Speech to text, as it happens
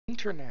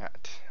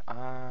internet.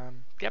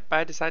 Yep,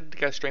 I decided to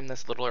go stream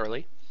this a little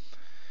early.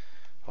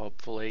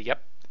 Hopefully,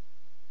 yep,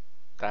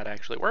 that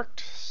actually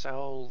worked.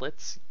 So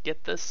let's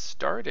get this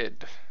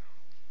started.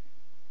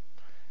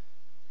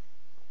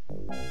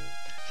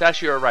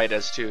 Sash, you were right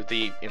as to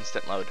the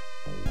instant load.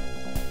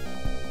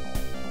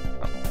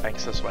 Oh,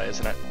 thanks this way,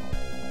 isn't it?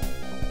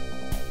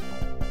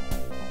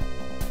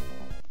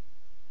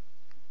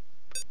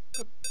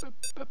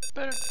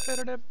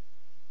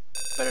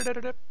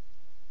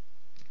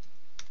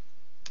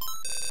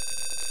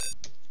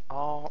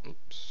 Oh,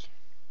 oops.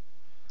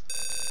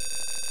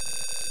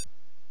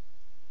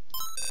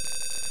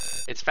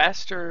 It's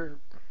faster.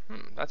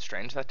 That's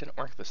strange. That didn't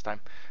work this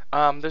time.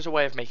 There's a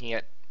way of making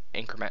it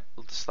increment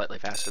slightly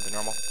faster than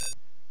normal.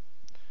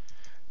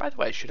 By the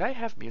way, should I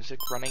have music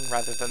running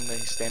rather than the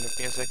standard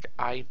music?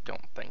 I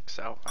don't think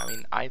so. I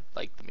mean, I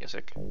like the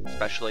music,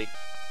 especially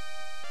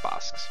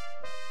Bosk's.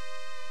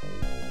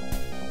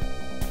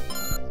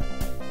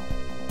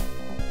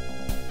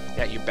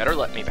 Yeah, you better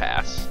let me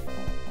pass.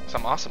 'Cause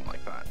I'm awesome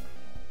like that.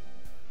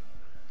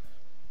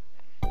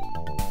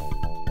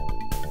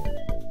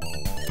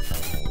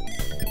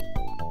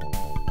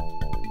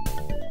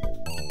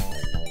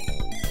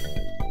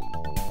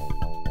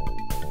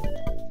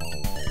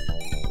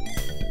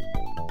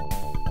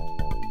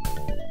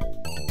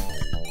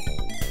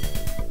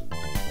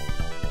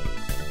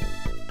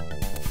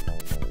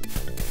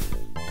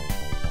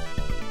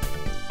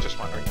 Just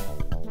wondering.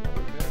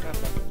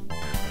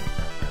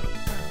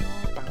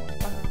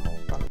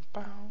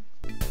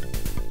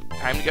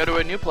 Time to go to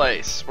a new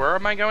place. Where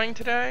am I going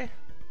today?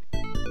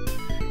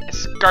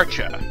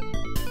 Escarcha.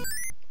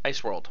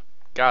 Ice World.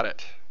 Got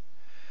it.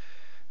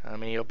 Let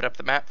me open up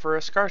the map for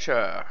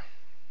Escarcha.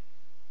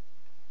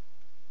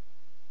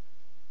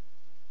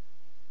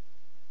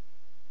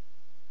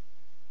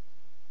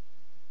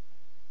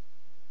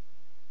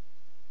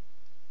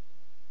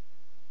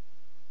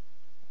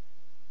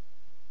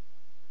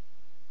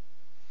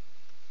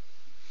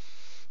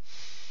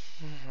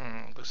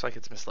 Looks like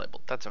it's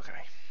mislabeled. That's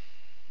okay.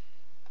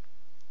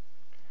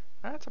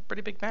 That's a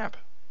pretty big map.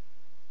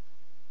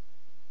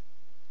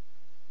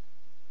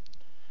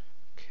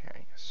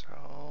 Okay,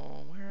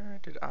 so where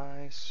did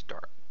I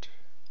start?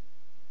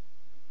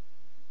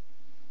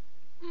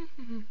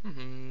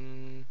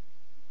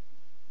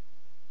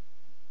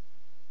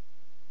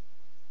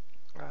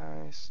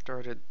 I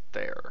started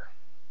there.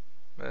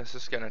 This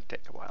is gonna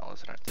take a while,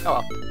 isn't it? Oh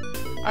well.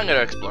 I'm gonna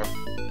explore.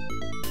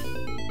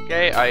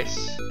 Yay,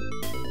 ice.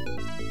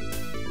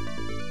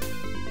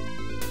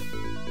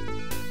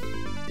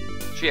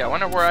 Gee, I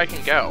wonder where I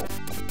can go.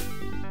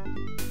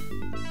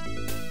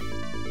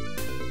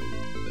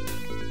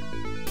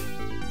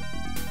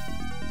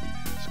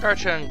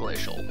 Escarcha and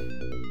Glacial.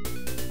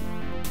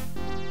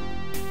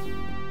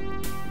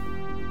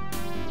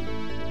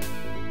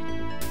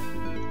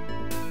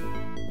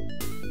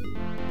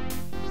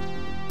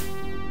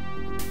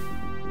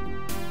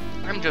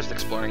 I'm just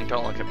exploring,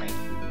 don't look at me.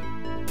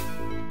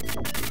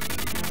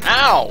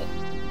 Ow!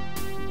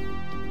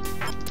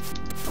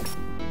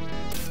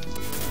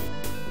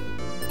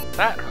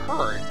 That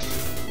hurt.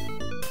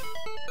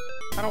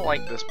 I don't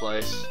like this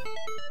place.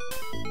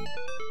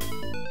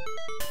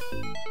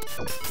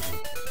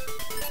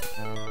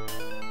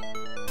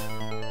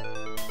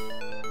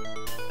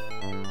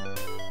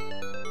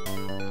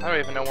 I don't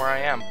even know where I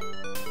am.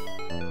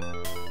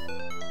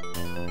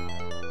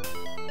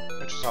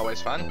 Which is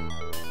always fun.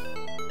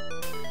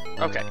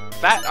 Okay,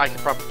 that I could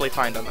probably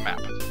find on the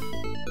map.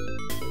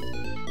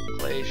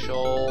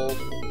 Glacial,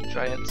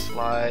 giant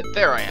slide.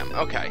 There I am,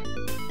 okay.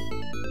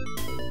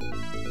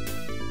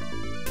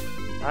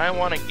 I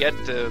want to get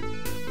to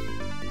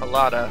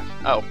Halada.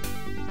 Oh,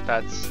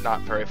 that's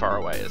not very far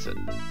away, is it?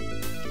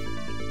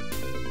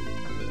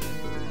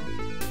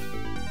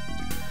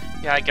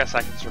 Yeah, I guess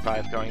I can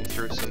survive going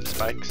through some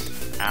spikes.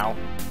 Ow.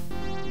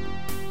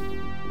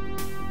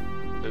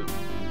 Ooh.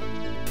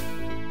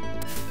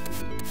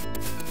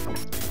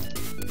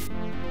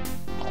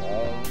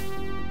 Oh.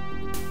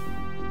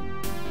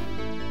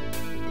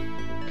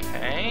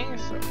 Okay,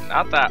 so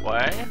not that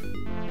way.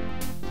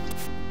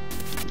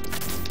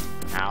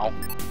 Ow.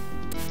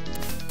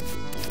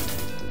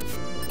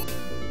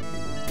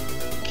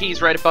 Key's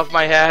right above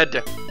my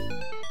head.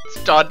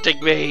 It's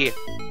daunting me.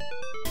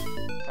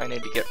 I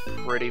need to get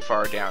pretty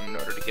far down in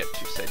order to get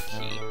to said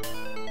key.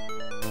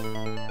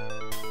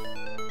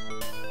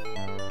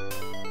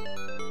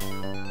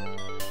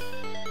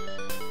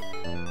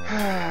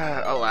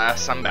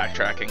 Alas, I'm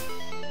backtracking.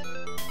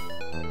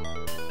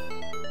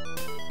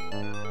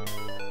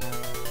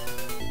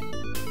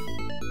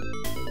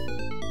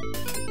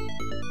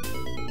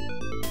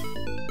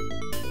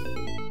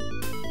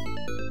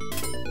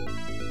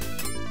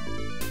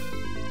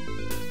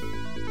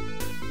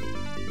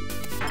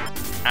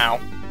 Ow.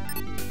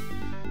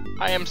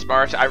 I am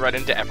smart, I run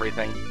into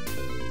everything.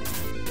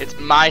 It's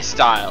my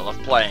style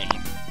of playing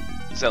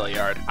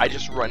Zeliard. I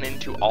just run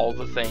into all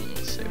the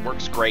things. It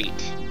works great.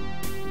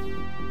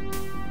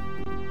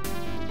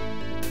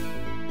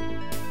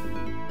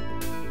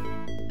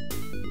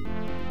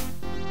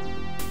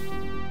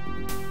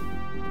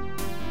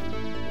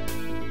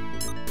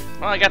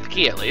 Well, I got the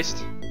key at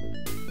least.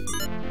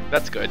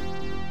 That's good.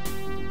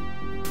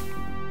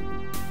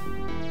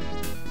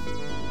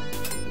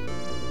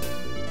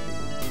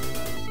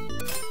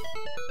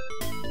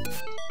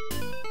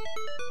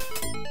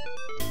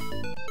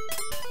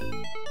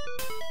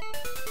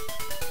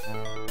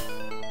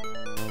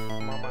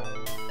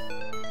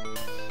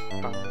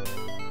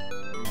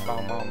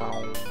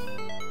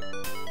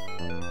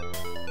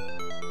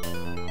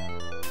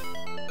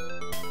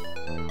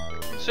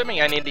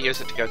 Assuming I need to use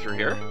it to go through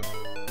here.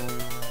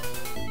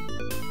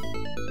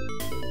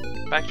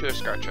 Back to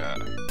Escarcha.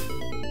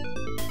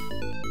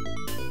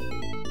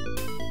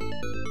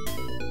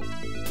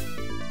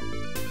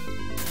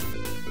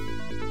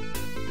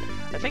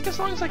 I think as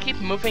long as I keep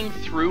moving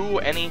through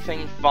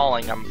anything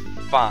falling, I'm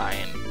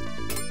fine.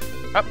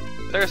 Oh,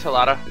 there's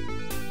Halada.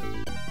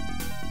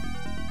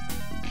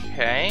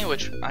 Okay,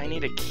 which I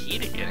need a key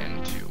to get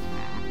into.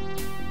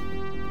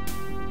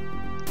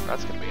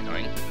 That's gonna be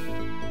annoying.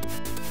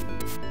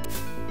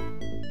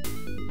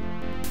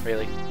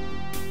 Really?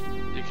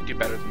 You could do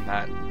better than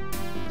that.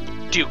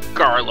 Duke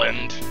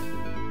Garland!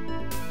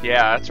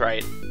 Yeah, that's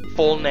right.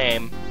 Full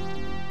name.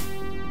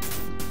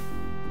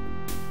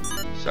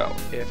 So,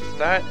 if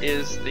that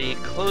is the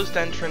closed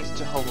entrance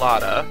to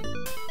Halada,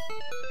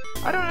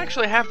 I don't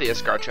actually have the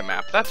Escarcha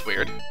map. That's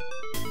weird.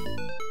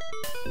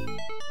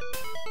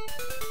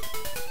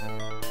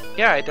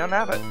 Yeah, I don't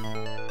have it.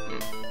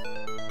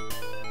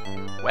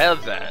 Well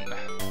then.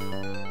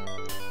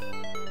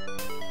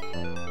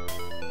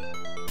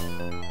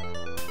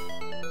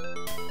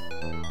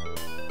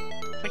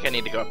 I think I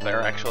need to go up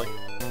there, actually.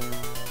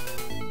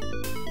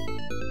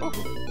 Ooh.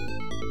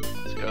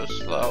 Let's go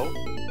slow.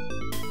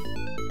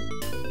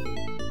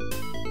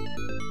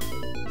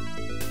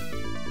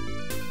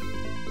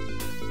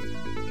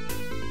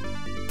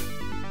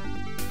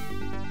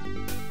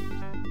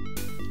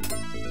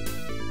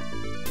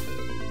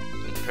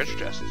 Treasure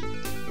chest.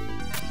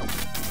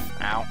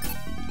 Ow.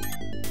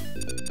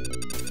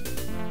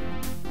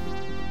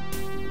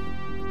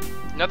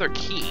 Another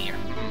key.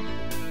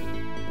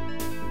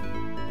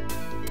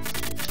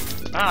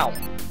 Ow!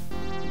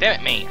 Damn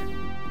it, me!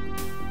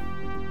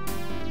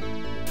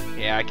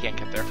 Yeah, I can't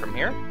get there from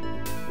here.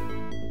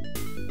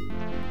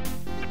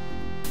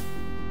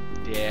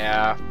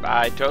 Yeah,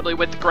 I totally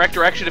went the correct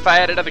direction if I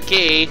had another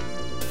key.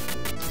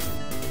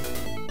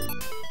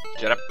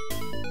 Shut up.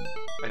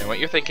 I know what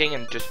you're thinking,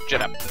 and just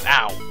shut up.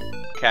 Ow!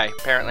 Okay,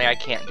 apparently I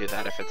can't do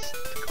that if it's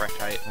the correct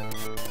height.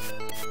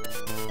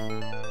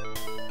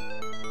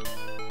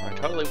 I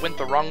totally went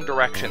the wrong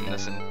direction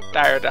this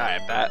entire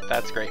time.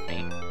 That's great,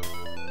 me.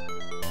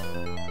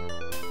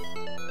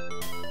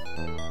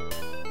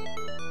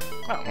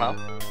 Oh, well.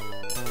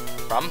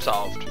 Problem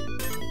solved.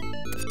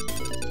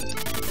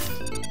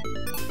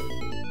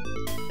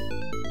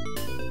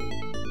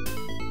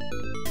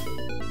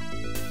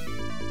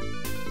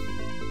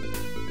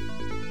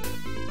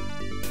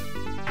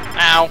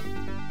 Ow!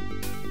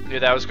 Knew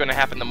that was going to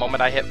happen the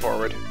moment I hit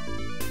forward.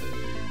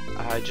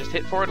 I just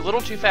hit forward a little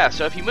too fast,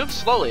 so if you move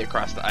slowly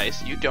across the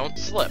ice, you don't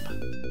slip.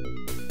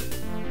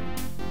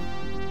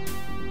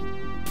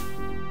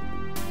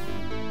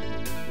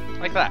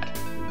 Like that.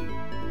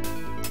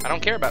 I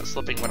don't care about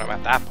slipping when I'm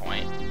at that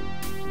point.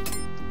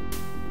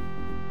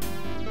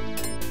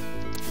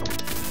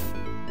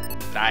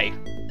 Die.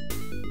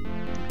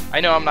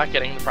 I know I'm not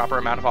getting the proper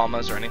amount of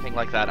almas or anything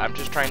like that. I'm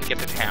just trying to get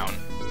to town.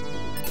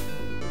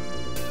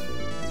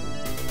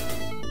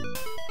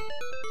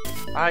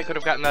 I could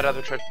have gotten that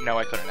other treasure. No,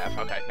 I couldn't have.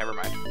 Okay, never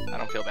mind. I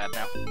don't feel bad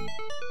now.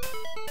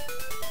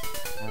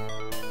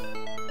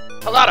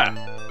 Halada!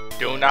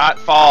 Do not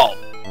fall!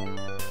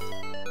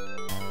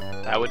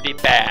 That would be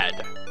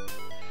bad.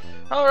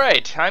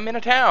 Alright, I'm in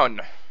a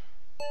town.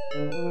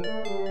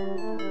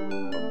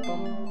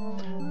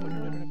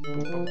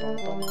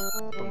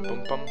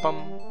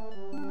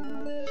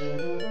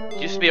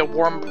 It used to be a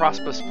warm,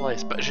 prosperous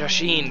place, but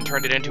Jashin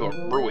turned it into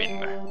a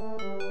ruin.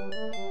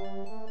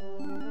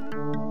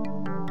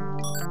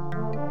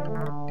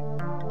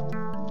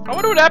 I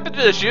wonder what happened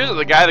to the shoes of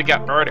the guy that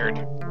got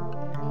murdered.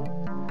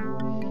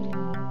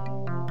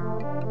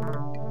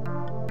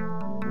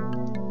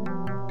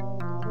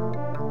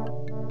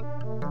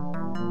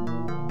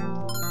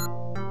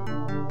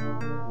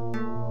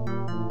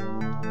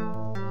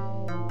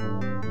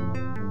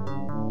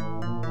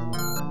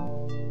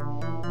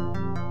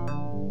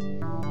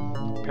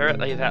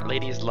 Apparently that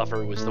lady's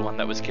lover was the one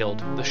that was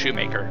killed, the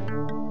shoemaker.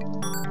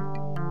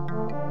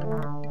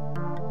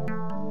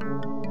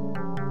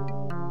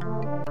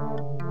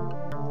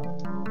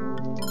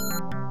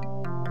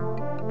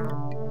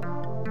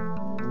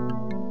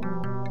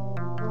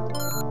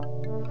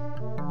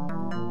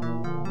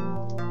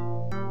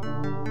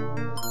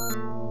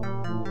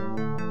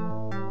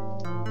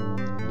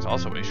 It's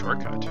also a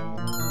shortcut.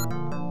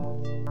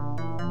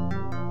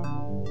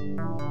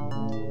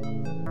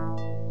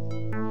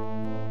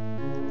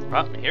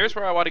 Well, here's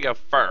where I want to go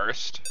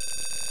first.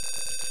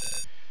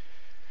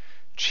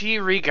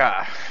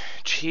 Chiriga.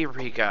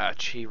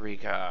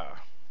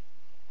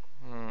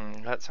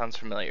 That sounds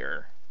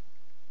familiar.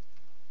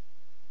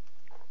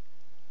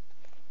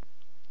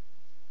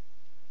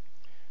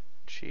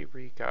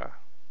 Chiriga.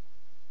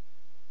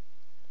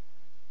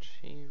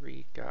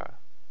 Chiriga.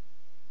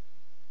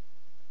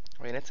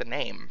 I mean, it's a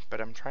name, but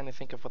I'm trying to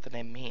think of what the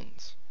name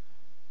means.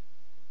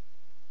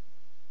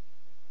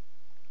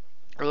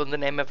 Or the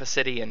name of a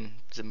city in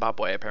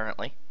Zimbabwe,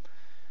 apparently.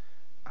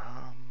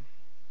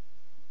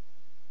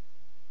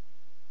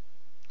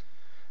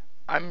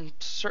 I'm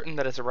certain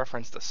that it's a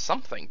reference to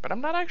something, but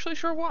I'm not actually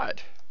sure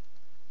what.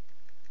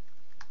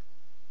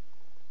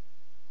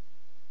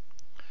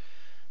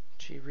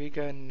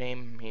 Chiriga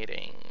name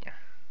meeting.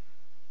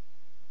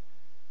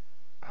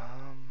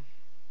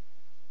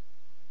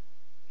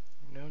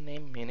 No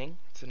name meaning.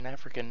 It's an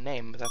African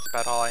name, but that's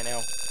about all I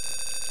know.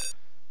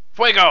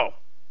 Fuego!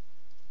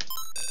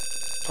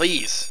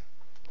 Please,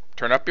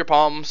 turn up your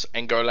palms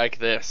and go like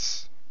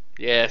this.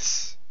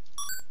 Yes.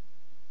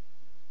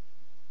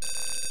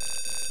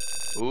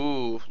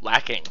 Ooh,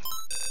 lacking.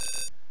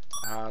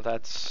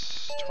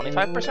 That's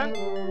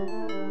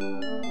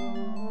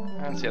 25%?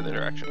 That's the other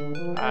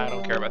direction. I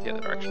don't care about the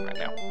other direction right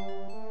now.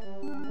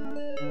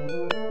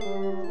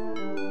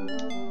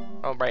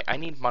 Oh, right, I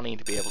need money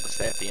to be able to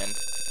stay at the inn.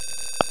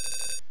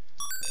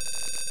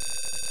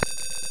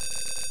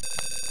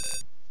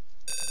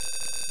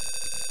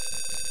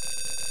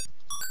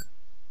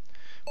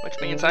 Which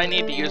means I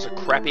need to use a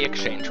crappy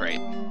exchange rate.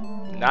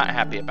 Not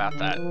happy about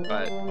that,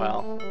 but,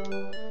 well,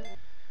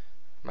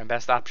 my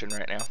best option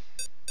right now.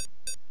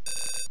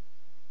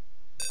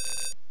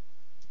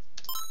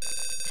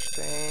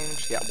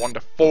 Exchange, yeah, 1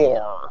 to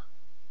 4.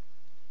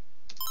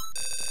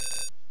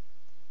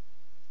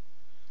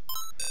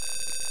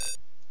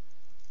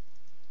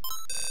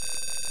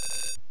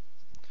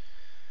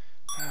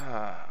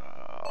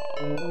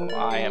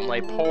 I am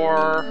lay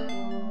poor.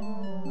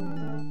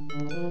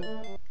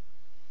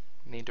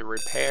 Need to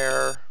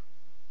repair.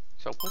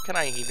 So what can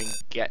I even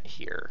get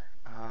here?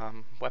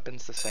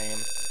 Weapons the same.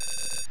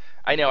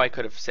 I know I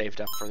could have saved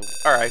up for,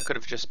 or I could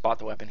have just bought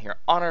the weapon here.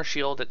 Honor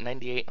shield at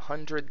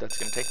 9,800. That's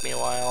going to take me a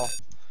while.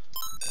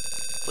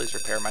 Please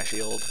repair my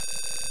shield.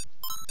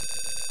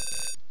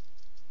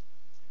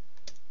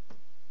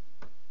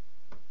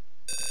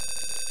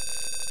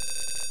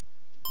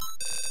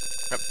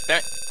 Oh, damn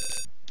it.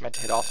 Meant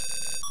to hit off.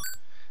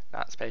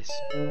 Not space.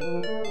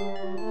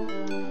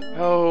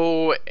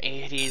 Oh,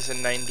 80s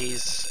and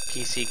 90s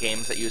PC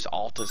games that use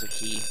Alt as a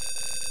key.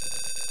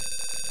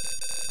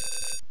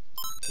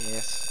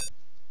 Yes.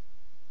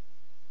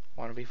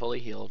 Want to be fully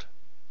healed.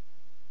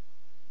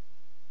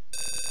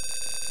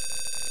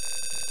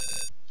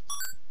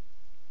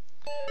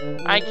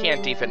 I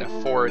can't even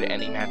afford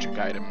any magic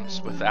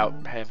items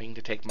without having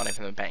to take money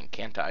from the bank,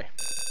 can't I?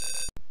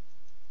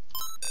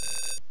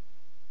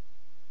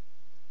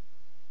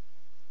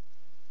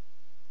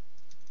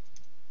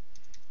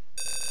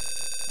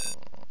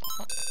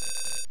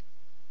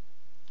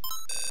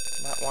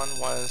 That one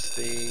was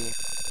the...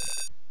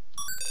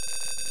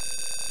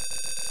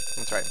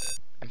 That's right,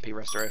 MP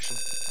restoration.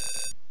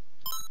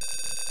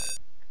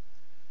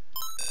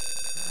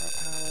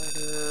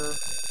 Powder.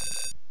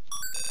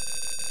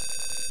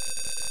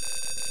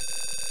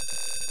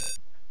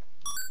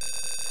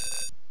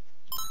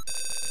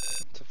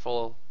 It's a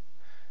full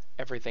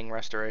everything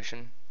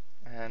restoration,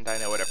 and I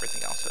know what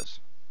everything else is.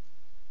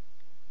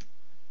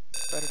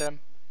 Better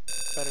them.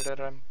 Better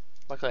them.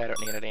 Luckily I don't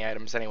need any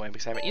items anyway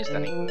because I haven't used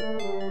any.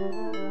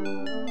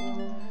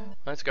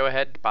 Let's go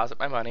ahead and deposit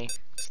my money.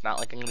 It's not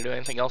like I'm going to do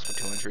anything else with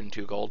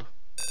 202 gold.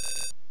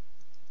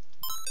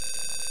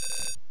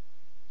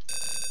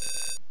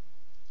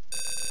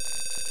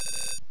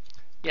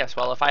 Yes,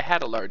 well, if I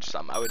had a large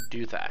sum, I would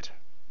do that.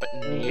 But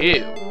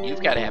no,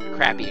 you've got to have a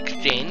crappy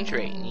exchange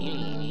rate.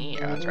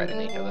 Oh, that's right, I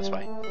need to go this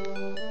way.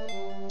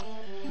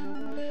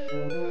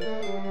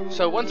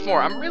 So once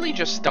more, I'm really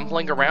just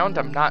stumbling around.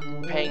 I'm not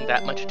paying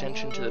that much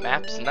attention to the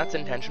maps, and that's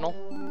intentional.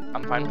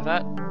 I'm fine with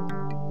that.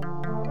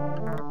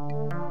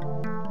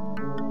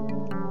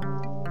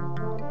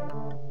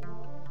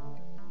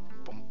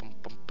 Boom, boom,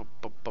 boom, boom,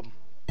 boom, boom.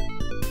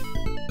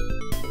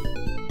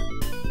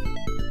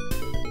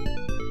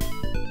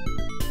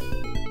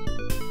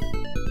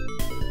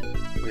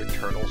 Weird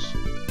turtles.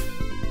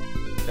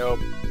 Nope,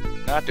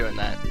 not doing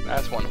that.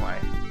 That's one way.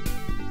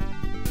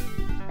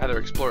 Rather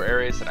explore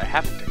areas that I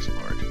haven't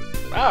explored.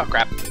 Oh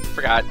crap,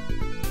 forgot.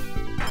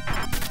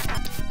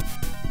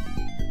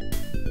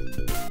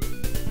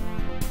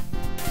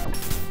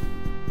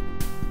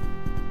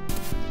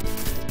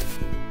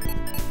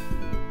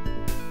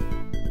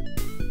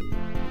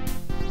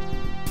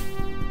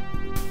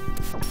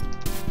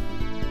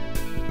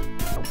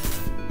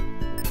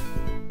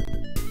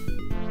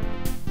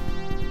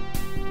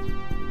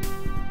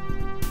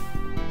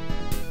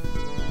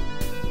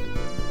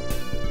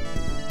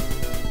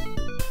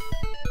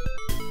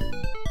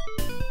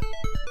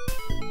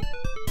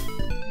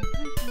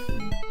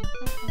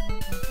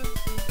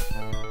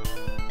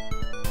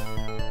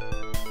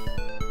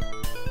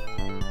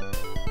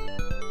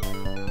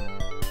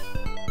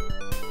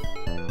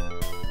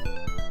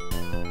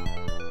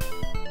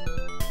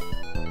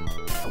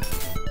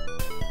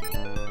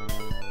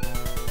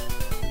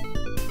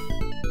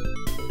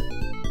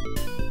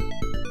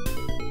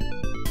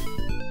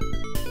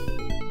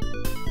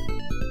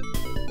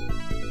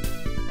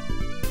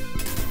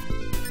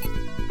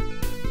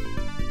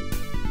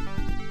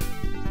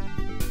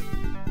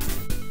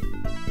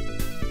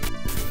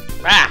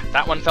 Ah,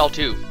 that one fell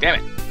too. Damn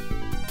it.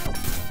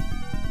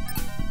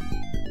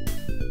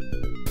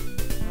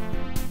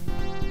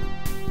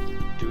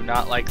 Do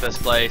not like this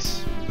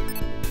place.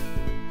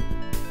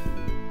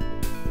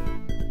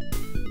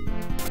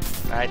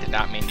 I did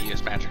not mean to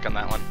use magic on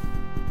that one.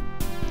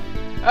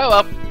 Oh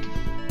well.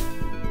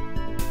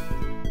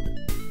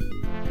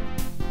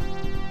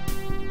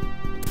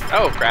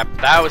 Oh crap,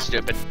 that was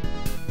stupid. How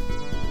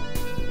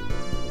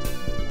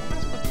am I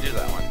supposed to do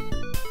that one?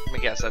 Let me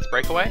guess, that's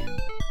breakaway?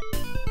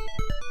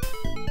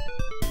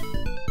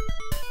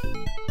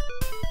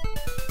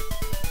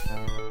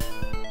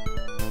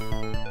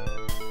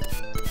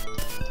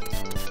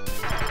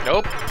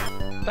 Nope.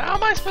 How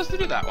am I supposed to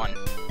do that one?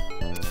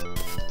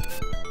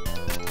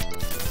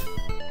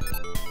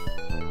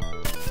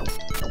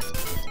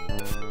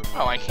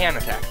 Oh, I can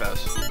attack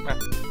those.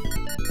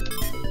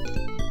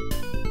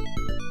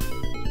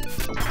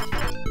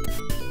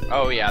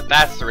 Oh yeah,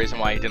 that's the reason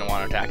why you didn't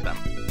want to attack them.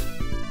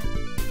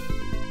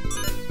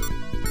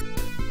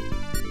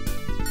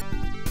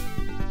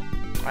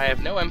 I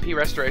have no MP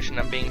restoration.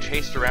 I'm being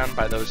chased around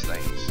by those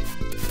things.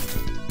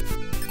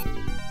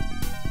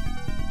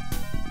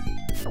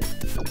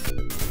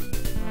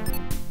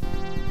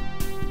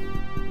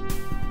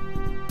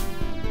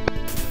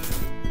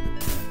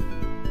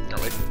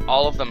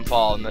 All of them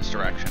fall in this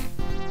direction.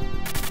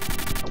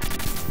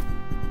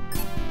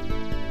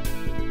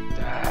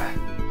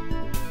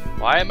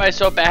 Why am I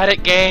so bad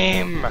at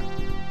game?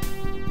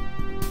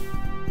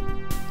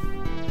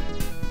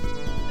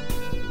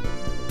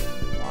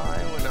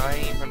 Why would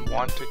I even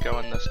want to go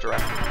in this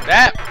direction?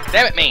 Ah!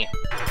 Damn it me!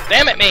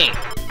 Damn it me!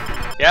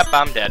 Yep,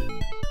 I'm dead.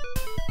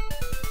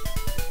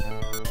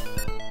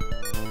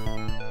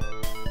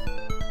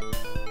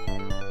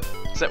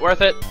 Is it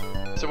worth it?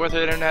 Is it worth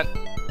it, internet?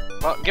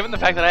 Well, given the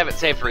fact that I haven't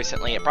saved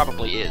recently, it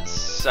probably is.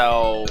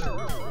 So...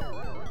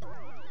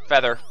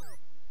 Feather.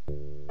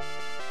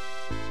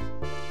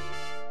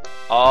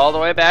 All the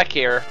way back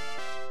here.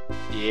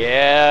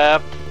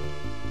 Yep.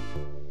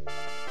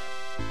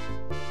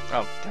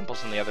 Oh,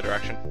 temple's in the other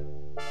direction.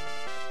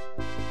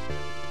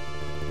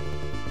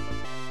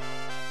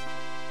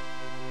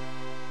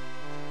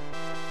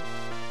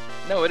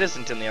 No, it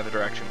isn't in the other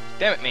direction.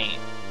 Damn it me.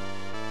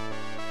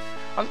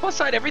 On the plus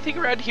side, everything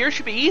around here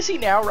should be easy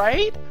now,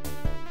 right?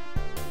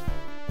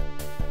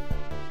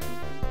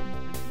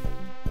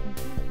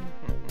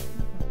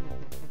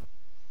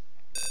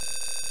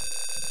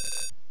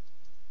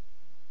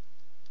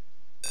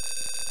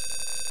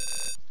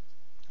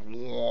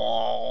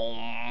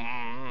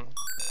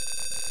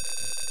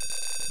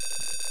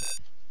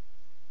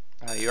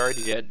 You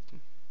already did.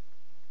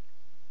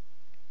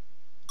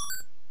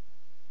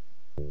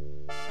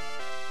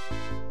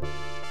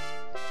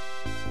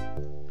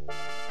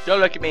 Don't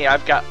look at me,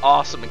 I've got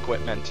awesome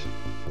equipment.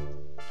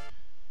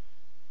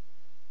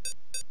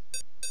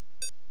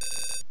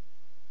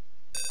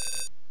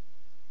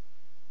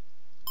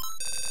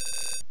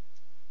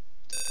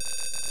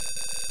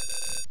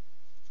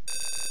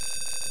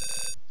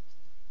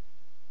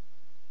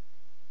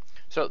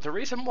 So the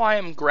reason why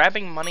I'm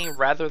grabbing money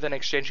rather than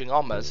exchanging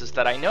almas is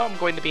that I know I'm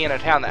going to be in a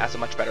town that has a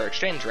much better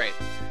exchange rate.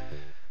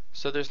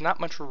 So there's not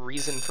much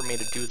reason for me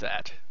to do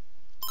that.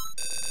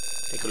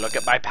 Take a look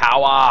at my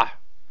power!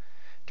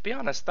 To be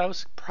honest, that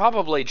was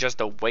probably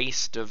just a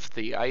waste of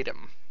the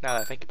item, now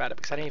that I think about it,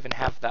 because I didn't even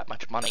have that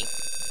much money.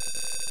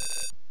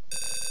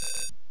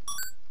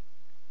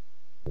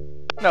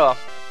 No, well,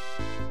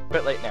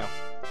 bit late now.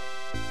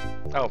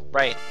 Oh,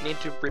 right, need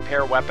to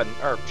repair weapon,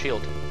 or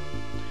shield.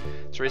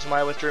 That's the reason why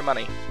I withdrew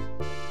money.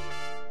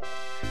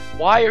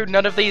 Why are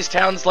none of these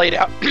towns laid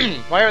out?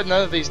 Why are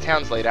none of these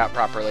towns laid out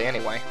properly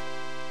anyway?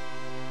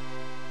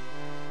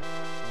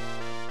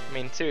 I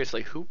mean,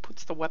 seriously, who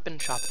puts the weapon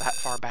shop that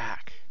far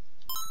back?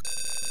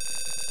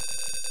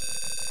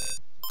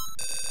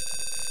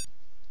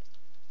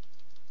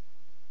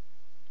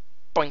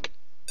 Boink.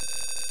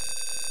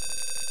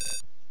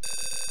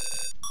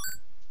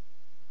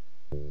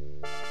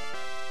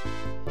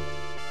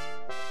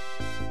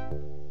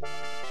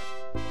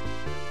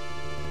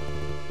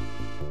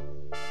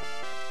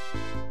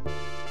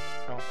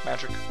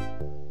 Magic.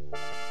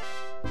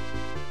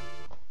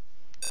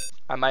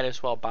 I might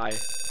as well buy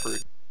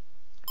fruit.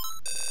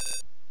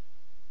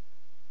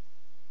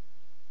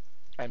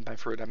 And by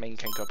fruit, I mean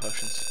Kenko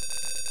potions.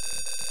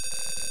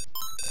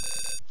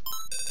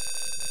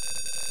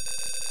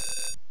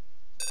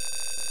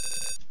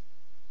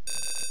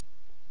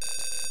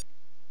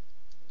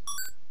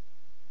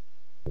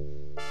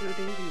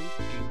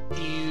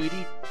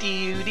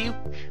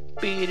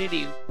 Do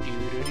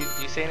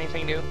you say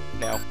anything new?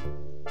 No.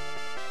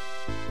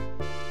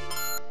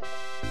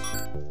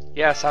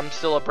 Yes, I'm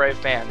still a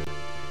brave man.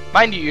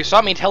 Mind you, you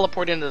saw me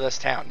teleport into this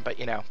town, but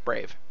you know,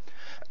 brave.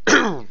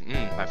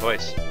 My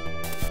voice.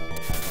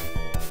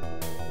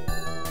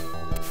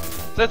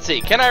 Let's see,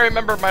 can I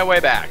remember my way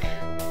back?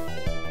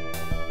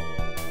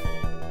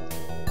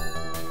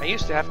 I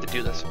used to have to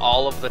do this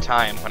all of the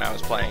time when I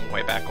was playing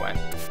way back when.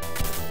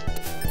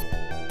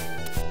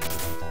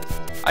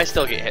 I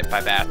still get hit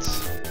by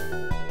bats.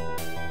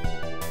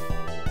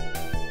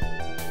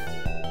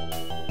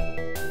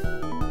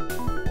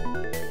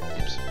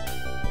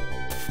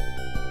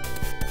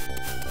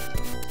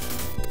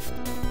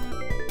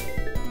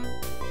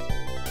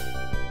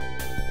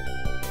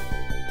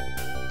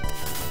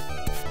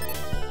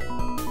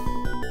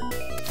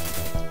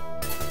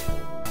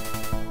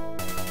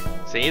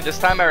 See, this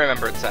time I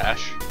remembered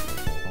Sash.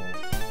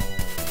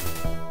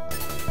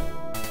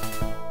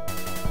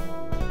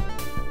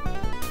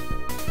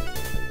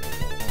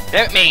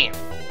 Damn it, me!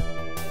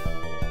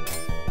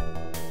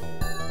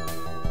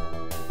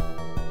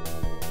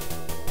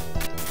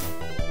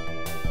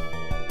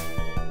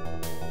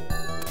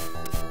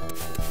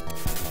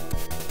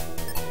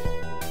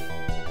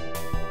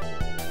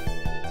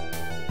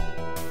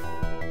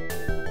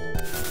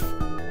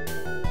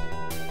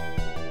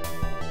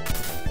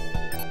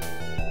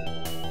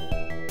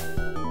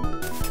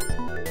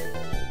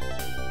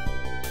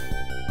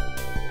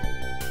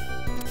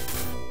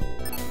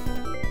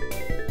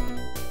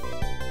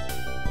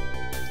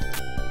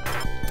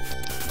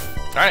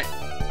 Darn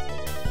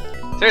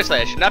it. Seriously,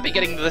 I should not be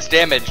getting this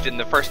damaged in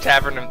the first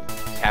cavern of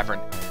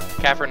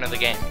the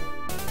game.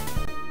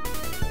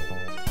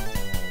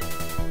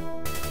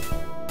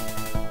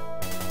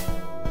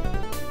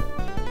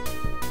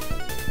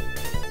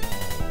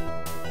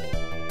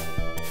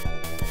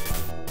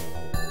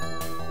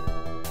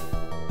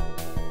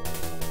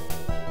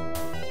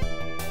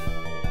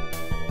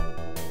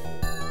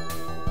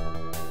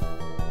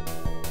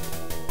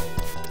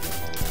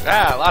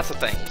 Ah, lots of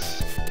things.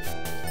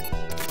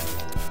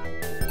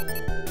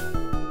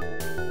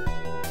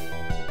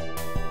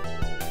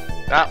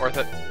 Not worth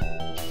it.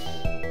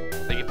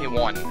 They give me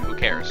 1. Who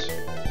cares?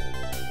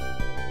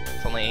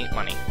 It's only 8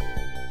 money.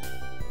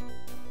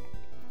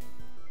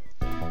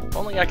 If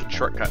only I could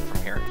shortcut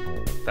from here.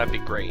 That'd be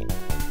great.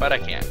 But I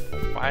can't.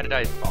 Why did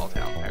I fall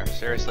down there?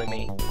 Seriously,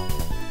 me?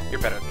 You're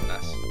better than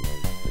this.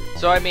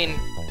 So, I mean,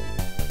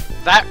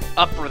 that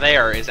up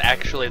there is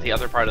actually the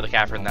other part of the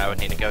cavern that I would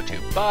need to go to.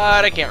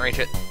 But I can't reach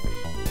it.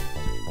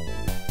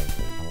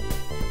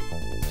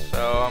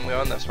 So, I'm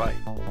going this way.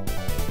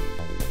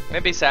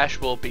 Maybe Sash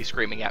will be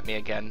screaming at me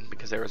again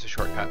because there was a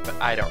shortcut, but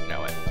I don't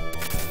know it.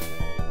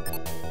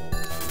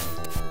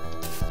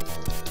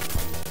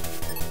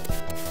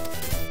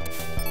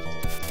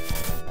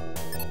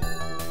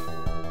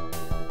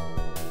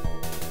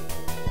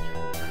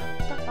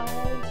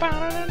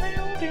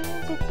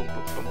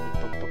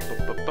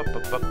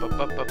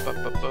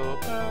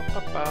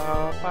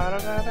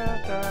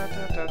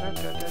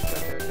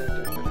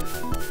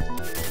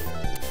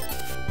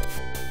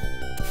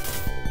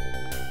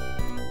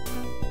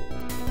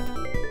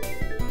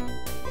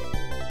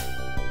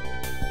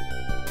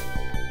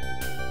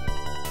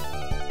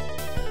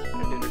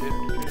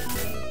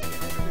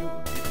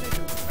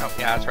 Oh,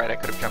 yeah, that's right, I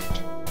could have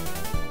jumped.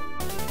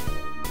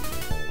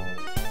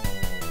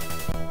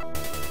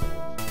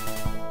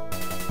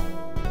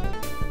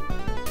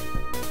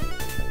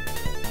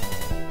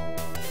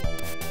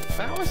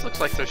 That always looks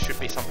like there should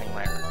be something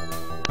there.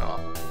 Oh.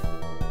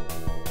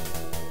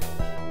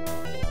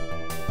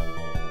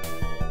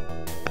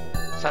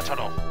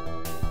 Sentinel.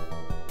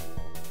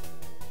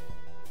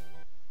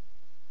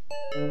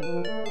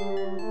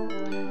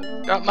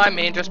 Don't mind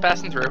me, just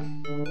passing through.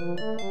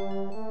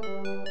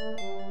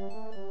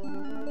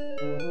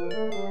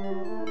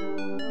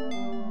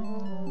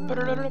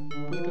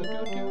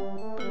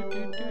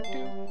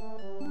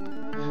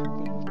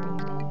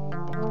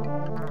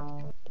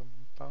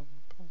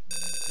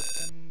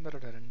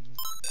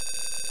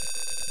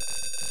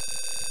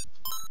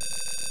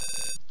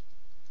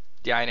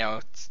 Yeah, I know,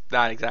 it's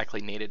not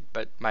exactly needed,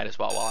 but might as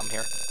well while I'm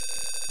here.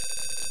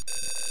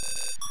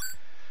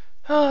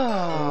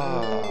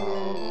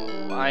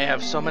 Oh, I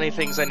have so many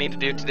things I need to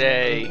do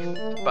today,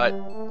 but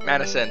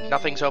Madison,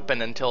 nothing's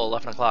open until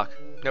 11 o'clock.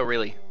 No,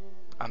 really.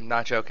 I'm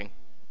not joking.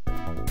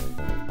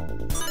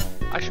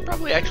 I should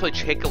probably actually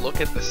take a look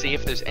at to see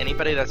if there's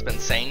anybody that's been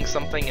saying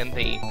something in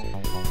the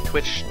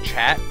Twitch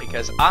chat,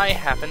 because I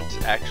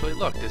haven't actually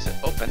looked. Is it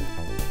open?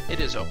 It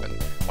is open.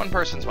 One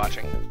person's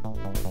watching.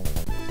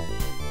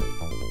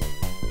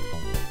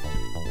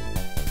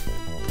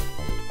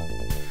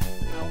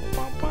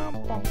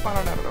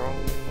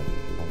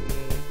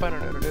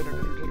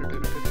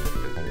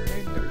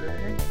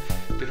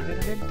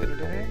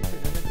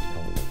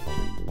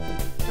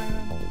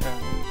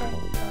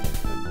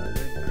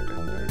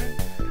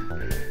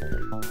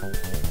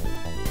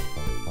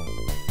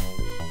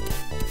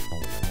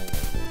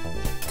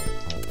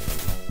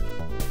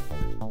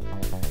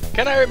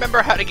 Can I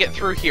remember how to get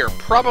through here?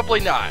 Probably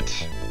not.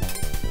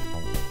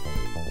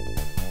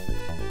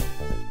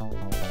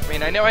 I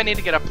mean, I know I need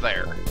to get up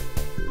there.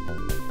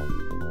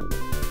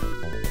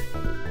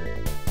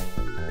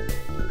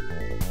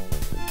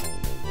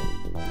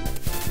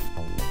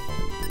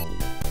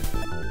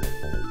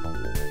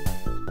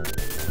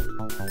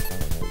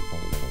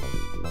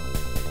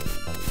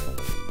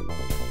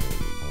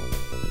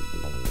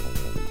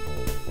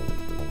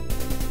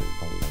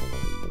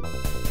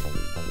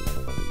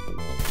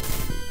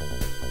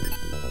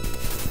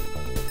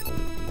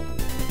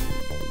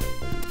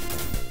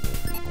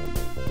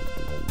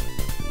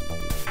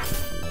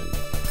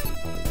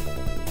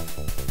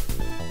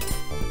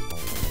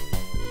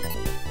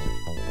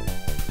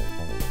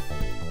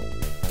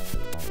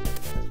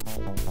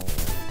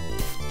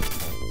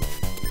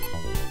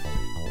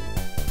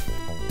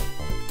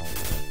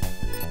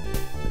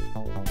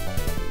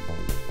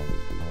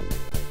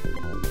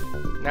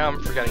 Now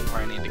I'm forgetting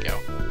where I need to go.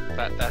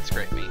 That's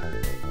great me.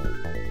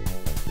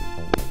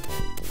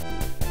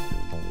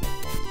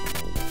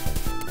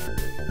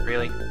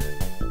 Really?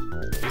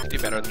 You can do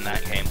better than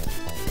that game.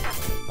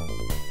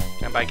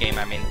 And by game,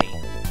 I mean me.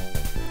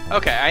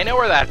 Okay, I know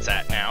where that's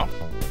at now.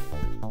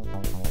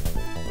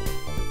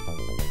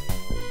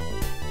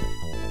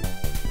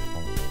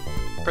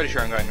 Pretty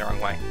sure I'm going the wrong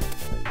way.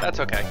 That's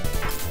okay.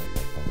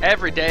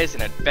 Every day is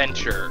an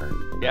adventure.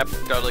 Yep,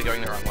 totally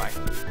going the wrong way.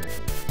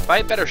 If I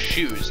had better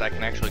shoes, I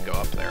can actually go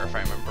up there if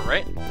I remember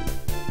right.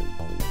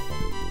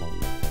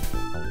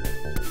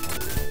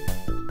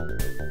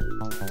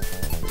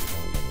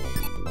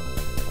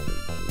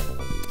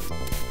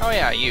 Oh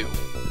yeah, you.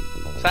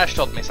 Sash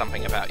told me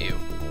something about you.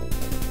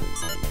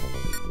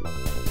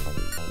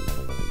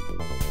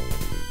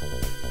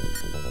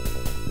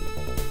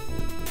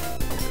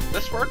 Did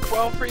this work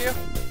well for you?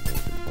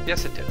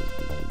 Yes, it did.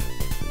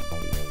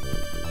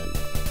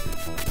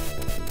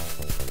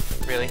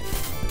 Really?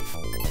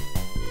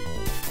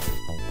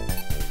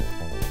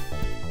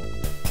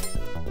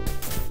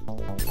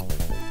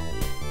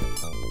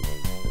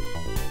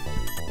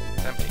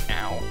 It's empty.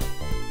 Ow.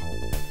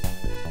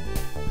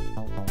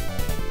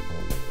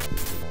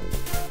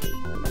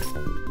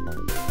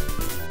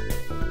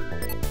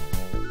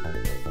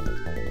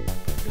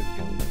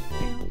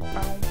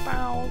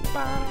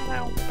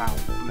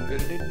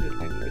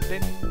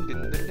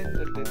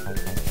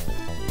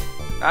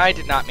 I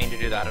did not mean to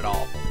do that at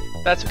all.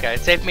 That's okay,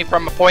 it saved me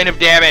from a point of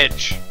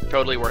damage.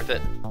 Totally worth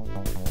it.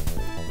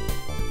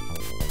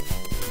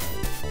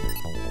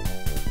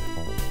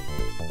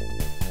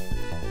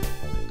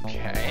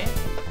 Okay,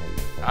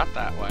 not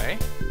that way.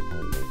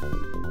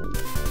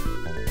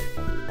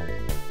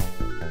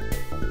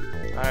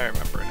 I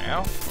remember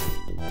now.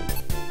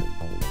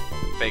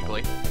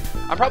 Vaguely.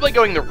 I'm probably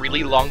going the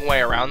really long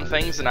way around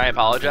things, and I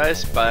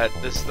apologize, but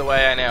this is the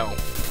way I know.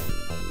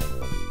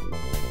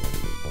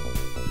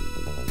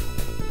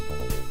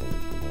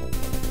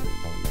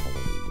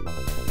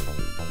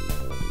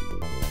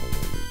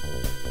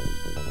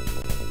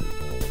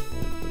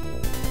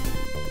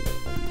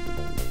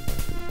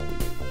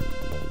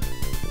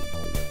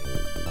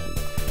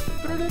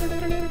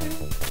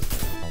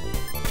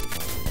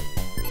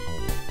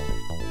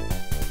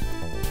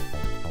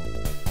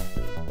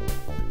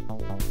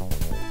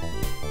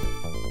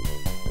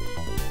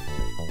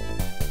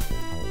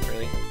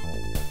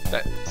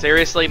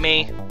 Seriously,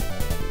 me?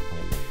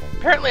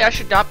 Apparently I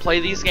should not play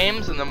these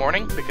games in the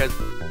morning because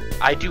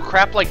I do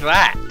crap like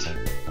that.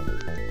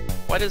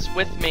 What is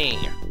with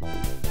me?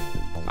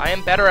 I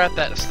am better at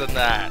this than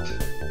that.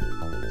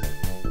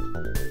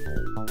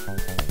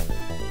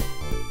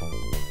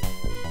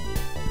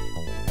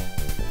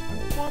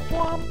 Womp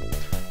womp.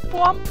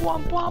 Womp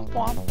womp womp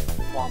womp.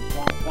 Womp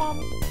womp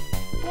womp.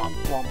 Womp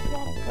womp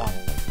womp womp.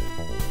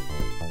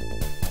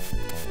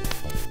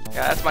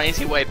 Yeah, that's my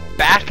easy way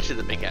back to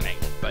the beginning,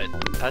 but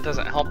that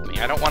doesn't help me.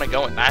 I don't want to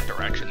go in that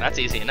direction. That's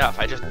easy enough.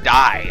 I just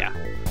die.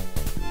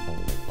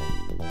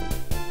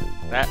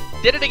 That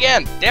did it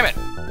again. Damn it.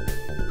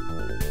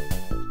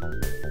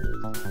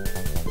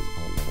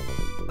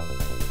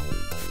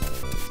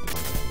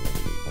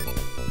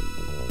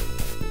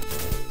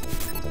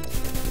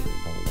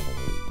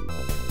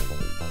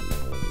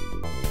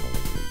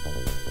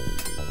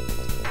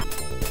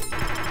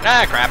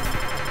 Ah, crap.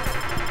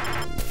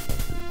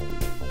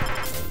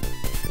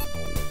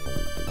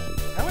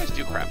 I always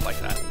do crap like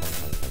that.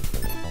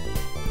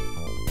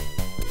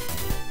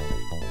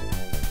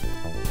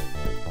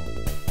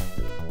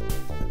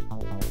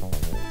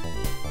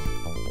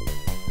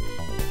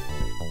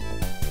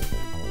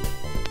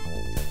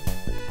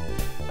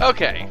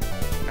 Okay.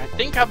 I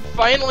think I'm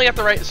finally at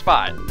the right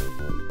spot.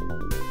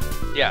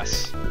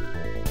 Yes.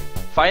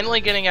 Finally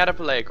getting out of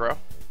Allegro.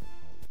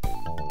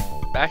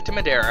 Back to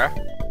Madeira.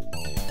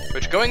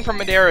 Which going from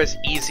Madeira is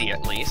easy,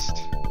 at least.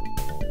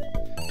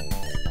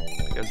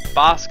 Because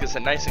Bosk is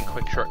a nice and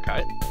quick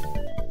shortcut.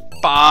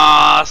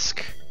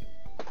 Bosk!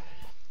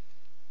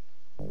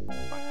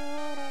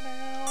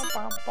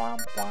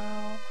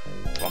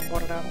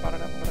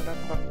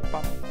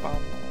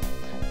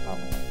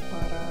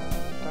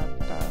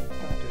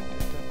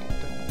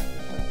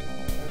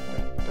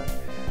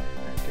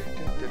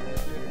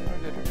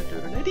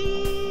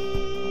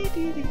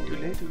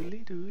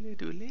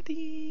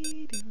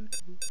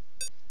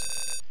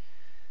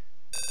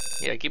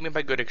 Yeah, give me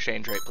my good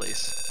exchange rate,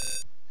 please.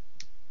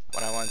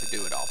 What I wanted to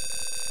do it all.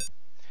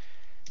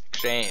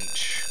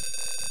 Exchange.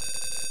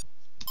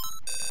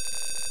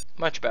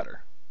 Much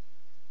better.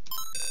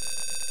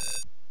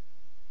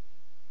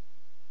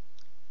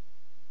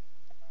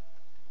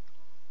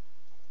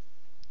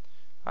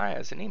 Hi,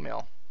 as an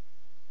email.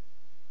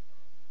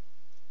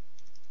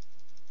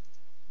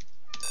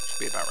 Should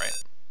be about right.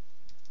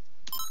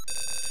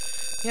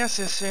 Yes,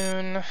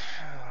 soon.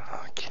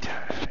 Oh,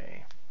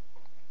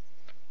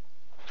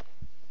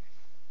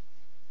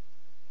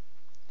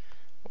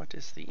 what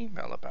is the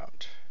email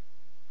about?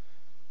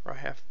 Or I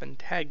have been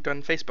tagged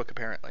on Facebook,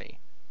 apparently.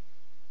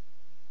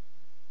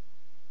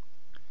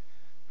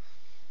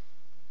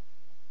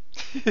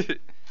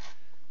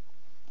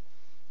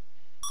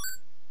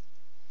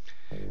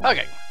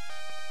 Okay.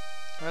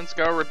 Let's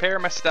go repair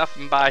my stuff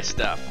and buy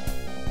stuff.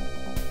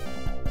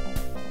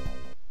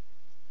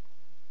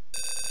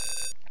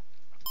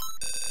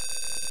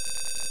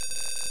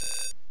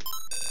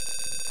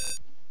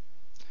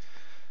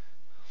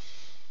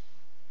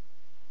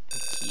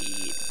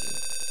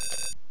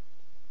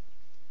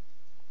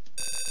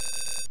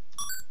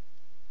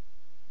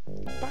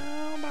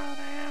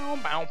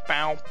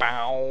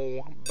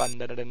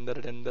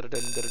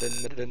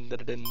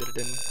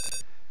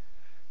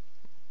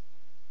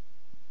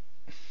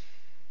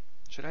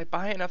 Should I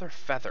buy another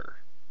feather?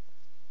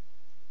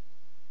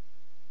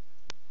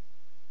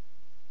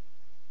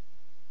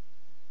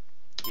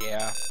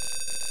 Yeah.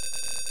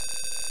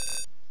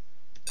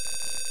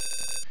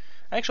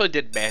 I actually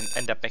did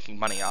end up making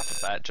money off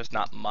of that, just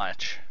not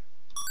much.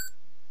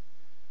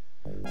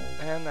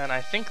 And then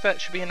I think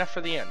that should be enough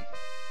for the inn.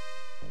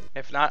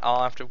 If not,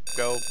 I'll have to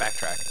go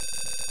backtrack.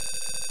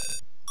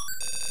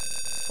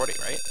 40,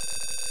 right?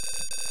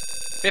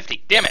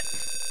 50, damn it!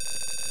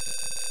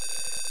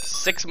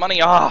 6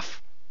 money off!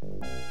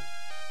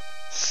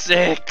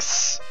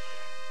 6!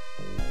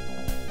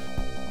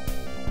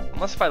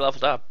 Unless if I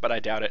leveled up, but I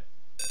doubt it.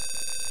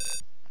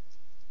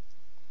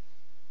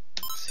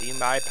 See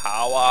my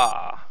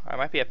power! I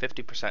might be at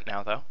 50%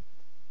 now, though.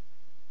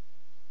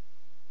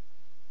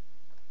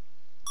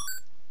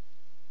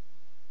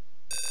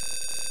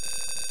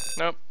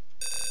 Nope.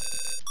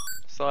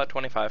 Still at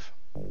 25,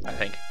 I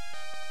think.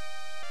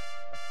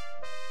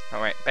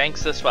 Alright,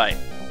 banks this way.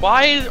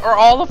 Why are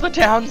all of the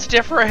towns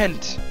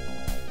different?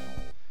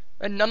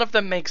 And none of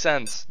them make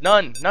sense.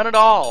 None. None at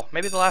all.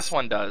 Maybe the last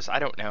one does. I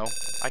don't know.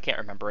 I can't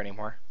remember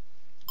anymore.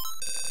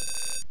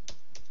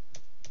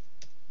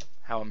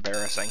 How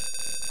embarrassing.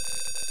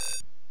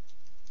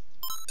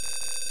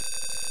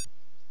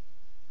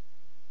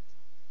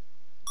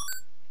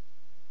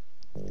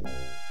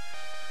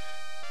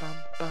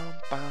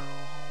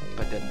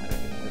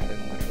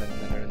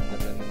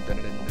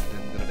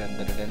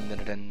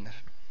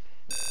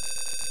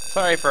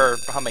 Sorry for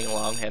humming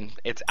along, and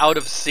it's out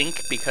of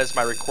sync because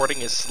my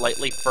recording is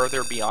slightly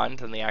further beyond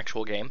than the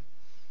actual game.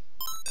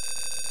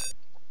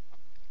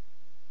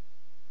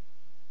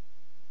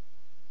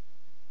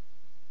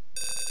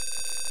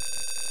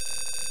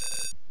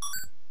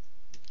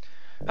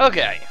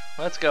 Okay,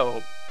 let's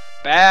go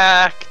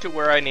back to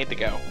where I need to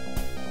go.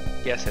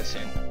 Yes, as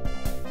soon.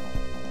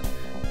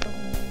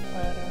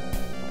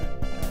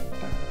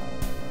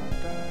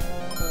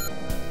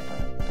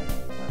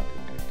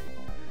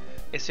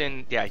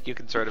 Isun, yeah, you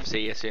can sort of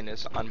see Isun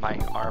is on my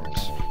arms.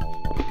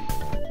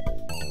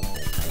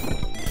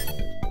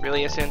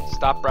 Really, Isun?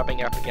 Stop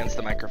rubbing up against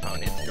the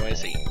microphone. It's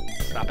noisy.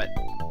 Stop it.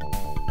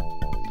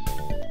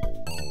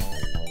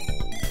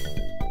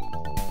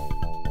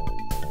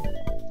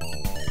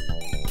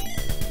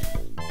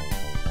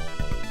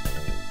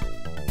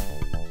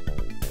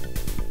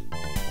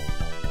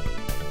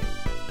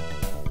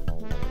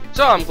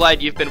 So I'm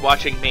glad you've been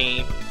watching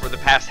me for the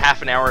past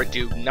half an hour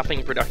do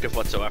nothing productive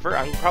whatsoever.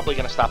 I'm probably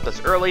going to stop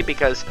this early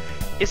because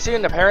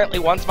Isun apparently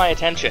wants my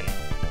attention.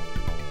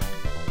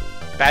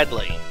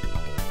 Badly.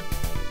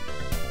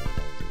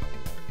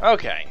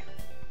 Okay.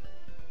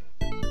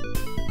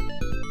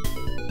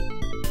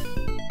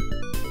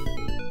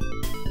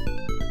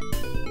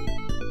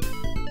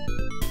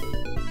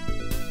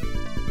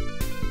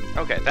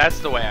 Okay, that's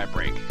the way I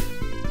break.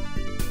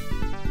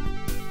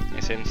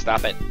 Isun,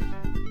 stop it.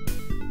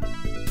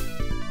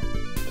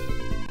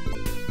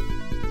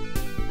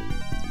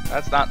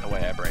 That's not the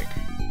way I break.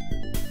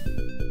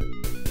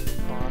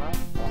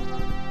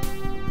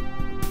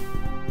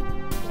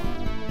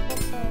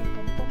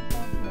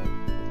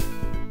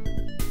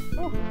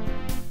 Oh.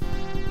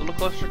 A little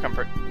closer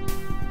comfort.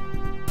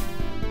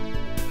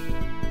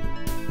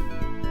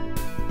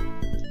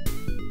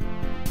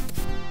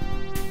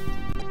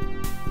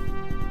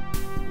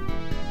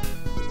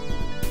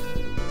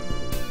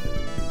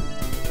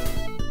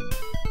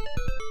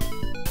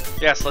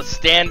 Yes, let's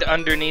stand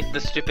underneath the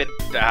stupid...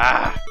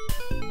 Ah!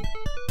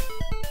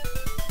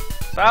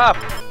 Stop!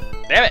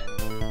 Damn it!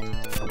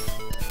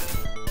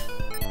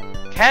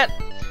 Cat,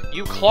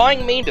 you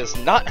clawing me does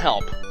not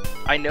help.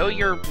 I know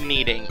you're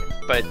kneading,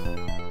 but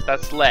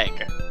that's leg.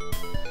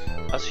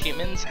 Us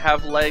humans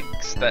have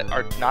legs that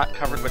are not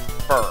covered with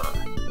fur.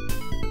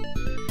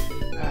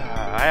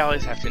 I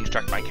always have to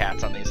instruct my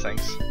cats on these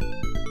things.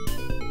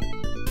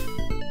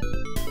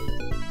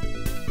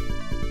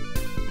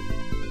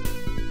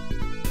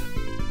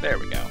 There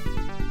we go.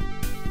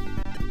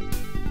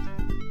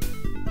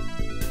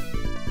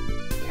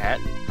 Cat,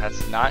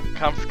 that's not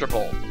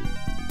comfortable.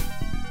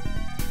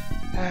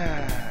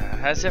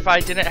 As if I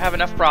didn't have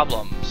enough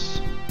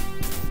problems.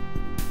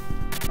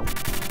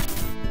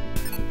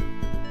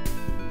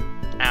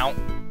 Ow.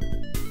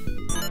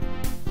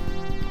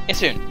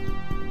 Isun.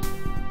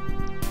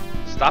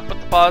 Stop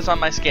with the paws on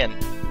my skin.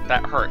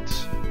 That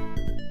hurts.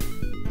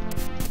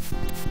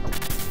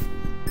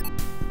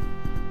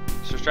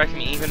 It's distracting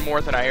me even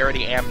more than I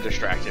already am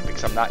distracted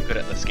because I'm not good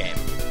at this game.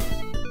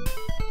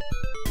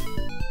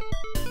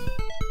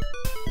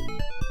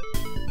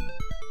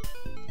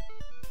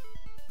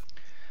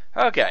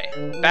 Okay,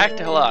 back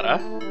to Halada.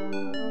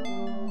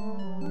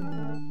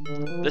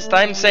 This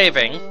time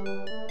saving.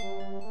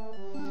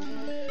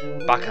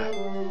 Baka.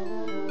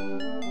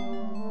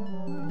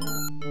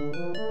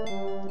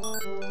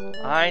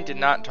 I did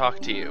not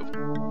talk to you.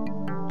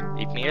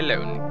 Leave me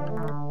alone.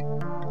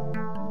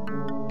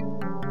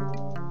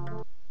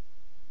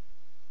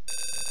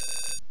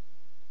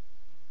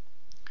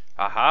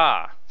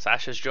 Aha!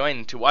 Sasha's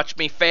joined to watch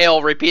me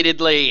fail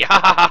repeatedly! Ha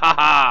ha ha ha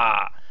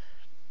ha!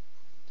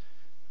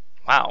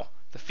 Wow,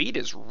 the feed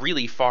is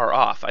really far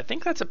off. I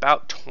think that's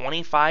about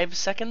 25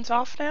 seconds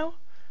off now?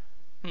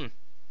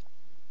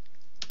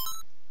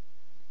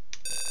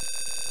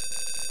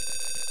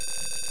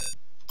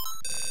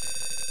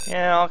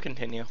 Yeah, I'll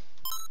continue.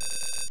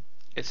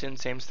 Isun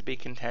seems to be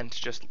content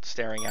just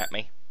staring at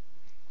me.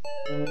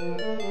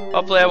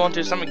 Hopefully I won't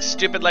do something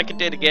stupid like it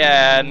did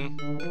again.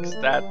 Because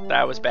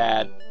that was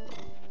bad.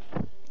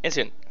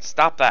 Isun,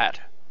 stop that.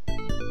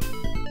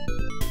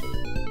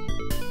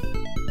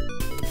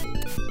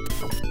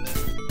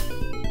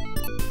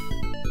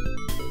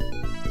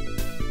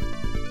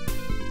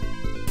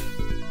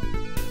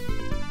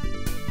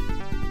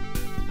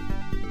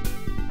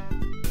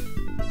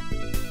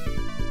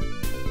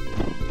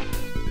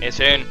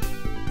 Isun.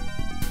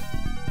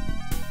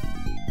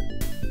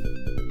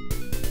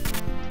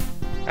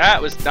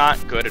 That was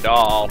not good at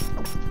all.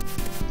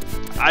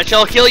 I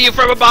shall kill you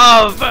from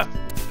above!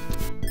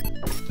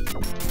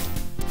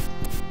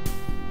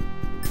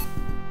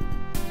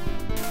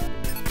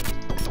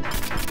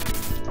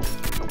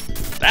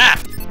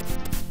 Ah!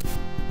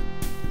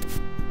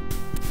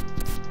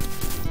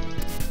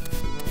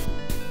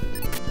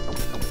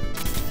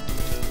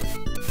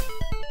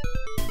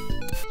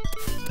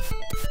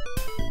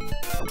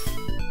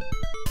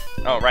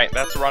 Oh, right,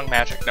 that's the wrong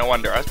magic. No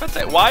wonder. I was about to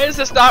say, why is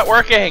this not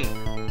working?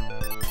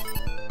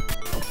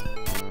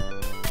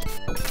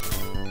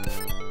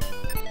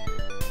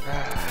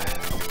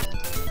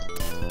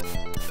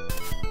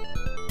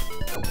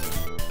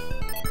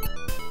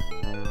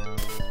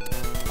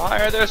 Why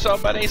are there so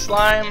many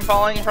slime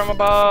falling from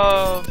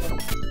above?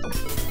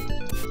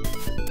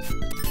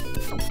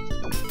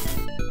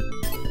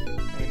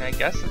 I mean, I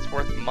guess it's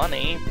worth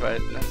money,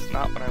 but that's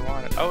not what I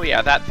wanted. Oh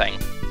yeah, that thing.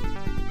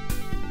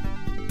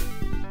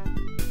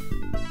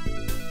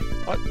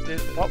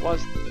 What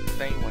was the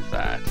thing with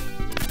that?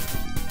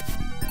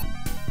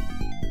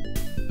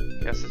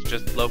 Guess it's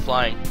just low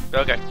flying.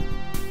 Okay.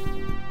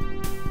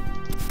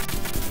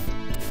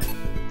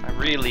 I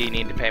really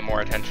need to pay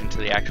more attention to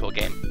the actual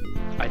game.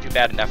 I do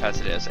bad enough as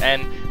it is.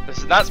 And this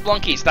is not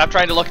Splunky. Stop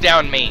trying to look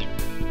down me.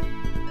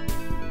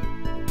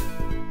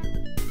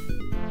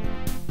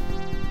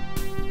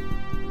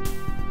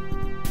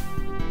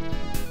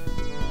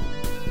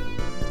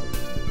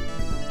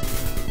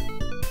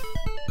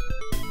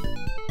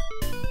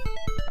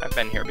 I've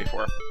been here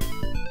before.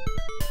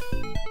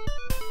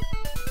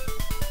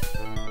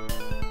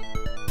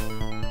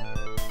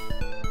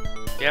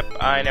 Yep,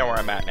 I know where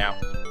I'm at now.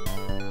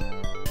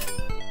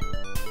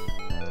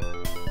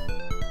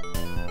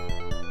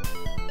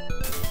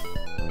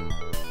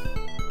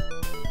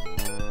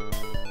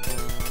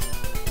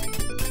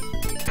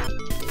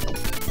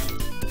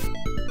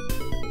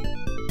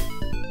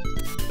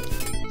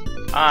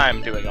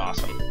 I'm doing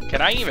awesome.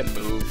 Can I even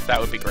move? That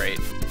would be great.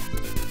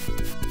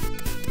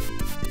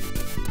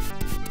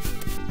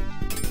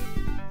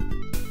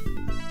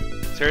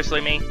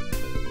 Seriously, me?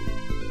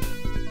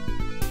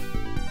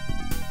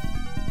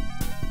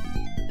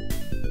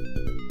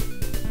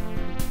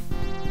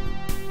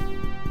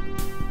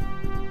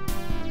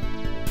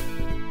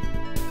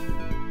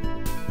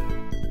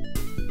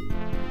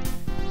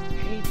 I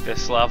hate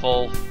this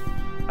level.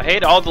 I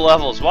hate all the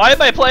levels. Why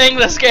am I playing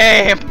this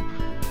game?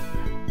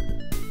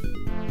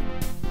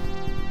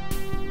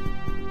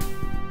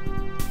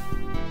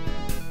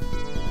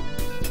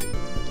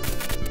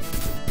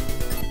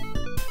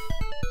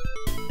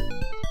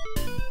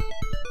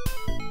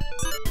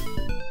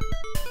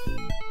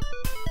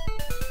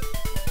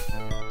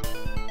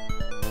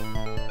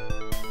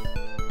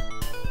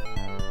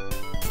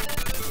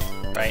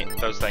 Right,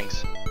 those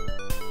things.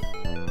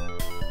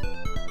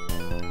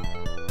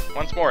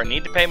 Once more,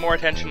 need to pay more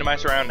attention to my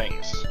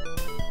surroundings.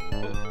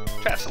 Ooh,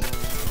 chest.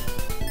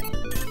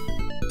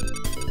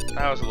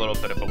 That was a little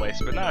bit of a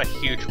waste, but not a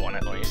huge one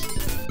at least.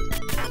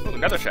 Ooh,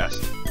 another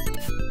chest.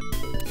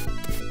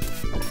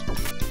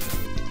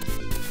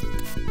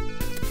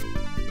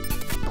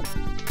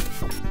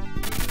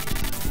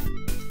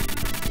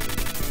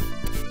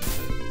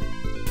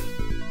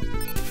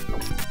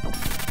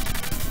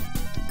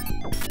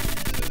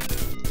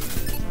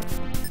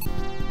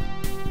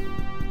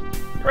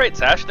 Great,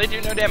 Sash, they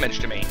do no damage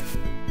to me.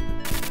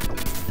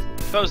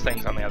 Those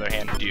things, on the other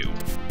hand, do.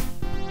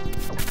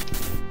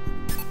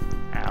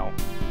 Ow.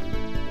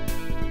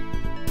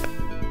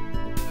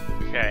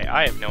 Okay,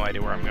 I have no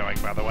idea where I'm going,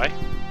 by the way.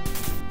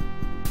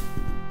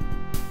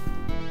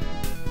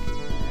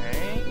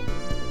 Okay.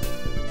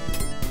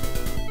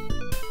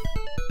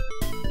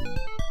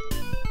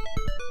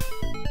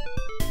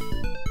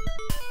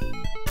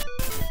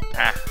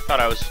 Ah, thought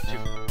I was too...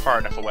 far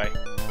enough away.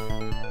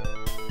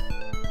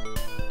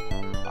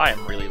 I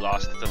am really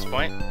lost at this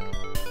point.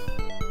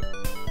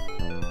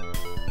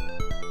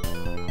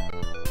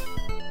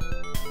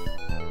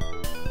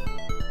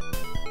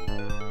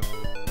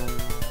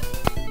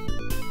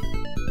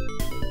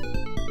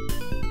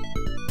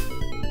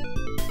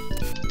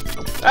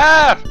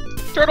 Ah!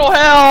 Turtle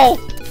hell!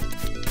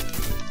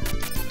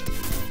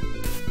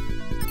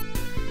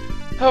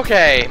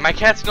 Okay, my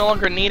cat's no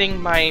longer needing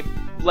my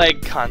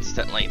leg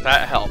constantly.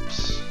 That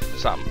helps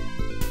some.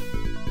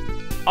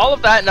 All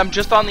of that, and I'm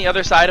just on the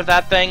other side of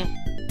that thing?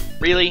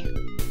 Really?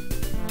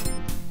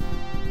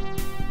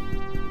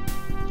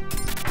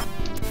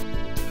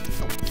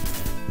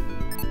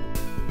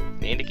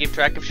 Need to keep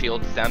track of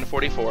shields. Down to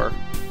 44.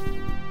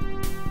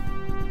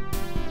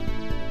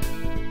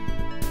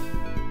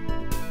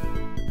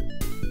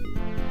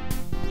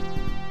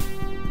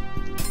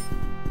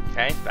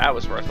 Okay, that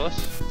was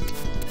worthless.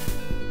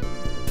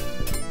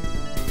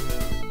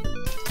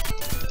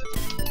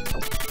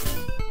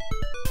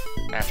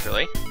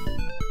 Naturally.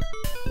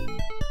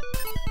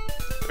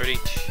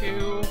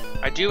 32.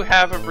 I do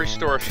have a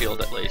restore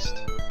shield at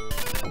least.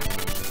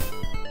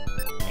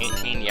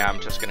 18. Yeah, I'm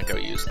just gonna go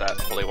use that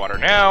holy water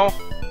now.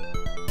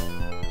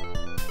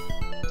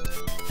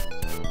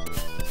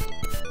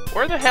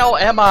 Where the hell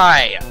am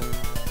I?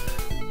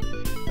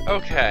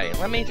 Okay,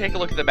 let me take a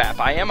look at the map.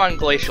 I am on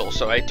Glacial,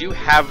 so I do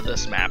have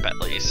this map at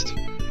least.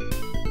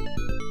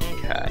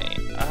 Okay,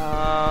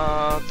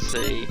 let's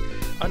see.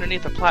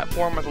 Underneath a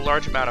platform with a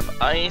large amount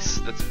of ice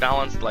that's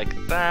balanced like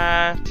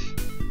that.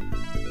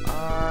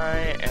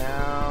 I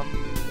am...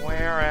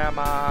 Where am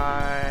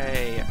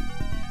I?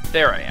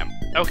 There I am.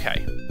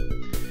 Okay.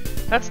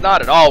 That's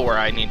not at all where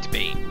I need to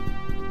be.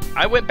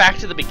 I went back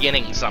to the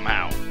beginning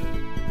somehow.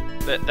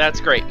 That's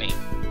great, me.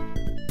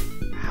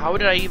 How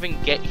did I even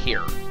get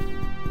here?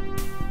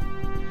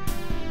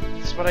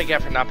 That's what I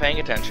get for not paying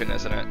attention,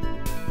 isn't it?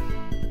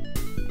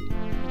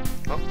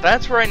 Well,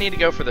 that's where I need to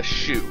go for the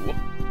shoe,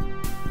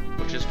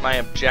 which is my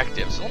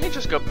objective. So let me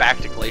just go back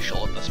to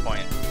Glacial at this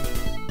point.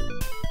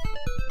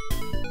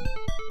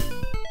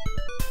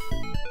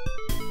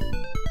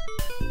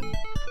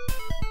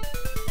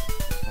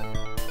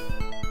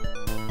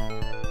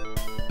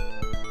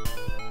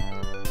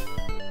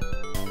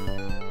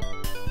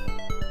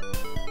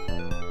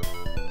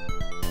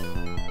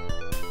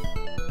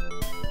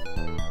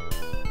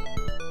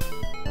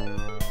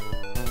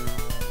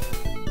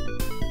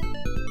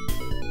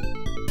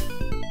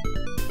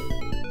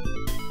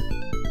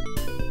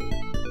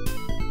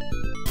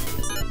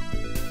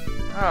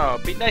 Oh,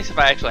 it'd be nice if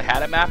I actually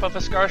had a map of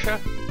Escartia.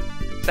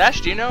 Sash,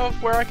 do you know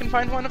of where I can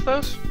find one of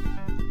those?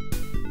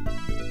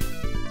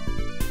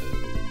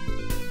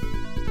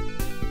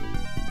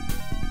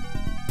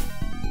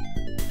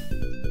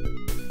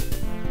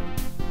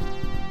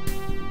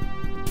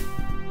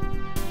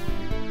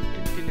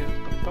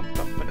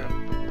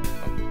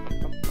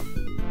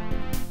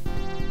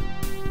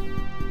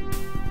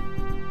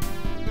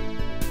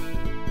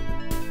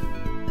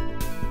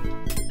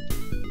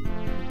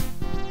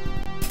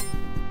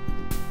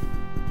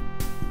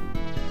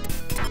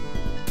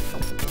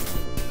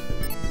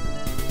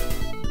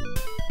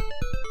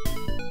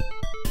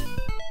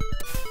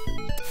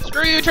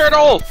 Screw you,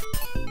 turtle!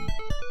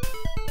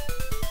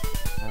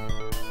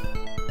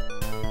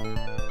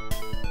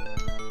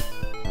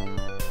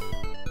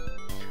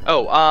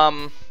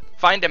 Oh,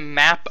 find a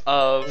map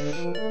of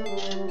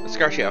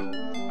Escartia.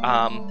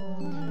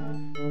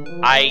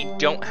 I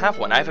don't have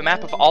one. I have a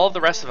map of all of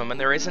the rest of them, and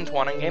there isn't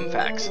one in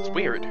GameFAQs. It's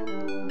weird.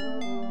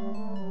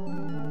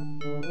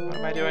 What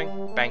am I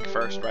doing? Bank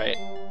first, right?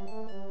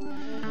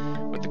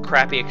 With the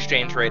crappy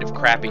exchange rate of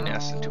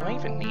crappiness. Do I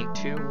even need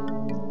to?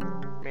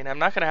 I mean, I'm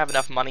not going to have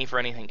enough money for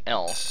anything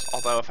else,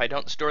 although if I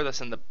don't store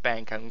this in the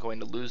bank, I'm going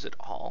to lose it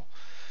all.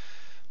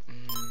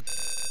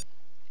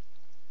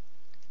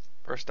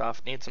 First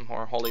off, need some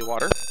more holy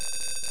water.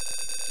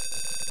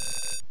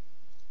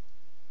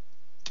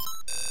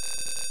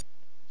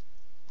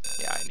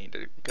 Yeah, I need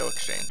to go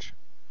exchange.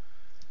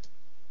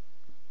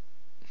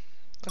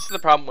 This is the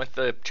problem with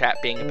the chat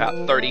being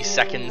about 30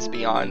 seconds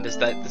beyond, is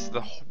that this is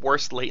the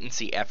worst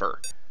latency ever.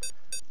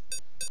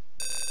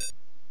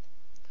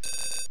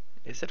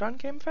 Is it on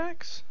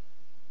GameFAQs?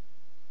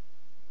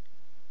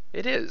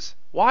 It is.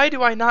 Why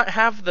do I not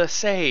have the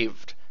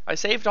saved? I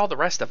saved all the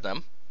rest of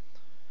them.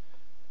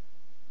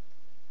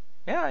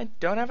 Yeah, I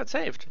don't have it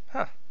saved.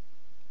 Huh.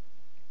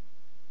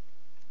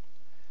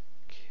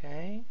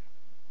 Okay.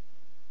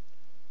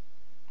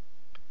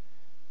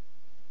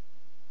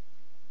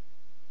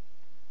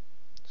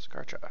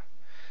 Scarcha. I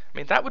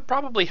mean, that would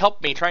probably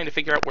help me trying to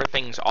figure out where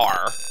things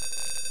are.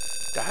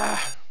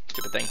 Ah,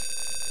 stupid thing.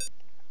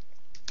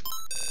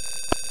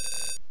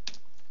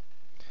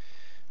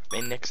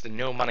 Made next to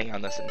no money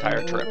on this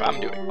entire trip. I'm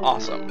doing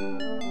awesome.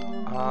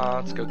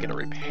 Let's go get a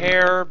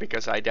repair,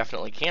 because I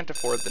definitely can't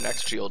afford the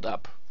next shield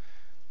up.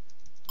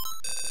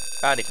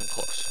 Not even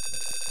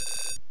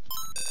close.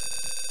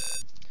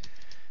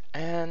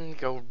 And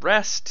go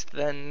rest,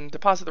 then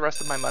deposit the rest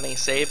of my money,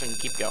 save, and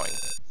keep going.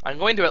 I'm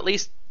going to at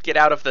least get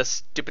out of this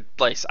stupid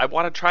place. I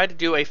want to try to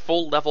do a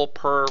full level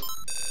per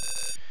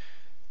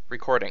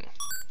recording.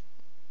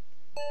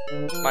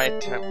 It's my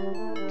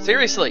attempt.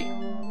 Seriously!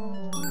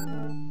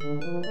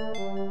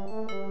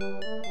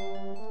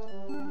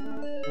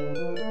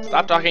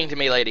 Stop talking to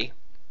me, lady.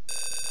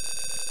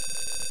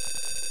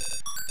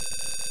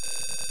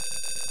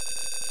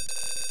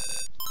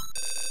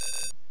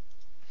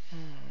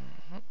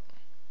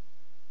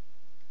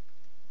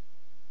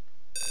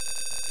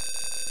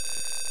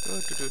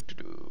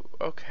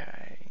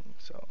 Okay,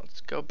 so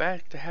let's go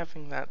back to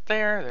having that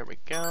there. There we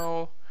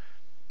go.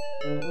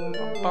 Bum,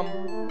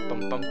 bum,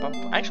 bum, bum,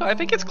 bum. Actually, I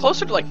think it's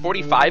closer to like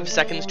 45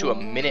 seconds to a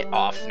minute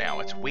off now.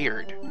 It's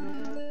weird.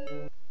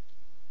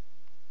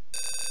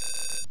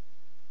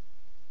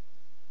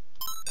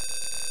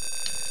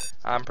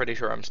 I'm pretty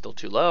sure I'm still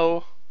too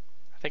low.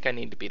 I think I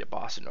need to beat a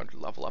boss in order to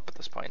level up at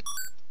this point.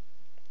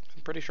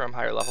 I'm pretty sure I'm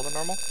higher level than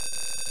normal.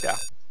 Yeah.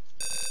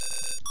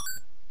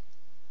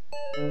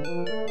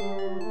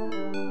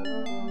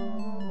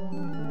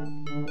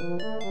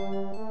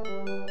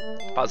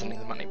 Depositing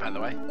the money, by the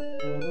way.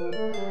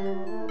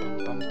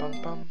 Bum, bum,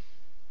 bum, bum.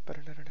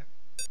 Ba-da-da-da-da.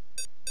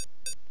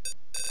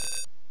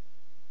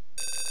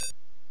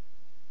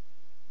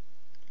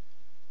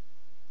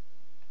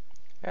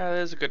 Yeah, that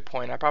is a good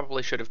point. I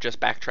probably should have just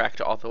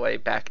backtracked all the way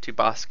back to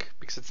Busk,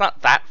 because it's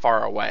not that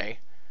far away.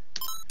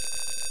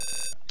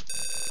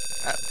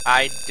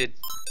 I did...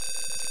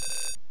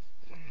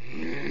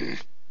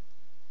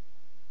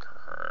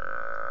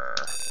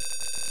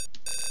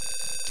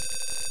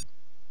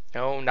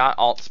 No, not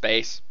alt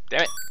space.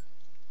 Damn it.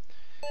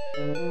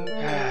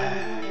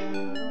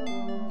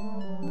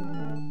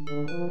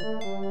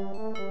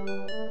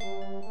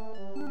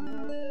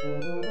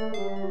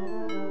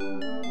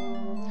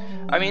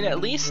 I mean,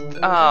 at least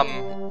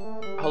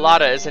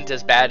Halada isn't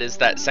as bad as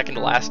that second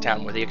to last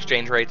town where the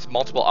exchange rate's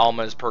multiple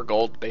almas per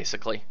gold,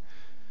 basically.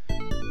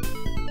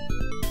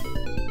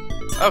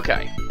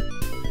 Okay.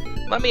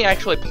 Let me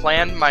actually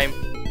plan my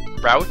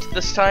route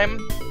this time,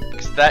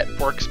 because that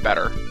works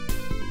better.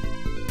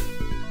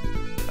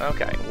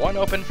 Okay, one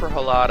open for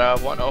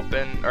Halada, one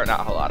open, or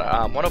not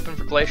Halada, one open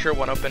for Glacier,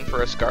 one open for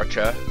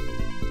Escarcha.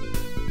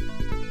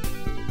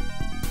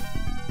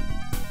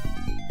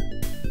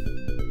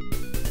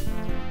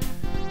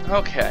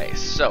 Okay,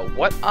 so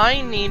what I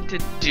need to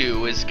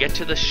do is get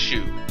to the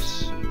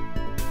shoes.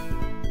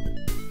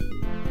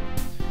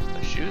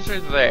 The shoes are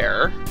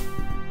there.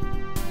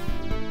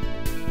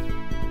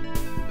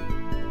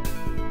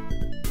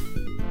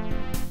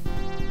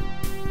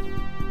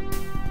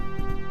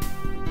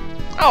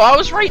 Oh, I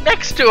was right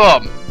next to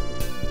him!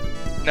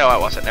 No, I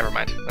wasn't. Never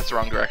mind. That's the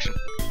wrong direction.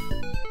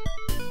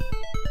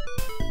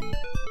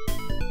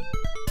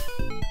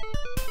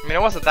 I mean, I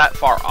wasn't that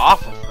far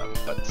off of them,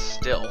 but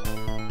still.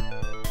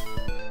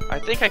 I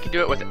think I can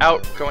do it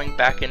without going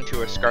back into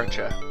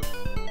Escarcha.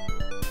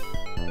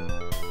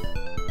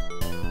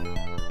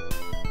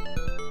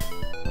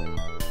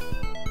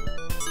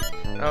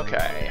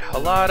 Okay,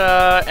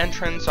 Halada,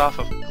 entrance off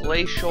of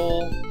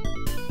Glacial.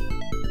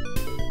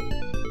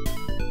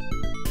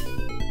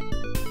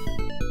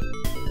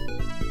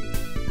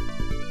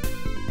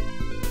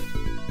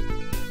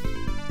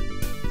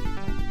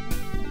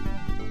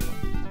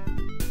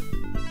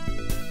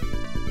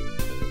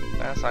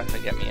 That's not gonna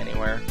get me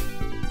anywhere.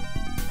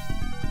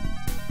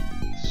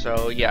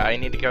 So yeah, I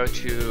need to go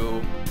to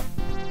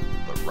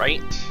the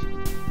right.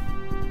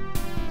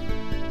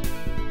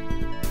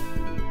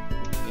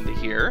 Into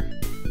here.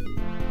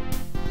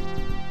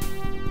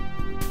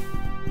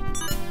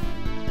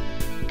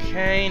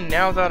 Okay,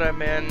 now that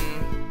I'm in...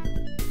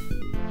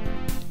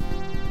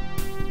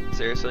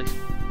 Seriously?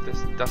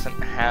 This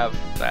doesn't have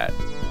that.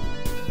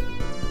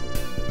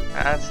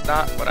 That's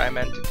not what I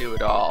meant to do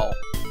at all.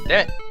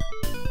 Damn it!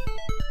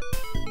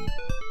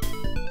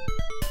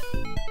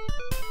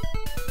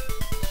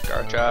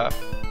 Escarcha.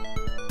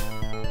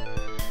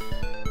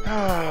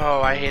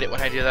 Oh, I hate it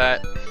when I do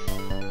that.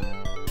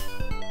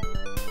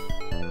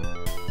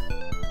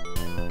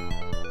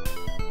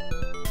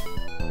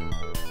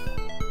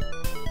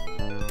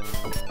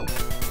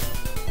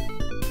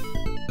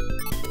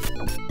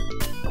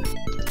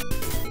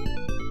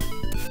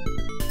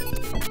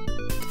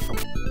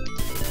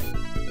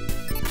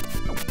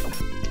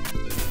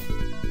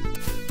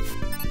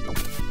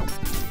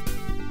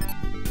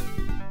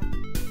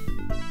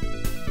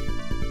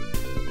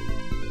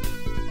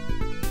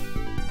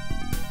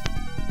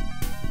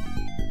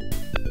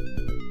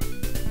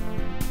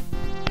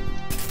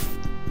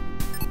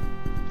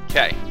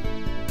 Okay.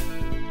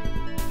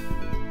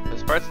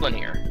 This part's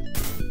linear.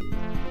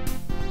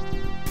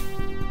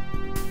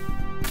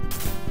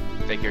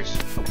 Figures.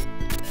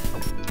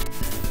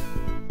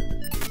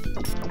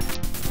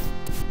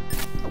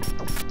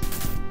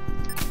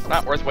 It's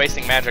not worth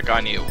wasting magic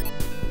on you.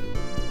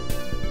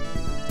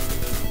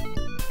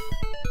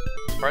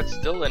 This part's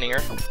still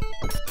linear.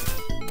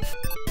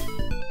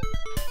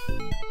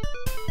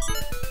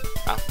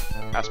 Ah,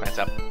 mouse pants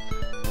up.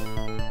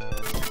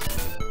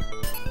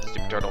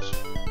 Stupid turtles.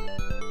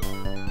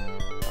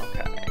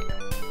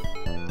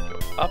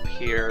 up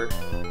here,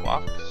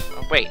 walks...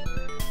 Oh, wait.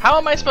 How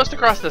am I supposed to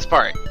cross this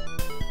part?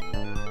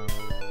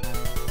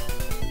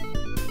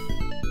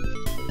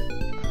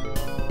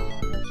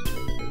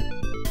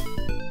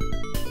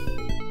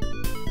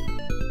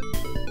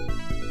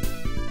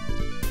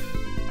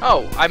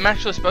 Oh, I'm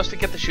actually supposed to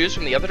get the shoes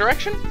from the other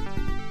direction?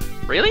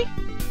 Really?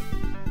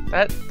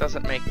 That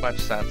doesn't make much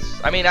sense.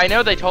 I mean, I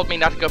know they told me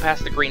not to go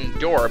past the green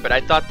door, but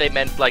I thought they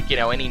meant, like, you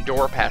know, any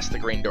door past the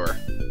green door.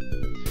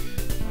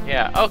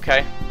 Yeah,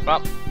 okay.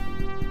 Well,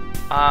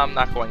 I'm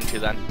not going to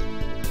then.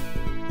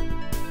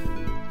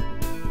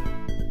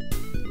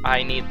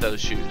 I need those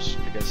shoes,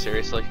 because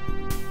seriously.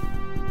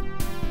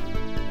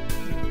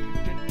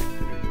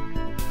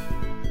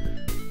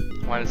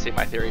 I wanted to see if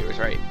my theory was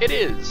right. It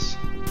is!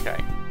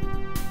 Okay.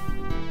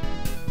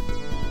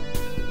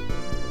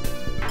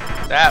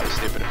 That was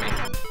stupid of me.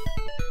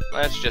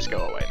 Let's just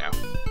go away now.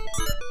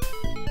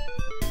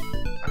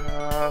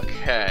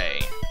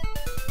 Okay.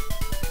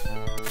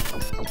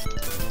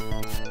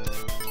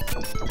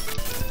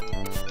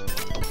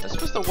 This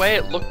was the way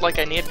it looked like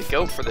I needed to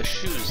go for the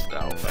shoes,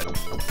 though, but...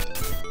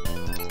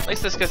 At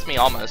least this gets me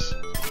almost.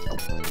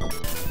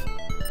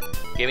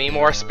 Give me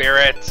more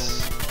spirits!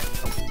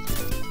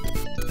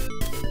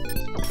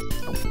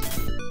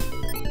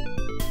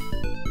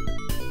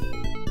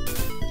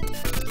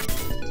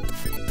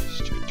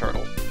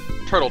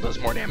 Turtle does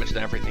more damage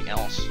than everything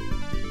else.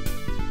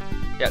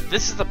 Yeah,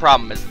 this is the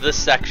problem, is this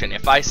section.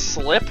 If I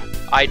slip,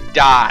 I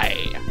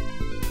die.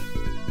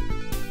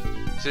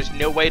 So there's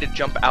no way to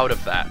jump out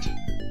of that.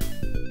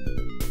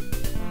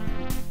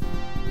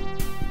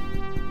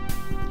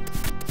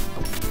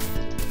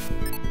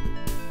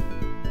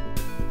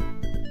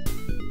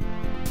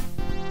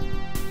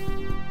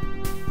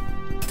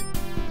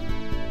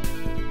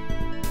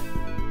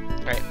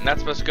 Alright, and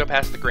that's supposed to go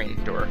past the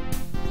green door.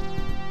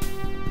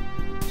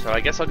 So I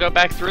guess I'll go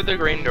back through the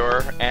green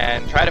door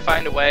and try to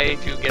find a way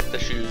to get the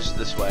shoes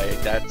this way.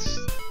 That's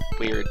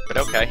weird, but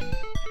okay.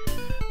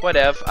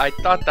 Whatever. I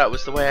thought that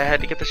was the way I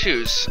had to get the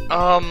shoes.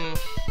 How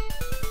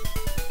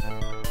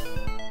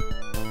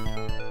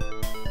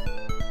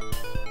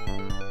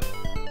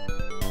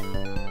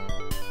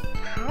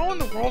in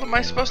the world am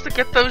I supposed to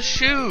get those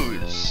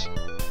shoes?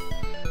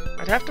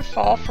 I'd have to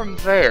fall from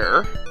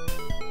there.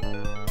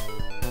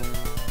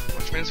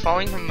 Which means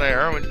falling from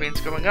there, which means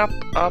going up,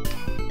 up.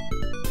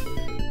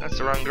 That's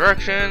the wrong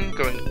direction.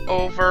 Going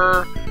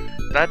over.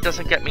 That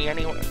doesn't get me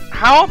anywhere.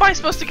 How am I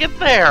supposed to get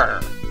there?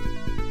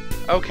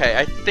 Okay,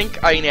 I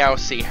think I now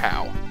see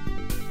how.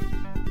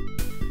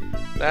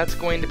 That's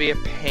going to be a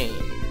pain.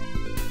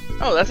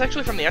 Oh, that's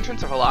actually from the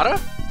entrance of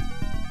Halata?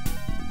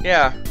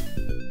 Yeah.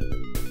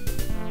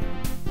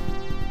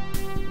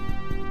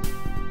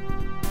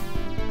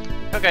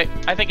 Okay,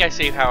 I think I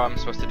see how I'm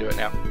supposed to do it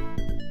now.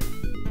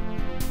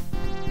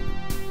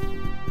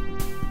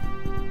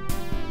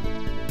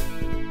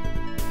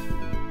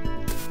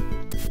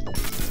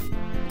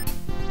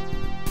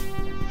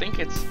 I think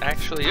it's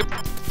actually... Oop,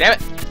 damn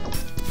it!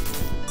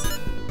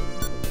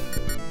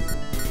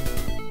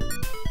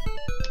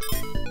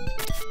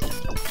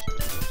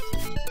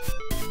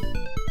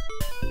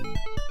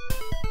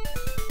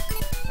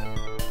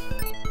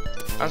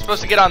 I'm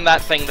supposed to get on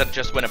that thing that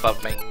just went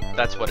above me.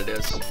 That's what it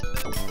is.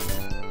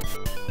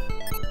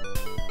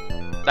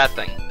 That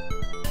thing.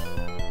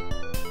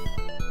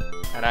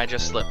 And I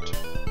just slipped.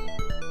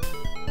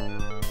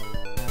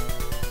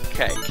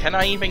 Okay, can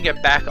I even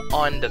get back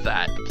onto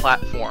that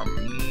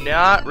platform?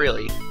 Not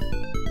really.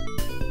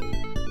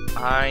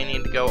 I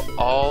need to go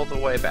all the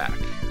way back.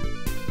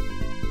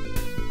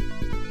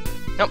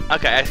 Nope,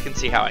 okay, I can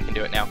see how I can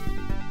do it now.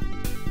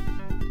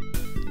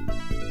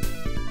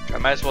 I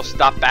might as well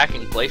stop back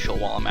in Glacial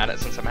while I'm at it,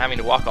 since I'm having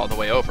to walk all the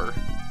way over.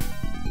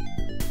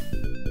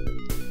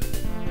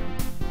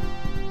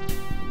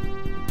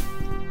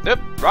 Nope,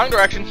 wrong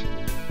direction.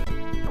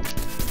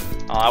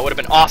 Oh, that would have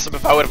been awesome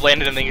if I would have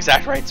landed in the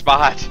exact right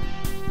spot.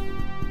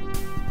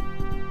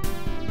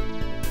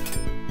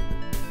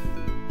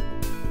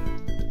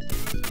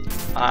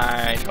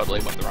 I totally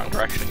went the wrong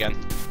direction again.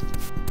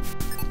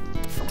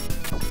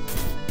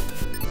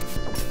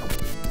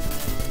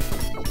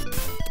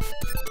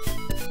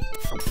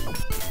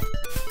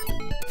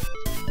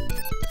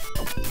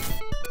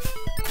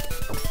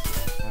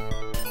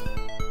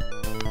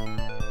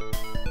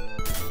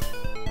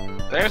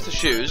 There's the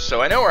shoes,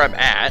 so I know where I'm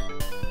at.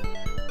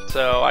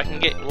 So I can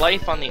get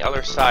life on the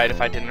other side if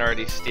I didn't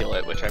already steal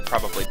it, which I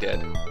probably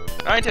did. No,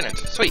 I didn't.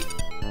 Sweet.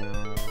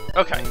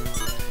 Okay.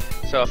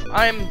 So if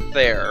I'm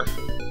there...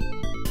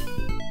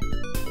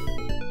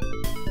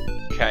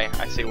 Okay,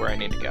 I see where I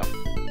need to go.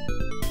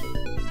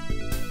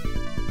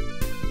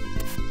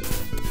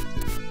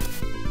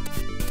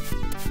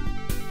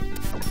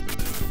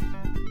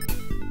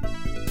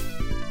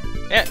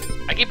 Yeah,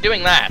 I keep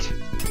doing that.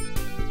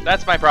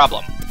 That's my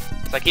problem.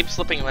 I keep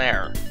slipping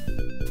there.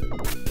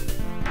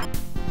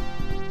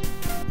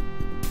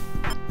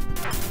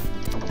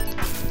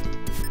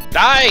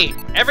 Die!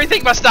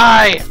 Everything must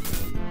die!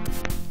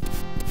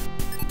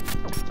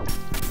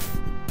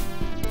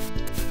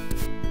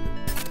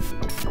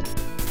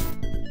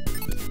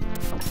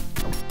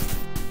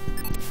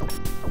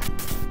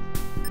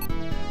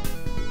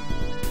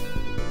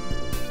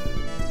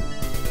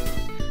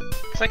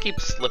 I keep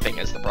slipping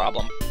is the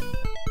problem.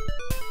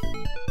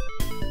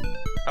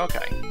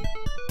 Okay.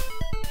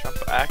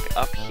 Jump back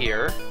up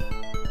here.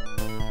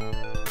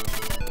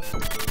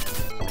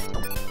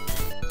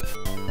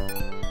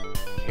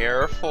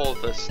 Careful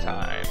this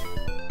time.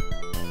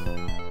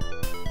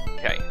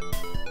 Okay.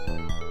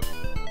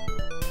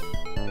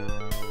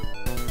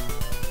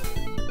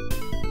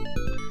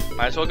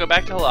 Might as well go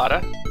back to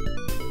Halada.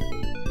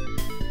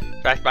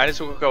 In fact, might as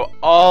well go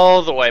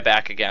all the way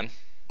back again.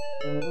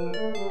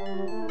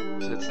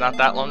 So it's not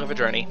that long of a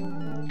journey.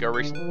 Go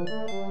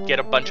get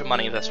a bunch of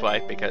money this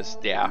way, because,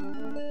 yeah.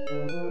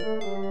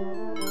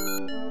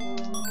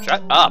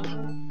 Shut up!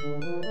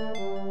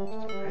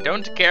 I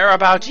don't care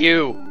about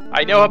you!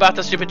 I know about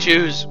the stupid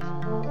shoes!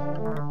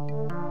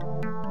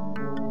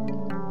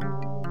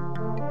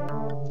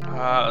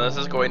 This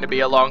is going to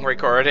be a long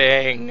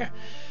recording. At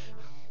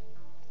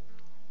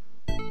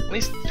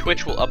least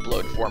Twitch will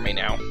upload for me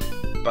now.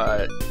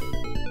 But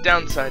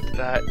downside to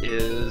that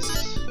is...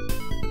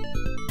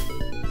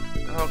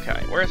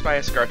 Okay, where's my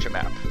Escarcha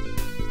map?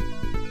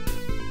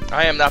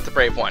 I am not the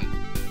brave one.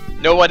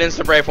 No one is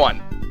the brave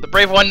one. The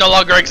brave one no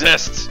longer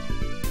exists.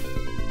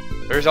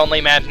 There's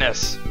only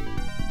madness.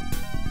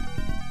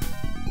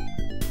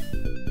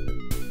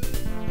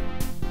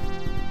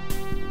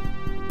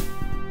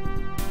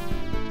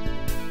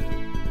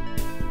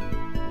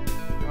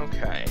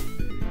 Okay.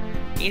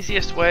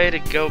 Easiest way to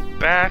go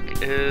back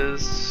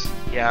is...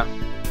 yeah.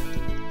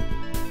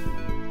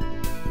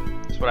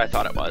 That's what I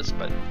thought it was,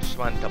 but just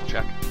wanted to double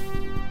check.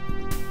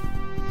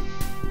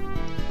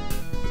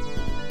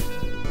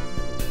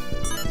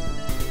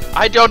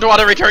 I don't want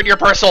to return your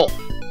parcel!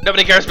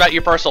 Nobody cares about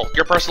your parcel.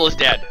 Your parcel is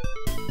dead.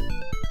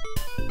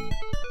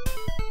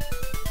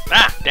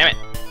 Ah, damn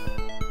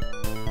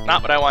it.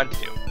 Not what I wanted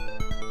to do.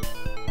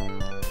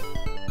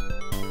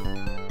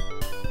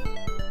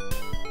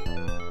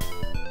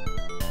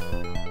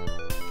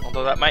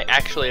 Although that might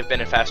actually have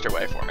been a faster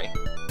way for me.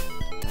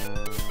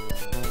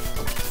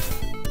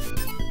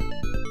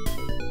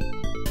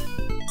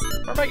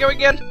 Where am I going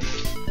again?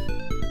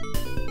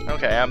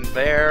 Okay, I'm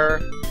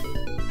there.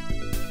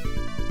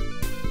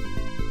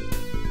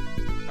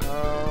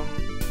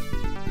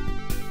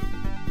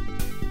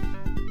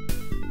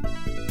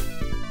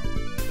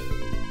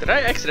 Did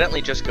I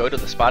accidentally just go to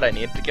the spot I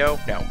needed to go?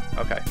 No.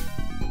 Okay.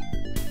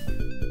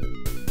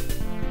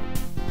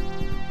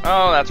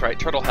 Oh, that's right.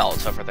 Turtle Hell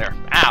is over there.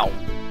 Ow!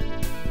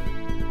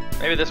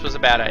 Maybe this was a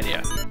bad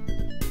idea.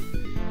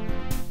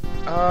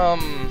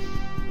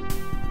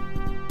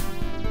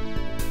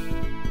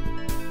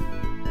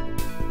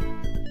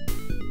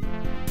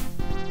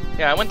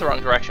 Yeah, I went the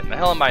wrong direction. The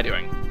hell am I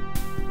doing?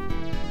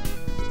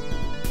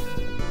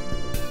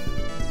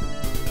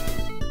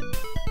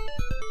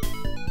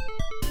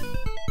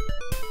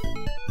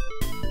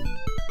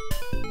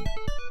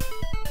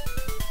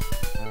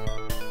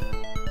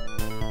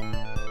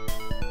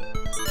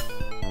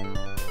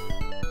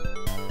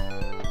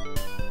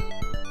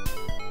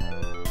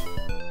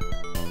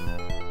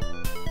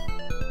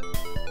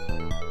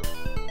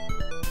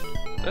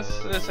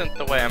 This isn't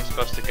the way I'm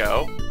supposed to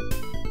go.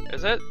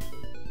 Is it?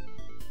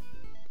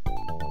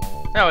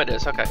 No, it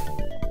is. Okay.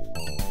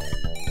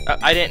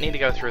 I didn't need to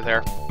go through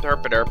there.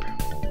 Derp-a-derp.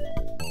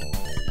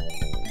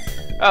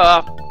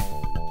 Oh,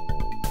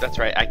 that's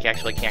right. I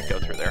actually can't go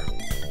through there.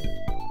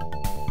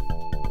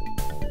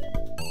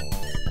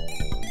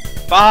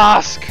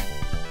 Bosk!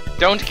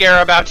 Don't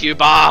care about you,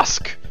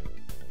 Bosk!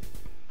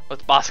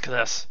 Let's Bosk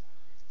this.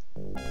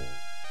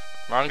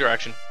 Wrong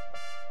direction.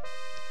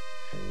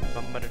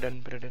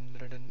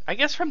 I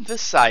guess from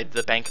this side,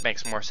 the bank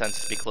makes more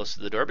sense to be close to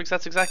the door, because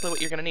that's exactly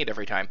what you're going to need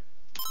every time.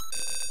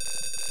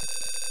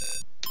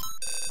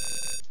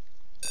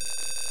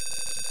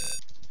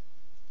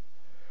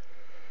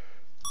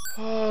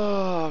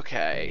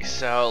 Okay,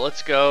 so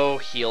let's go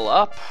heal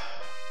up.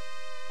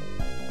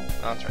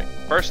 Oh, that's right.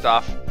 First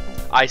off,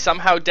 I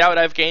somehow doubt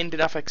I've gained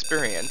enough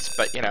experience,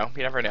 but you know,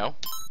 you never know.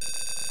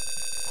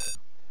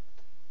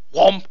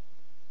 Womp!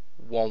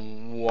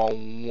 Wom,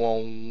 wom,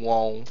 wom,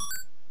 wom.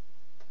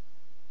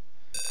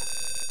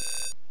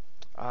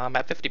 I'm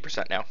at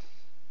 50% now.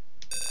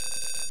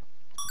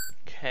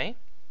 Okay.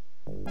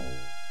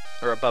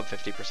 Or above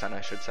 50%,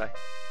 I should say.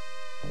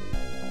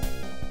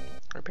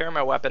 Repair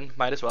my weapon,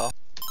 might as well.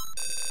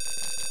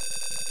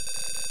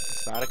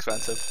 It's not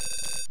expensive.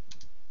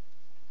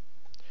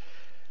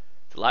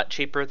 It's a lot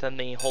cheaper than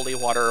the holy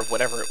water of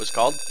whatever it was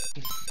called.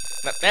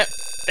 Damn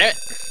it!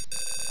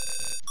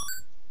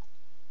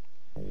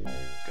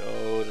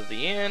 Go to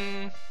the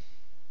inn.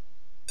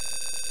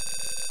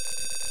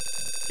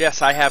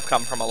 Yes, I have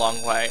come from a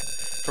long way.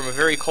 From a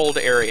very cold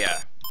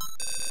area.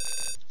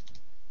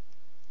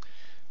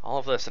 All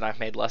of this and I've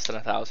made less than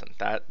 1,000.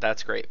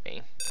 That's great,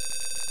 me.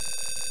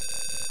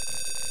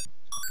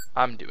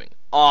 I'm doing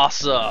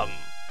awesome!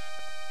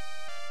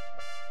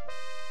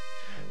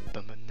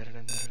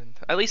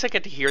 At least I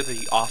get to hear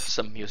the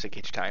awesome music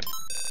each time.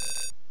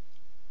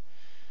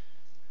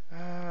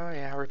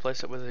 Yeah,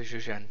 replace it with a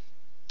Zhujian.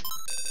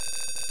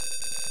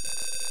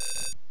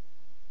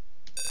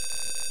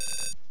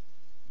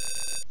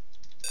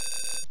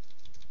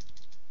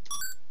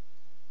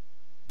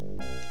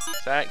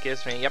 So that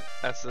gives me, yep,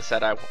 that's the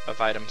set of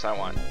items I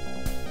want.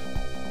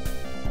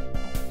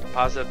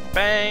 Deposit the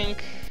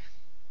bank.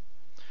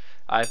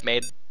 I've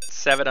made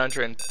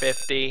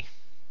 750.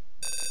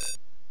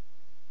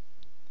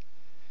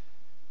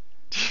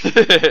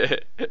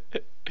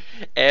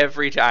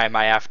 Every time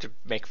I have to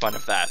make fun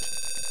of that.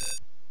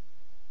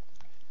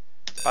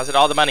 Deposit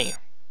all the money.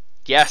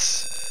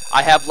 Yes,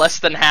 I have less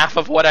than half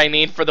of what I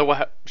need for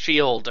the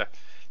shield. In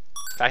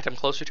fact, I'm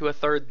closer to a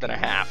third than a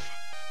half.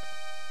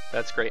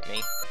 That's great,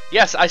 me.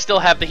 Yes, I still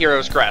have the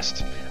hero's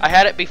crest. I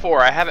had it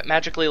before. I haven't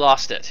magically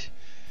lost it.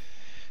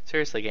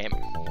 Seriously, game.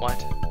 What?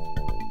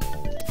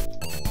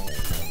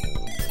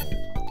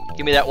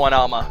 Give me that 1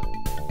 Alma.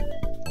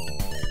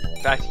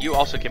 In fact, you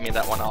also give me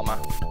that 1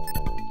 Alma.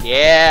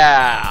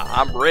 Yeah,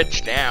 I'm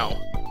rich now.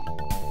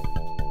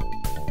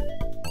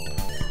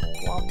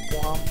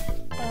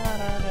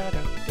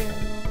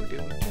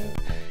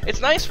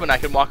 It's nice when I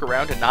can walk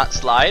around and not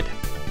slide.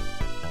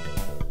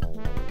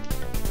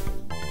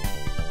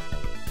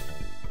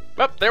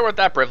 Well, there went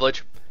that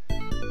privilege.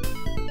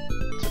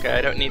 It's okay,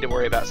 I don't need to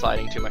worry about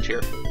sliding too much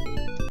here.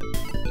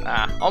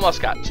 Ah,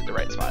 almost got to the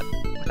right spot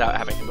without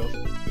having to move.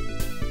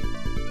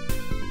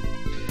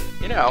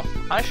 You know,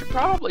 I should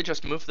probably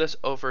just move this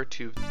over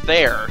to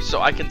there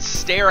so I can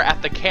stare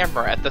at the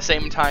camera at the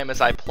same time as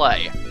I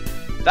play.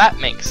 That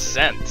makes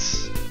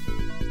sense.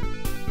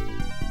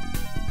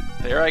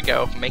 There I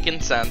go,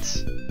 making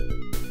sense.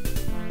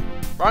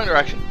 Wrong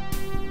direction.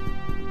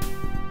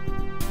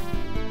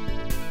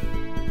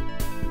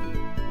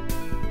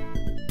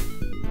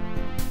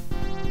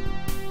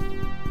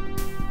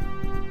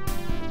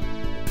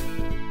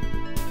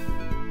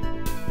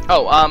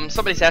 Oh,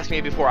 somebody's asked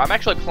me before. I'm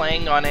actually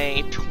playing on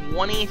a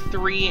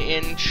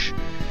 23-inch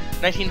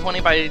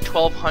 1920 by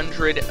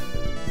 1200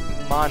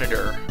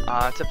 monitor.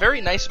 It's a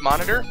very nice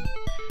monitor.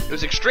 It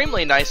was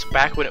extremely nice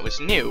back when it was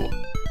new,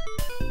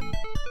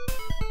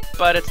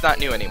 but it's not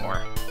new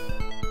anymore.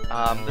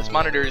 This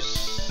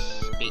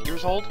monitor's 8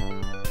 years old,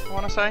 I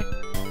want to say.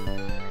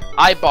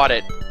 I bought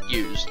it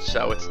used,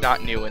 so it's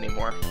not new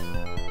anymore.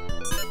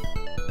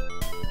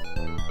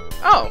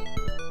 Oh.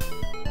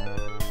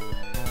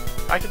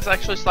 I can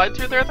actually slide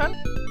through there then?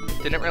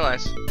 Didn't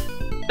realize.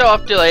 No,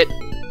 too late.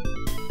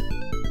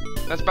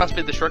 That must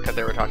be the shortcut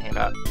they were talking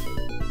about.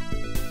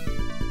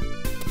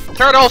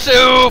 Turtle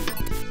soup!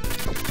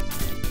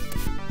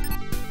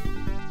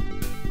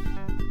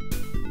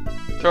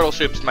 Turtle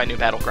soup's my new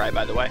battle cry,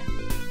 by the way.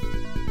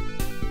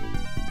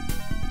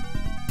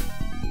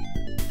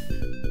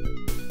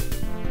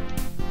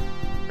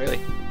 Really?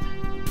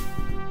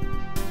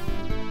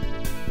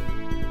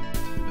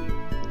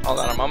 Hold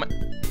on a moment.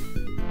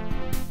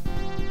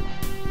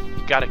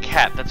 Got a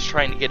cat that's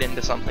trying to get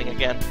into something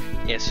again.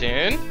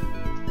 Issoon?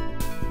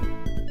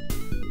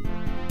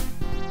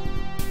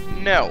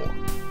 No.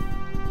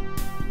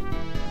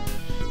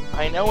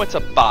 I know it's a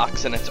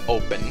box and it's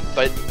open,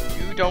 but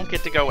you don't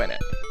get to go in it.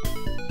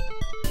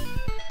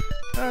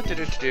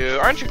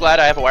 Aren't you glad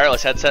I have a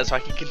wireless headset so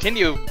I can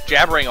continue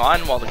jabbering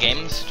on while the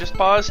game's just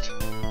paused?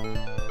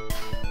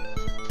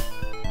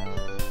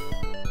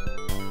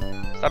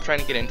 Stop trying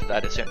to get into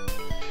that, Issoon.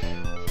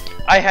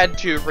 I had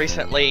to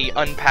recently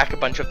unpack a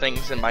bunch of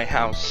things in my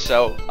house,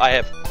 so I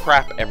have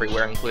crap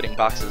everywhere, including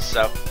boxes,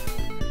 so...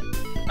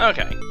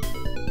 Okay.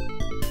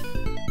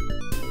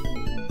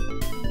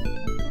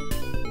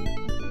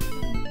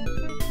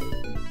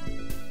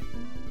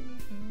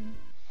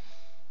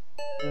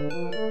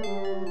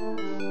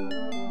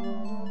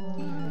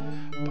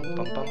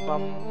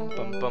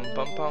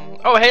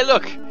 Oh, hey,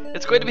 look!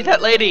 It's going to be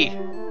that lady!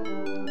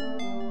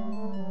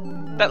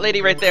 That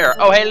lady right there.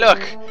 Oh, hey,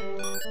 look!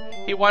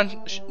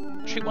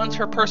 She wants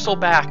her parcel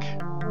back.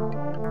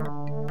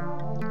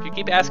 If you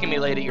keep asking me,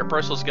 lady, your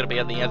parcel's gonna be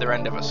on the other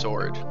end of a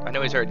sword. I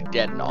know he's already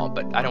dead and all,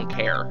 but I don't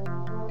care.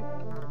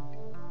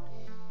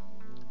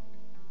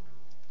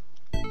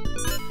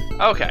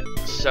 Okay,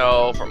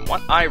 so from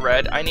what I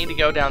read, I need to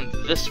go down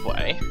this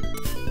way.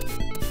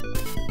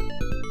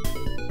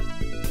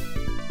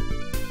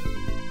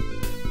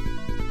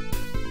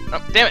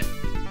 Oh, damn it!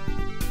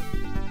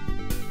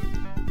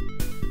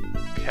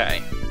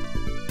 Okay.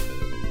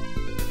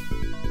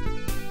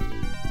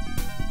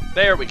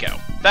 There we go.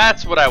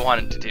 That's what I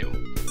wanted to do.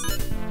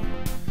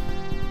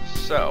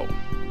 So,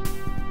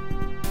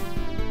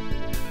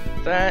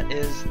 that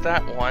is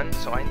that one,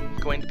 so I'm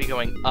going to be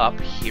going up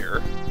here.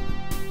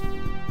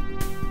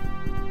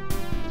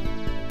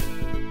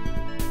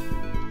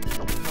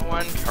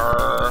 One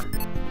her.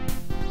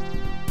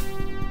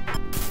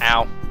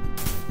 Ow.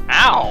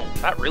 Ow!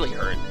 That really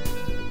hurt.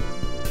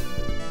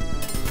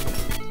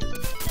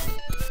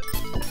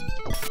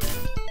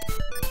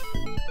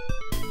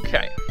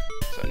 Okay.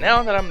 So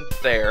now that I'm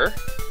there,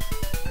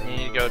 I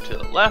need to go to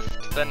the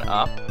left, then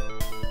up.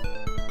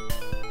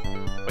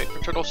 Wait for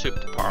Turtle Soup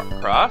to park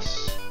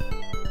across.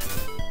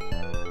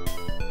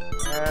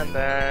 And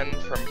then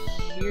from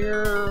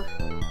here...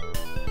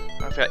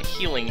 I've got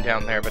healing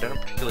down there, but I don't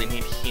particularly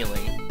need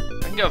healing.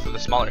 I can go for the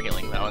smaller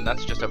healing, though, and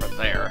that's just over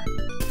there.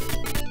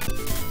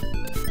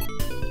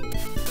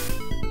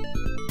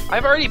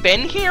 I've already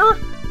been here?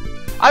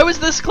 I was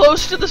this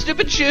close to the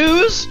stupid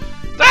shoes?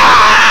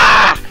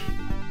 Ah!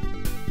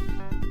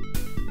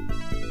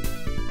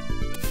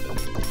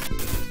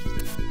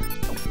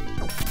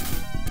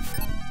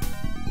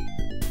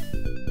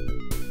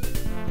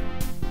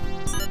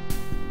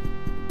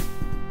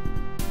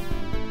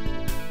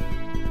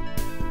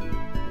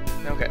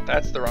 Okay,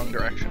 that's the wrong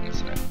direction,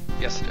 isn't it?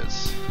 Yes, it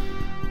is.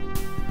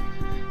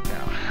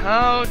 Now,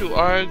 how do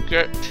I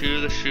get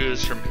to the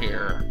shoes from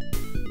here?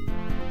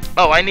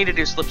 Oh, I need to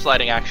do slip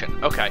sliding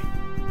action. Okay.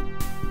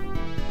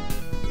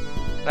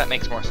 That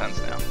makes more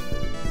sense now.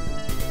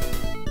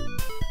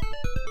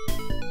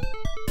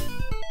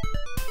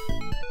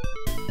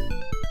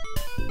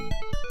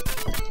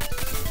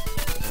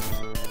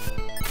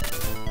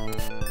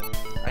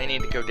 I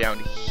need to go down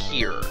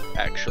here,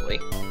 actually.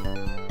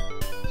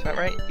 Is that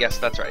right? Yes,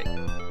 that's right.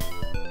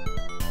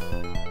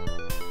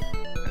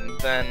 And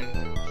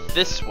then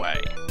this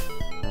way.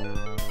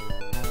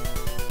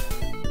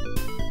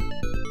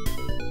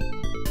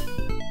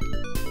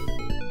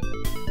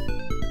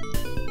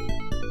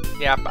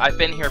 Yeah, I've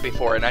been here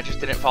before and I just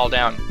didn't fall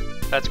down.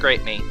 That's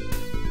great, me.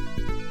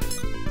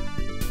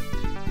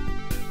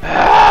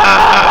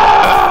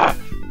 Ah!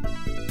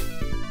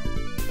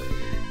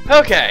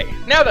 Okay,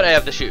 now that I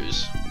have the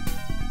shoes.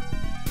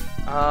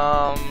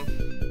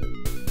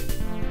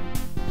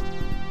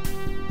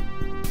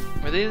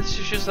 Were these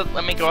the shoes that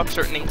let me go up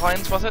certain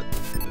inclines, was it?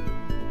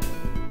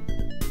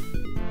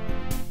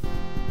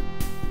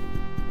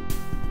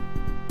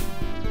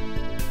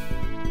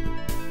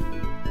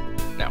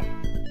 No.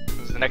 It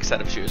was the next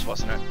set of shoes,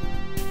 wasn't it?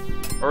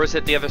 Or was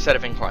it the other set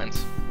of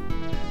inclines?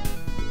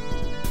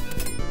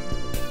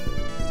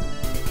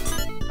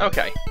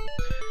 Okay.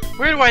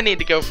 Where do I need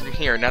to go from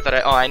here now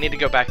that I need to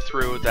go back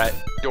through that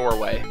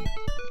doorway.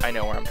 I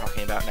know where I'm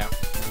talking about now.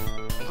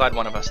 I'm glad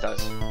one of us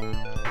does.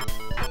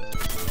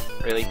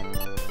 Really?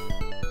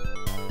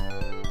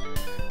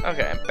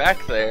 Okay, I'm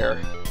back there.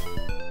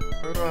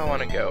 Where do I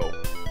want to go?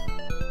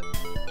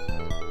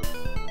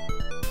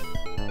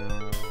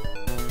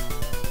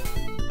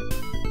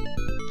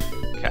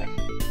 Okay.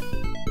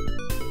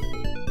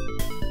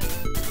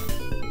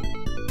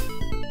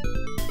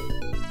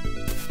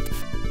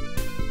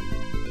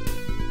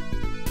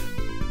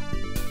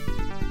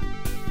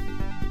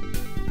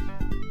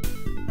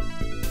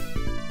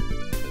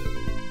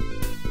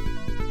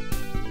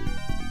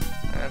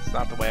 That's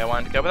not the way I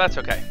wanted to go, but that's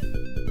okay.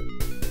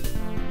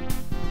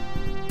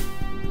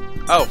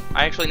 Oh,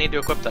 I actually need to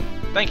equip them.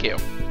 Thank you.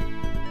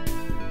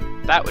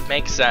 That would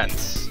make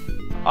sense.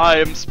 I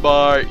am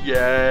smart,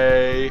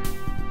 yay!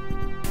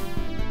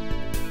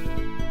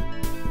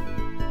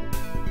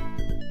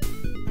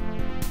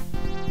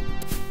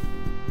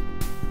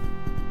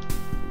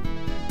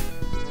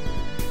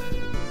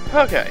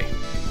 Okay.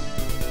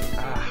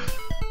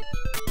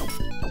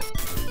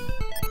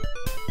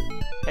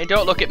 Hey,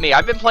 don't look at me.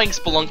 I've been playing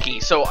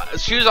Spelunky, so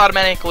shoes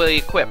automatically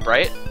equip,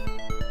 right?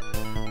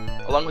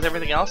 Along with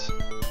everything else?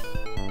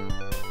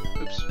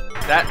 Oops.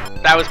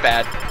 That was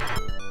bad.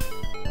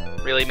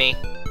 Really, me?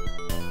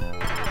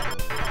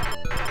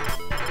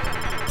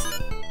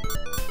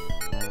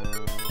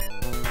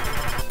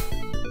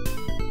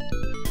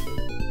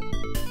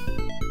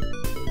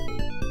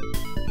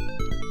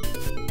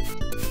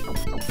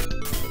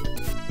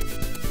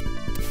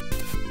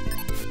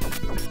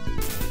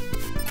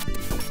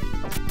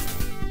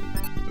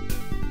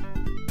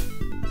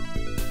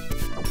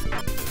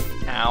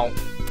 Ow.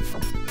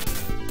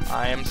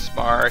 I am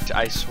smart,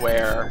 I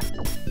swear.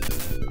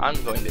 I'm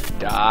going to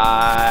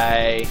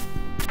die.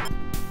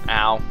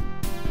 Ow.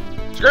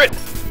 Screw it!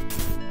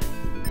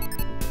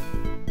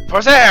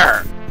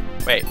 Forcer!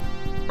 Wait,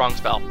 wrong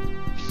spell.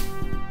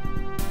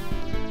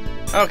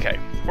 Okay,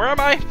 where am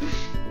I?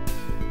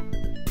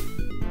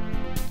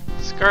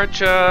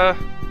 Scarcha.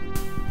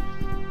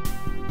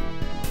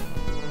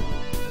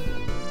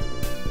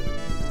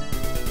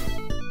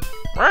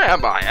 Where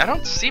am I? I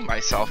don't see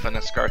myself in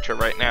Escarcha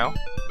right now.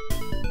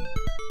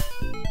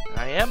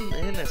 I am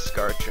in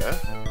Escarcha.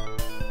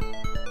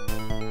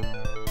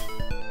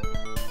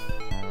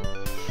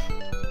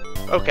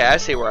 Okay, I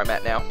see where I'm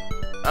at now.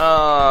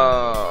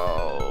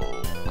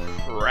 Oh,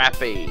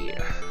 crappy.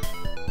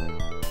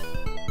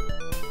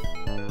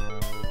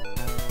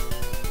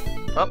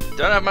 Well,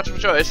 don't have much of a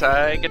choice.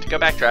 I get to go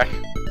backtrack.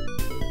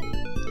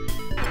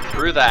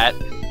 Through that.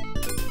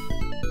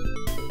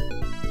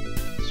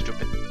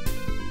 Stupid.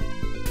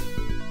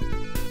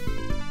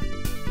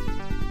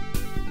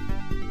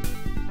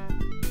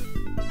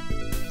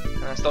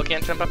 And I still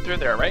can't jump up through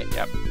there, right?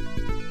 Yep.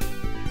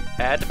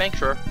 Had to make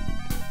sure.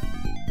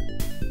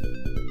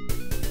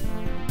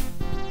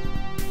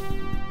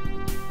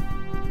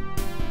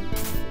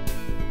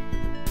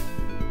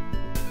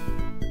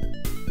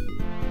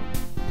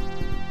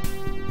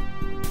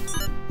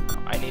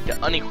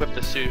 Unequip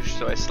the swoosh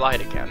so I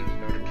slide again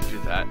in order to do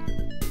that.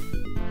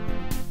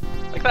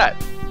 Like that.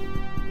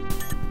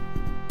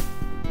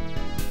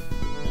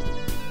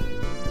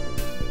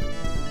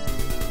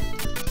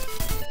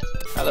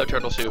 Hello,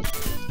 turtle soup.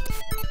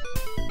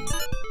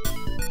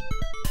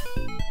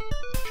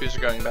 Shoes are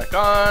going back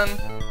on.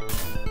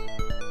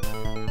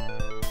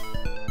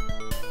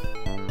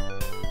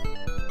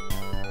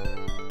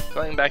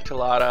 Going back to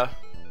Lada.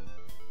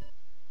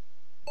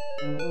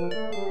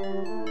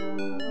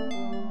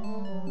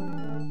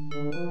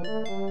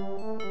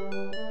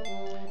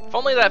 If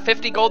only that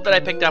 50 gold that I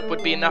picked up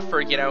would be enough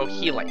for, you know,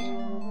 healing.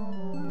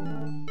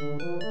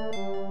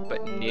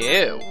 But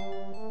no.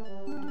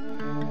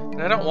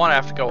 And I don't want to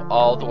have to go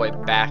all the way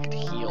back to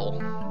heal.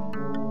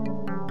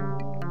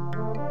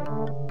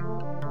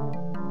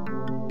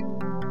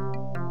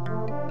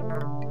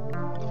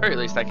 At the very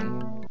least, I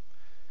can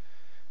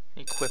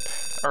equip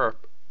or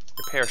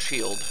repair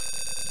shield.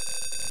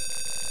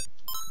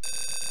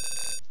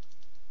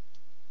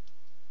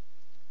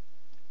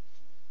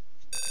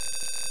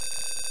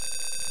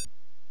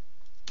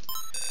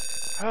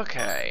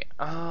 Okay,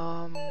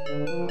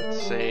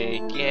 let's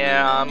see.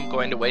 Yeah, I'm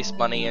going to waste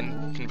money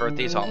and convert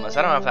these almas.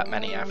 I don't have that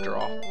many after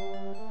all.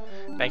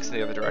 Bank's in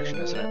the other direction,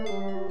 isn't it?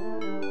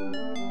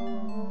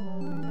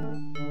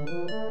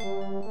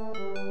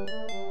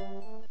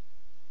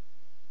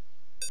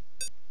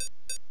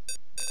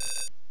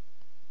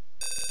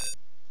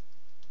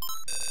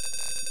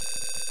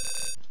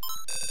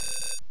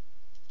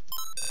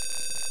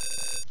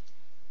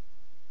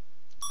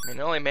 I mean,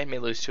 it only made me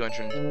lose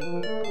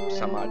 200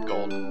 some odd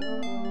gold.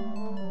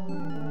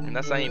 And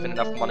that's not even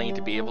enough money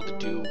to be able to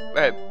do,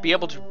 be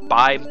able to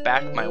buy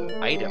back my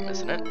item,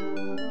 isn't it?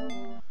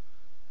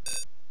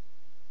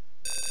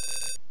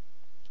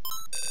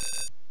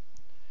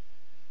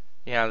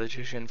 Yeah, the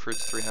Tushin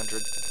fruit's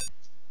 300.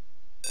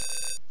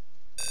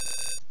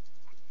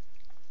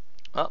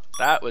 Well,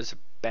 that was a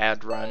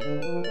bad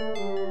run.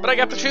 But I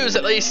got the shoes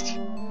at least!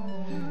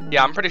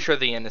 Yeah, I'm pretty sure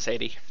the yen is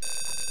 80.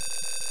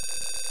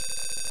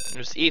 It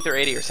was either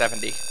 80 or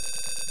 70.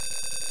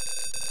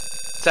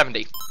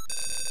 70.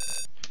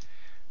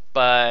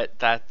 But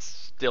that's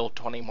still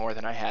 20 more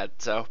than I had,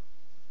 so.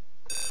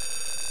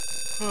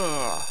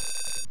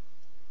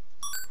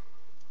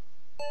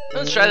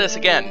 Let's try this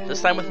again.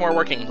 This time with more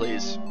working,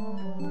 please.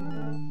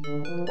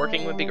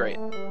 Working would be great.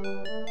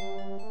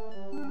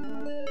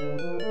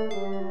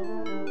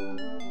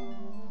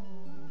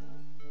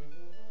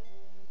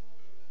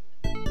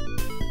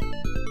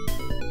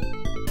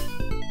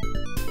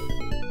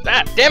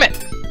 Ah, damn it!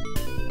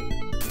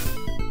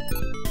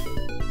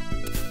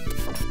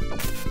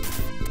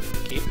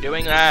 Keep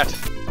doing that. At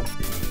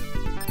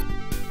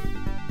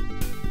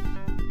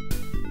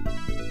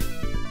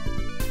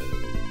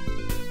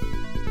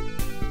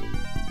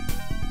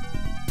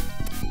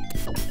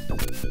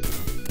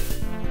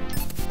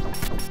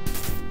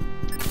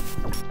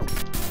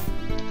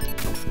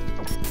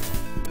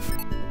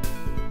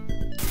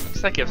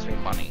least that gives me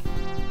money.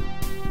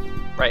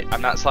 Right,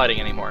 I'm not sliding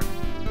anymore.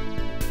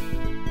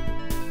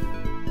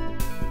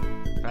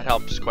 That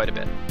helps quite a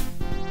bit.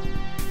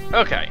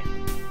 Okay.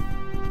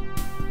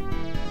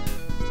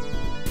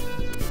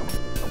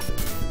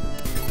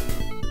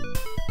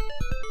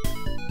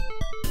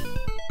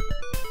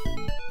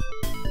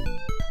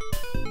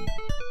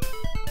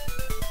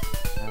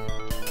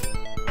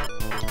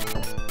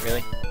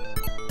 Really?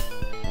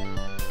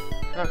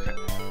 Okay.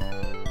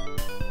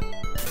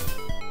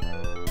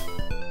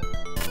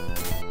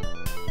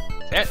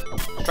 Yeah,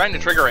 I'm trying to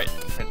trigger it.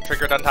 And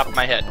trigger it on top of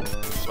my head.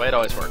 That's the way it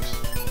always works.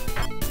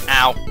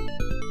 Ow.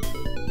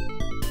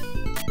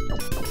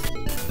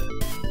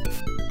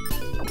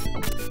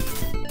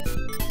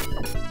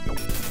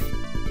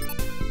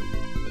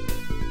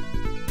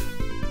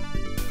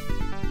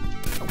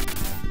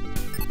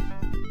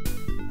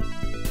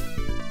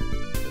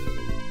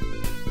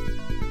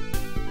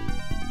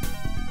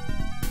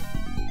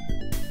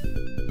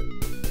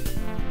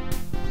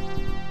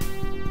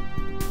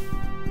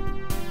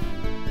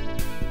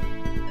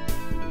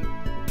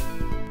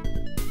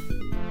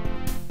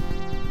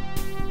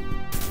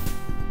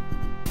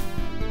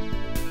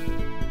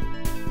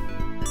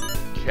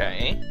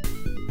 Okay.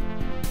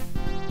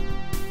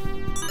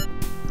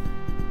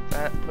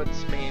 That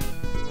puts me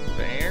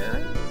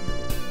there.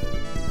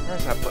 Where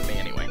does that put me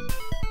anyway?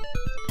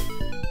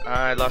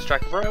 I lost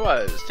track of where I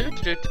was.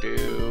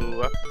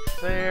 Up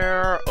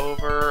there,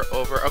 over.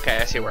 Okay,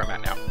 I see where I'm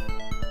at now.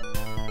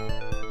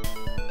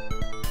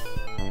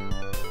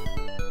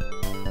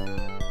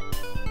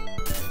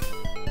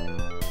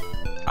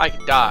 I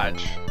can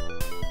dodge.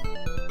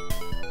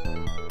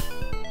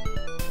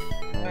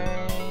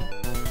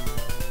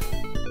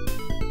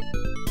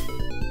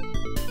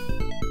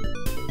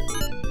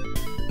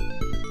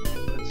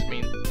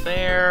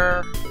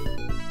 There.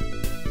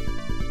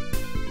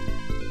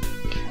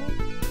 Okay.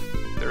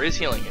 There is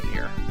healing in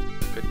here.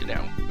 Good to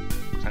know.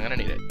 So I'm gonna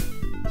need it.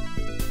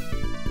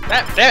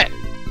 Ah, damn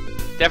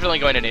it! Definitely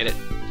going to need it.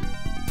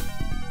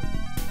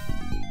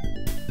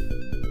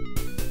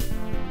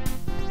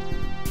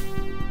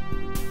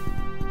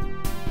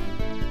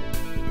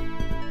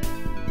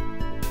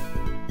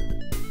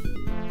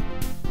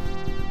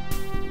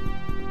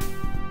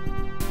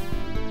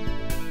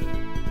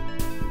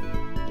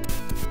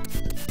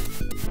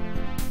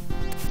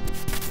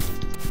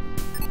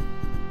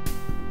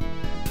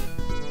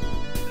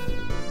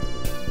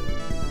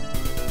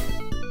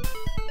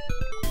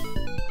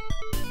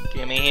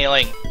 me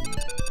healing.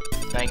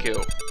 Thank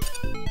you.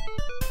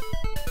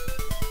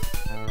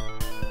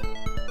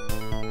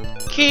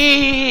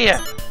 Key!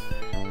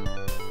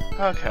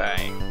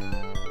 Okay.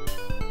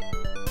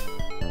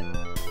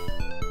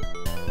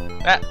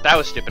 That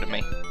was stupid of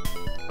me.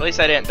 At least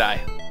I didn't die.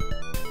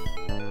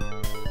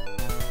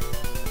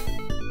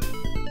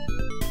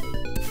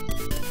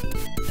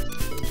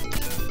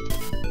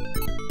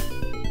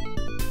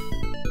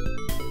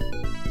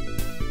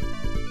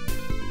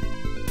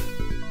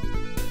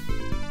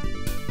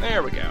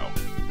 There we go.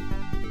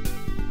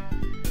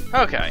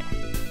 Okay.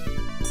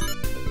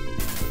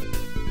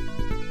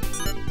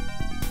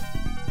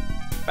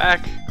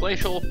 Back,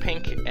 Glacial,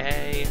 Pink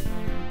A.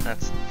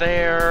 That's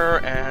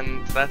there,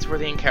 and that's where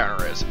the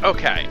encounter is.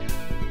 Okay.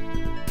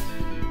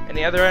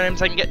 Any other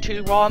items I can get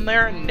to while I'm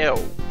there?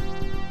 No.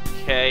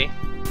 Okay.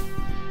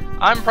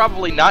 I'm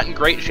probably not in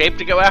great shape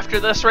to go after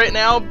this right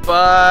now,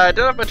 but I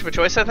don't have much of a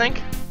choice, I think.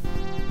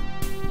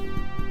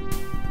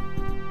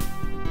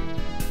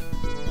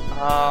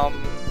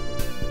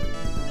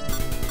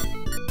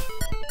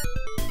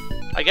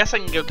 I guess I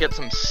can go get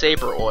some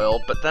saber oil,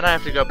 but then I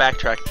have to go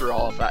backtrack through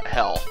all of that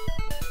hell.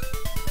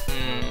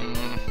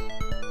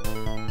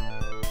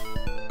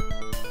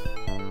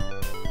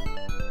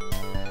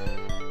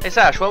 Hey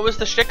Sash, what was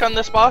the shtick on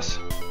this boss?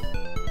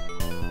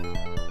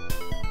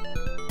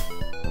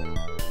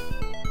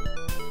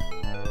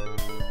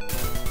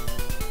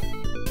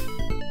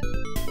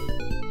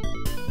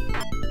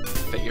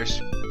 Figures.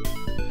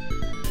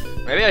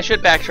 Maybe I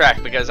should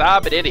backtrack because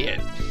I'm an idiot.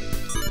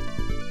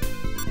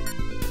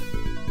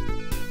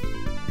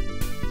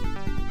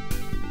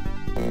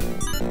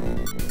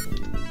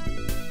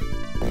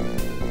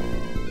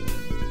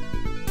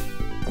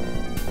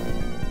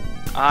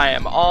 I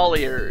am all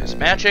ears.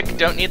 Magic,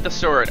 don't need the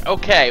sword.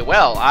 Okay,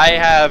 well, I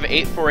have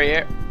 8 for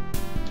air.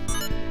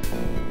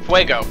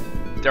 Fuego.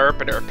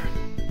 Derp-a-derp.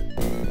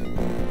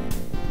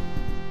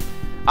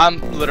 I'm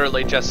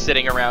literally just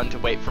sitting around to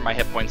wait for my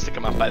hit points to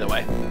come up, by the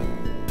way.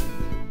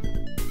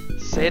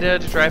 Zeta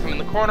to drive him in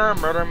the corner,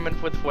 murder him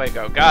with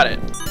Fuego. Got it.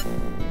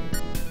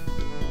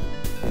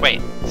 Wait,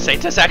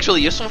 Zeta's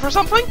actually useful for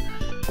something?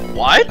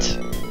 What?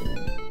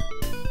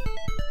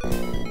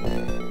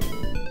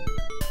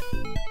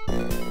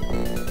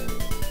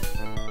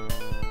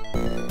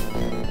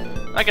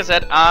 Like I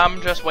said,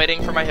 I'm just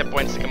waiting for my hit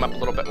points to come up a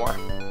little bit more.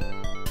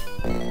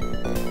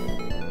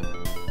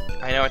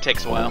 I know it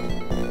takes a while.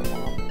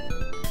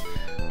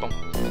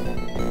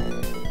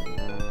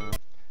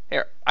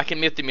 Here, I can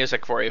mute the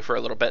music for you for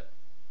a little bit.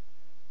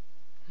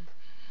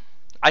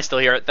 I still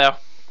hear it though.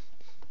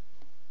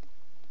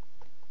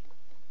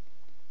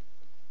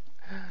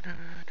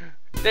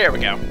 There we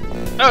go.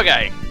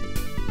 Okay.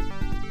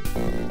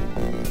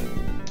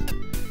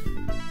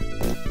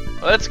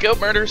 Let's go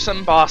murder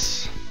some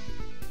boss.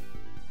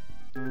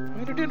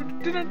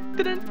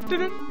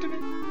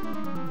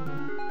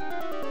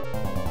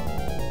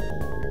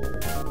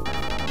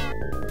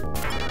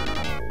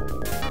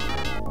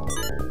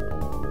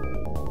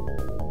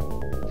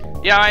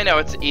 Yeah, I know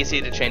it's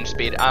easy to change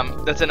speed.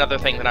 That's another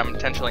thing that I'm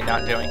intentionally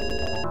not doing.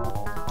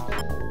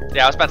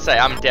 Yeah, I was about to say,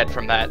 I'm dead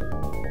from that.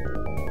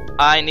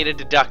 I needed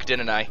to duck,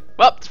 didn't I?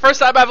 Well, it's the first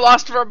time I've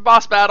lost for a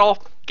boss battle.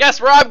 Guess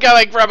where I'm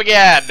going from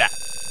again?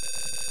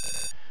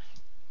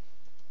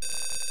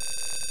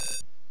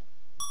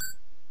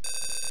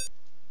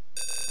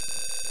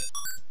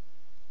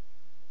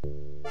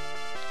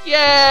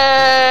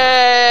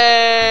 Yay!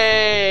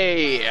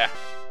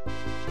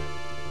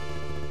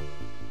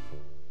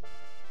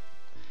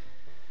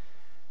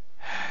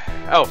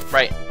 Oh,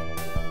 right.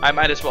 I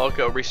might as well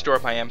go restore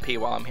my MP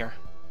while I'm here.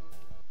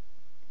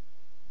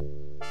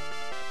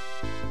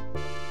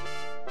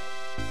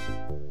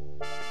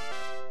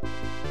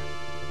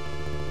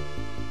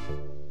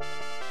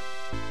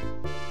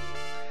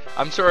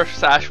 I'm sure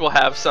Sash will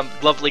have some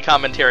lovely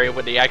commentary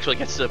when he actually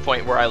gets to the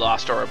point where I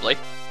lost horribly.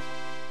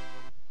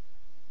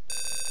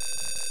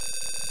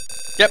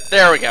 Yep,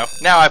 there we go.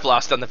 Now I've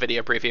lost on the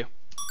video preview.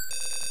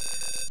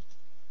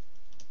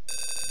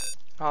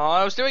 Oh,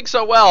 I was doing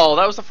so well.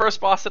 That was the first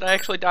boss that I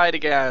actually died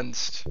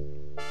against.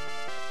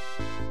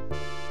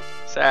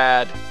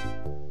 Sad.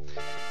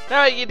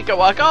 Now I need to go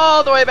walk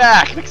all the way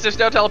back because there's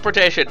no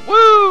teleportation.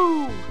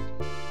 Woo!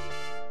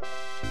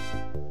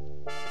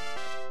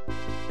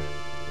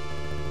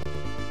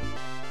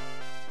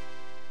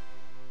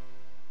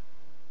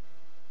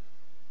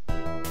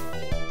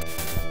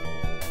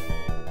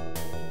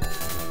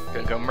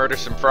 Gonna go murder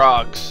some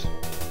frogs.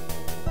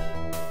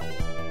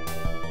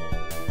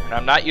 And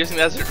I'm not using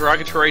that as a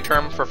derogatory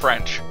term for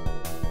French.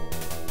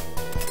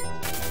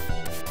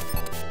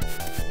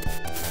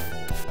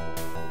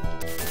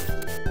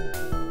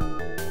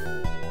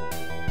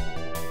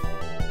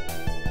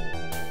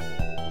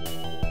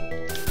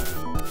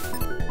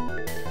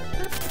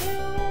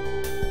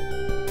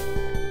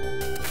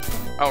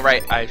 Oh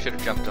right, I should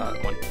have jumped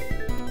on one.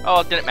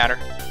 Oh, it didn't matter.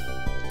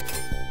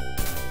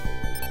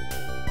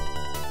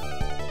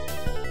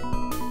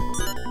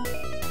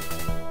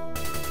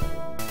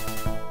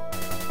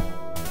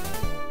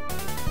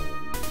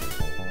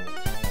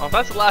 if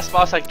that's the last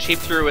boss I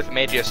cheaped through with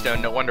Magia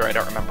Stone, no wonder I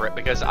don't remember it,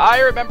 because I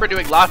remember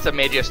doing lots of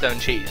Magia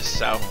Stone cheese,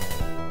 so...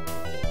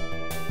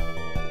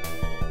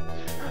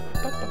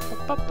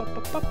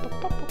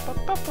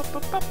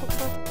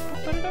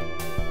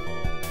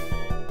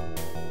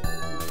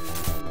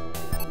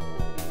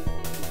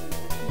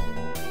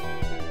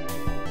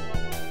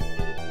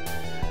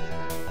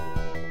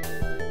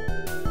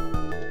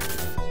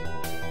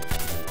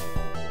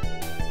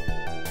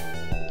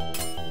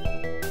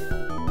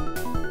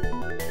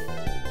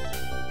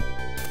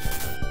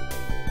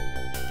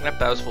 Yep,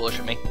 that was foolish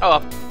of me. Oh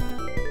well.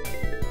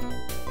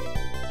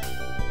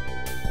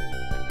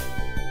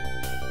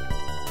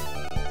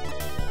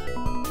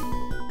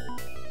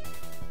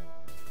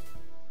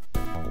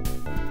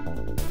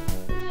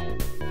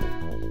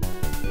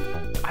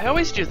 I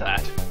always do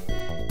that.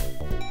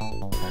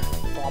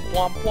 Womp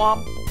womp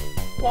womp.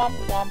 Womp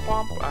womp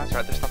womp. Oh, that's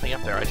right, there's nothing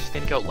up there. I just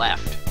need to go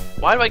left.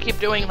 Why do I keep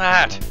doing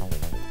that?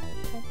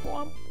 Womp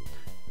womp.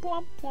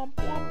 Womp womp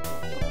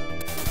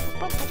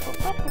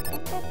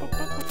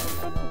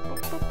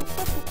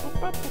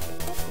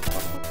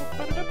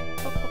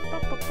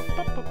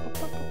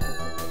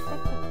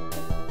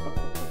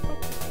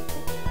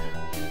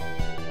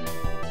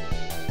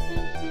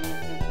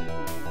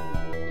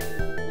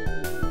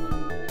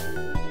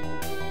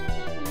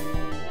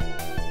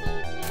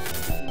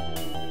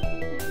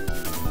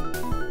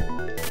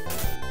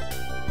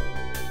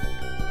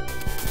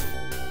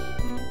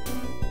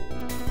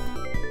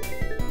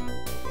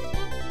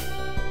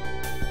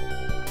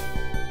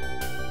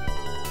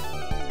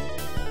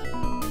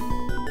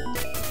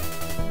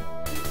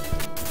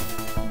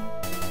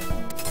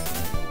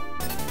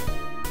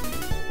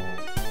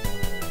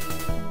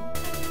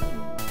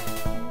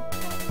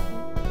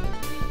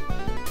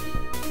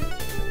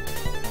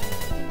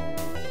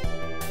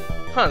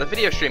Huh, the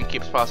video stream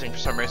keeps pausing for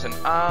some reason.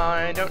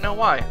 I don't know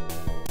why.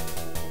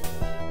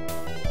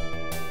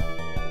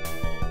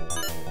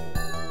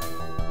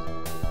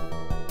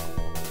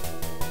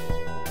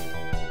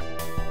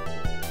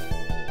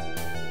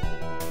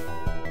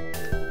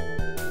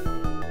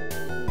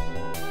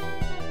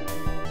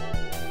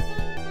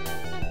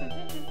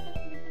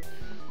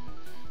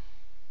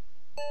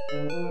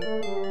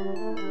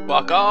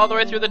 Walk all the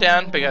way through the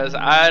den because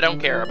I don't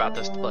care about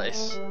this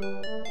place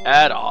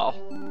at all.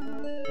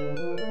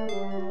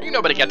 Ain't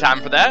nobody got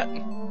time for that.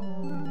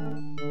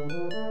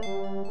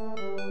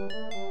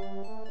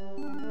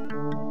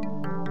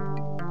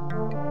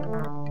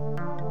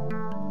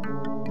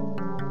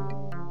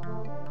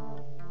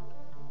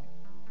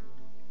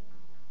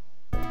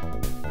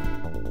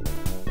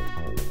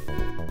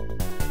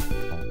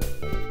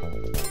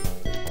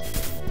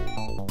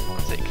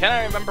 Let's see, can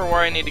I remember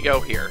where I need to go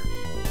here?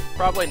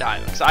 Probably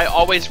not, because I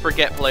always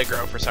forget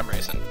Playgro for some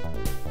reason.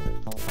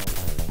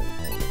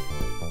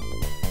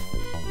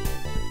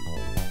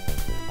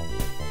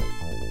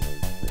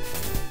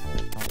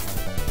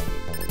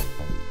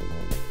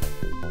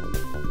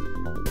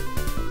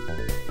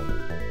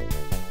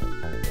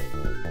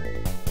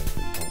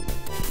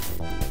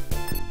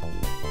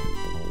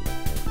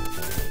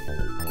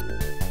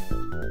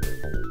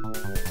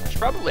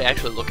 Probably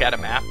actually look at a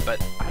map,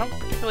 but I don't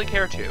particularly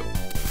care to.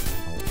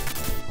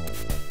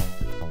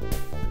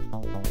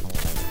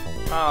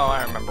 Oh,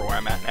 I remember where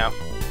I'm at now.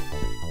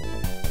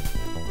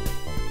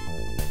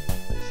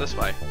 It's this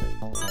way.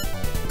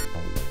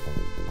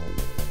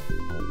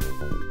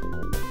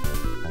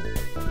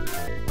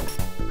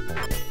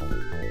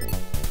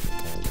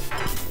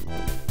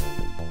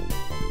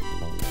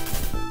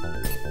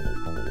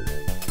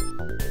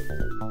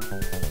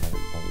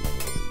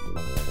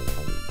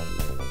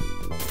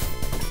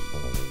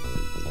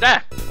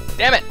 Ah!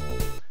 Damn it!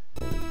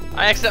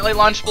 I accidentally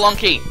launched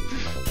Blunky.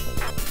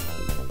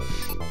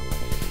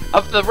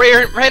 Of the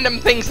rare random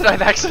things that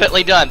I've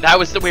accidentally done, that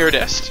was the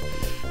weirdest.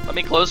 Let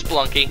me close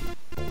Blunky.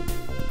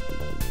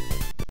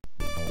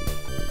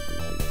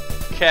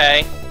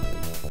 Okay.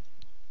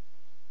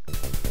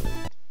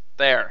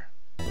 There.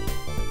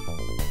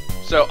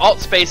 So Alt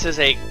Space is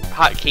a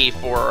hotkey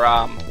for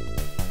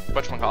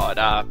whatchamacallit,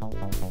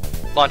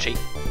 launchy.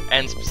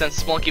 And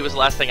since Splunky was the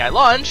last thing I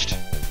launched,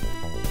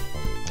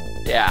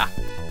 yeah,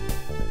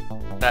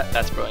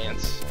 that's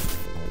brilliance.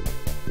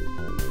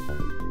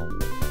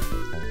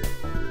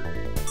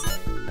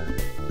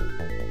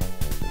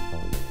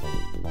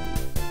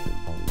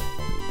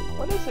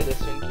 What is it,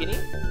 Isun Kitty?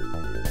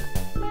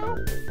 No.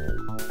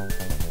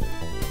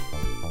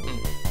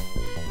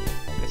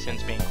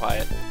 Isun's being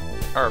quiet,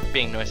 or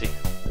being noisy.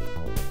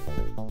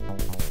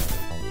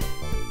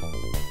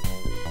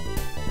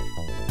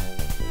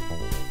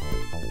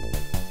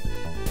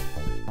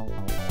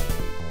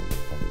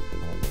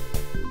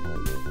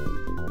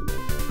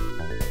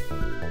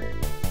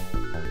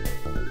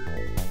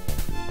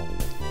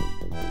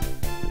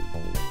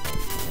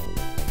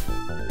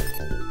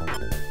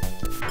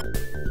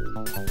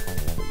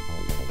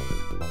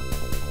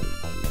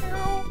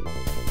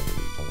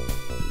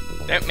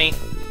 Don't me.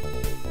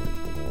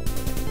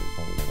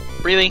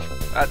 Really?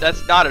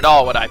 That's not at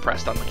all what I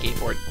pressed on the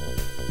keyboard.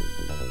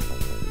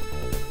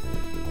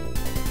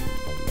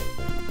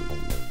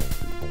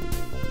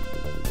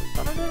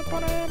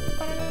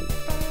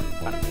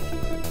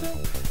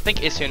 I think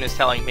Isun is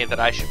telling me that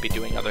I should be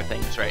doing other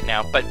things right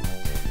now, but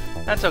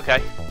that's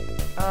okay.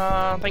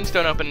 Things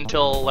don't open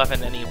until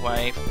 11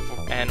 anyway,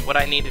 and what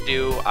I need to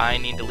do, I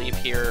need to leave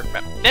here...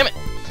 Damn it!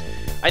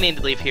 I need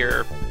to leave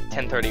here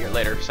 10:30 or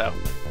later, so...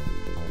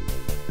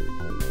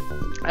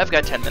 I've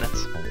got 10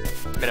 minutes.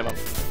 Minimum.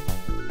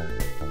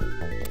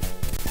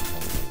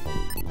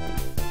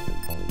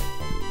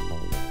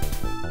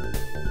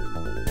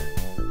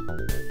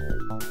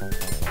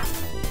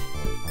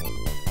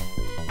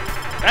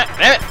 Ah,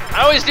 damn it!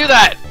 I always do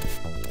that!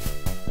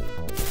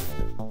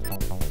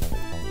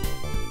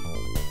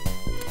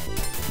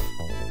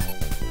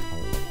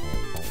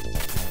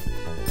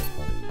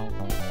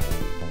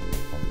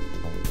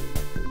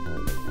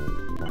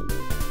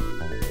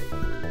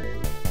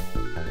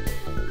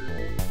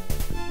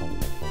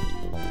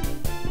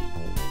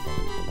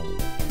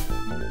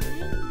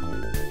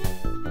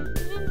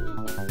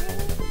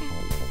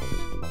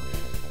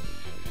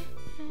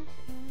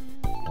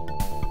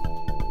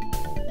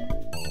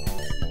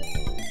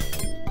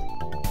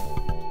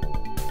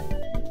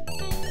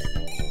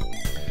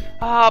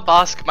 Ah,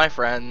 Bosk, my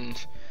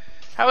friend.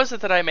 How is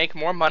it that I make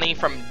more money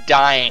from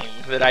dying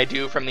than I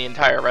do from the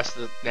entire rest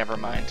of the... Never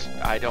mind.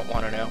 I don't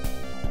want to know.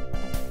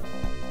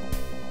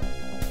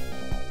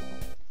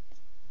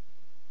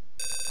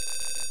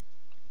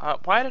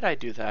 Why did I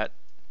do that?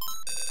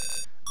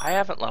 I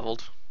haven't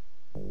leveled.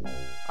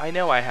 I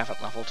know I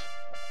haven't leveled.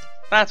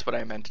 That's what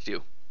I meant to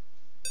do.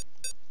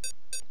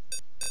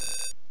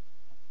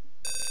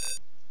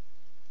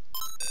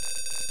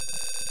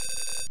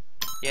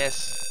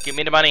 Yes, give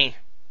me the money.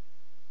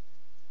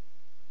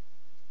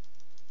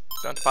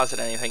 Don't deposit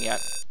anything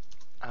yet.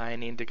 I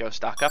need to go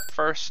stock up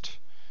first.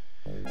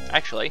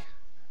 Actually,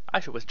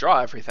 I should withdraw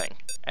everything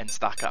and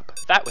stock up.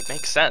 That would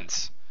make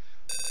sense.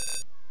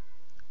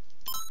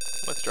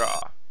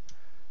 Withdraw.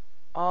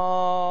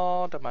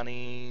 All the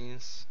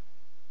monies.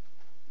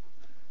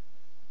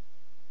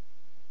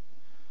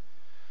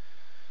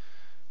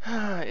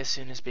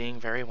 Isun is being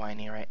very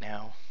whiny right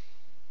now.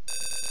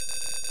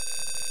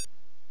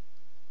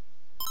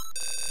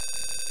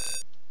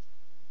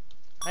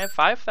 I have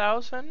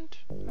 5,000?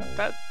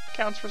 That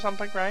counts for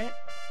something, right?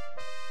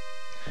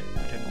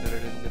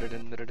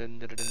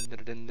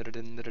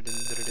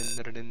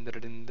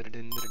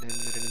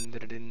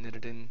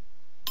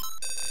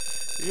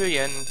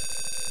 Julian.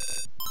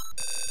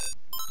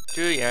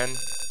 Julian.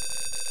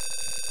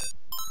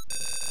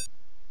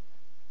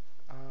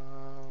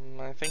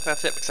 I think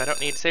that's it, because I don't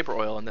need saber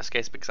oil in this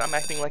case, because I'm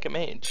acting like a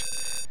mage.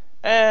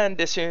 And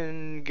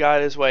Isun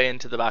got his way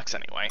into the box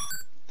anyway.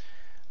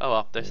 Oh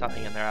well, there's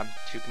nothing in there I'm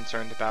too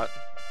concerned about.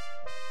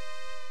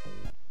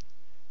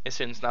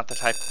 Isun's not the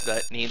type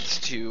that needs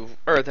to,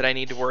 or that I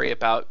need to worry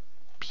about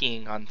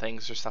peeing on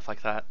things or stuff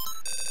like that.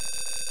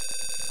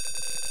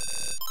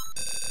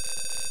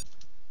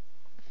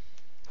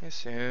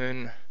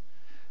 Isun.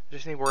 I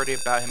just need to worry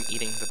about him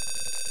eating the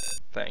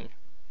thing.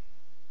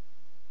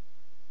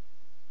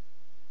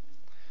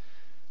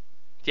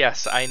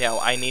 Yes, I know,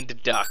 I need to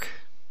duck.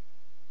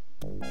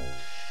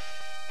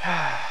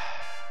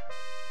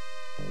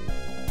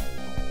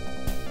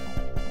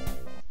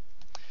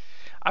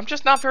 I'm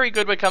just not very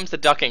good when it comes to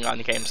ducking on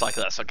games like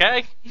this,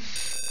 okay?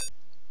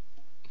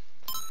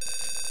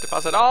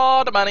 Deposit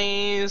all the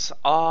monies,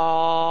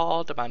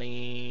 all the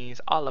monies,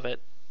 all of it.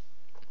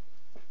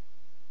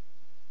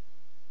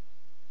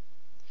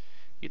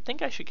 You'd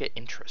think I should get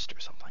interest or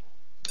something.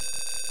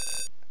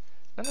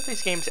 None of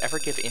these games ever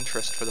give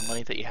interest for the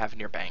money that you have in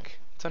your bank.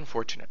 It's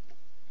unfortunate.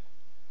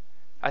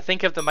 I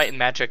think of the Might and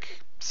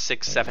Magic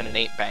 6, 7, and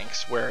 8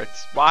 banks, where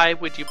it's, why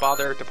would you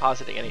bother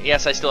depositing any?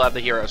 Yes, I still have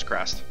the Hero's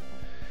Crest.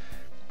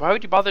 Why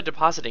would you bother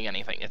depositing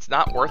anything? It's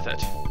not worth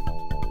it.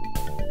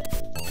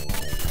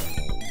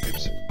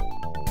 Oops.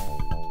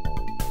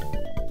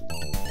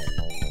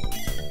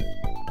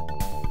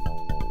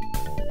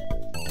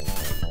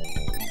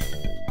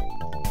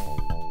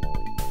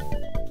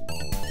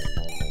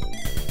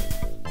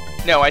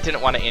 No, I didn't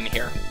want to in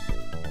here.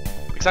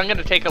 Because I'm going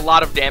to take a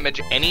lot of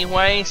damage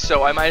anyway,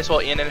 so I might as well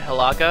in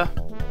Hilaga.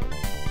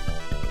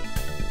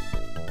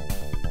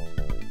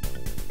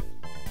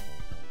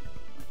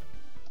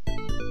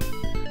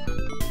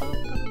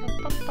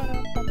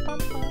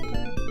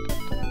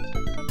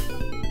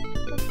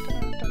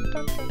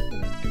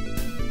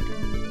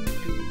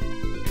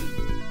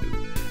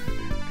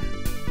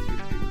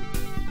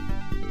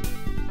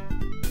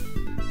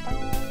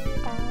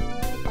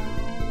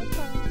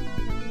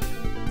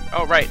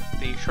 Oh, right,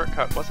 the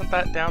shortcut. Wasn't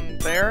that down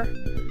there?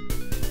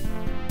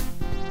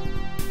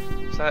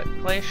 Was that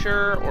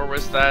Glacier, or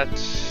was that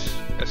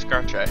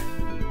Escarche?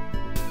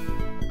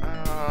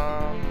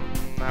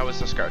 That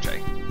was Escarche.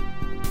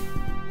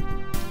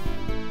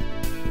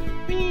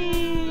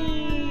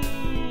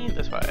 Whee!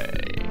 This way.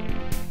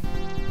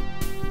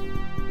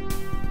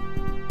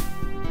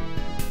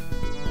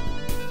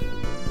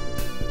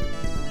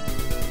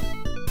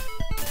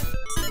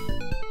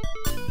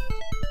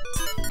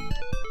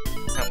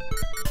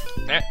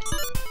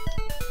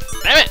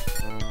 Damn it!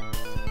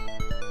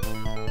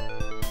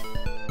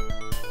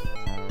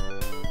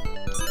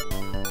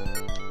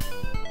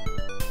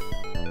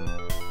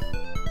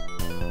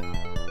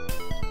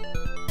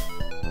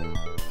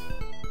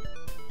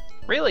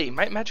 Really?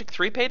 Might Magic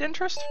 3 paid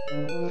interest?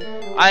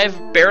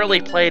 I've barely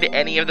played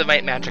any of the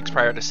Might Magics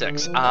prior to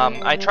 6.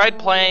 I tried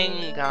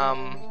playing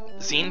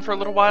Zine for a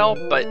little while,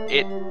 but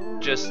it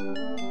just...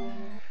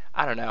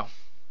 I don't know.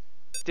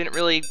 Didn't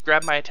really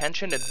grab my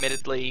attention.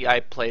 Admittedly, I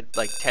played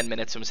like 10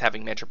 minutes and was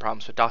having major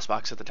problems with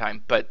DOSBox at the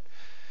time, but...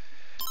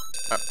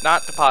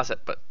 not deposit,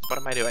 but what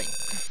am I doing?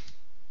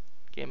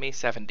 Give me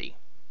 70.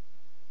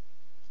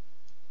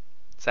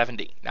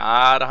 70,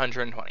 not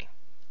 120.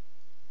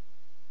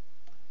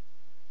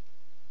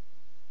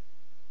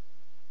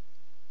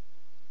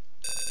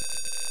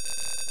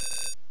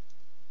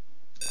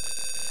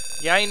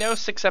 Yeah, I know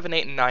 6, 7,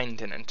 8, and 9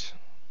 didn't.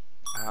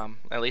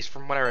 At least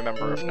from what I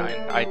remember of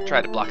 9. I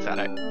tried to block that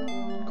out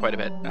quite a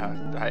bit.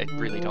 I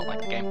really don't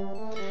like the game.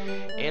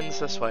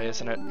 Ends this way,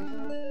 isn't it?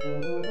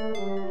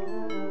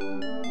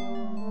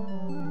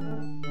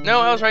 No,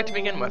 I was right to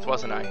begin with,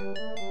 wasn't I?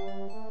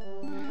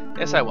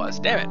 Yes, I was.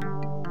 Damn it.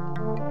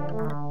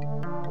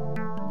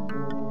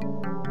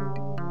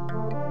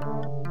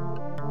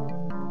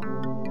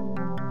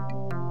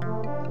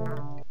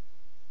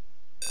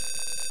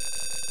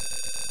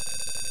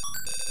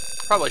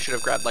 Probably should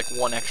have grabbed like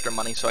 1 extra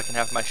money so I can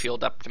have my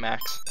shield up to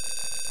max.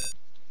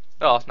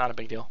 Oh, it's not a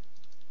big deal.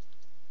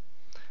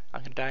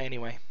 I'm gonna die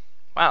anyway.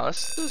 Wow,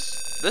 this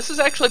has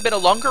actually been a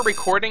longer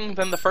recording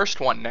than the first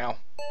one now.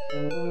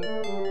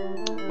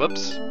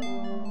 Whoops.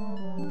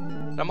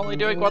 I'm only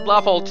doing 1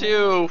 level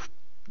too.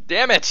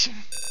 Damn it.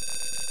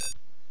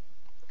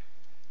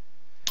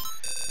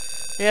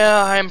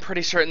 Yeah, I'm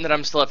pretty certain that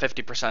I'm still at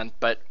 50%,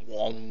 but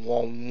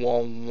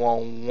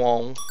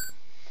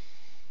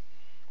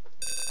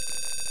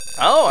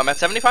oh, I'm at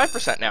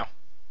 75% now.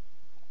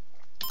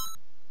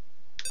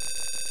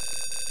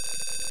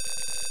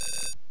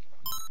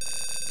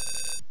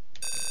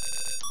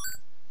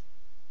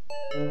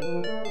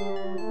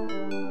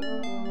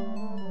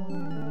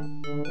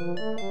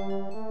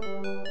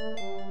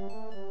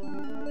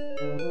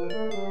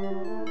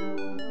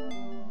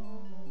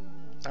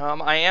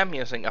 I am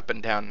using up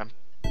and down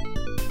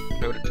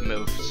in order to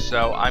move,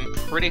 so I'm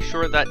pretty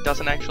sure that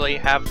doesn't actually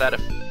have that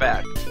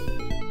effect.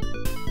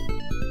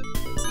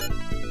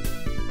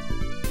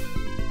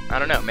 I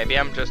don't know, maybe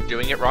I'm just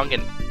doing it wrong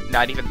and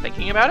not even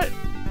thinking about it?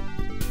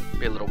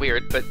 Be a little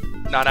weird, but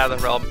not out of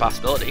the realm of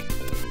possibility.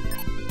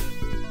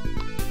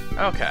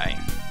 Okay,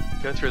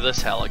 go through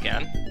this hell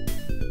again.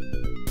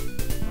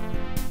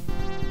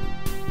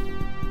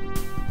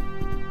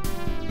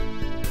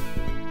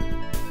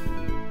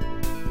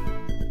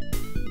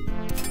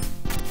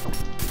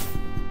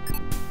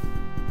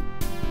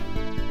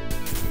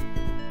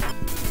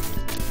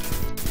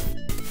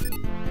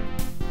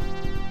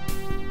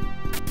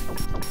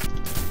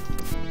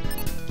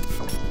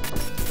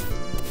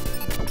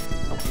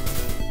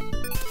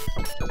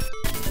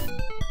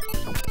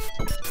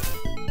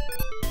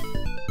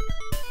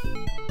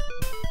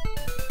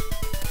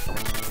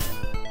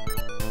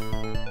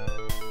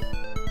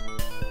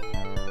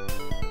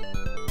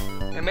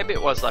 And maybe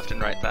it was left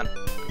and right then,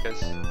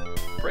 because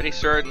pretty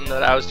certain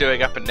that I was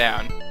doing up and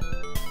down.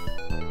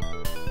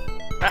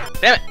 Ah,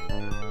 damn it!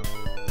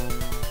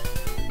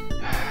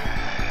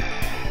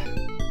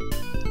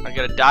 I'm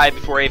gonna die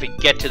before I even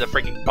get to the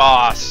freaking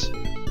boss.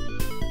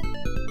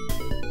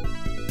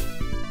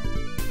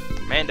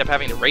 I may end up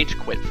having to rage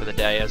quit for the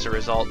day as a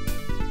result.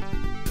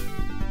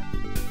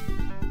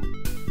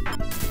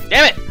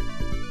 Damn it!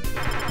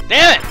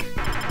 Damn it!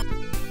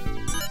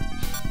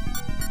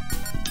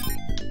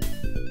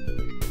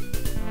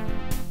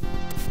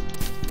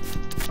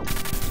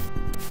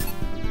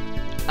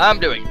 I'm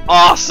doing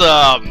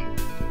awesome!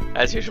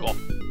 As usual.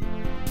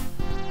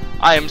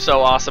 I am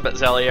so awesome at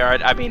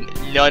Zeliard. I mean,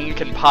 none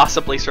can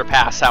possibly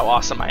surpass how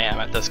awesome I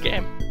am at this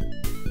game.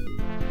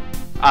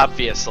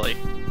 Obviously.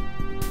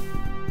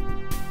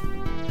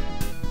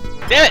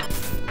 Damn it!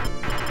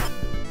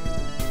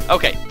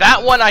 Okay,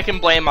 that one I can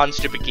blame on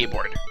stupid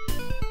keyboard.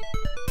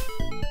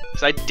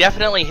 Because I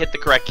definitely hit the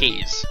correct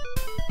keys.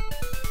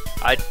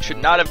 I should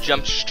not have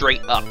jumped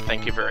straight up,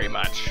 thank you very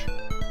much.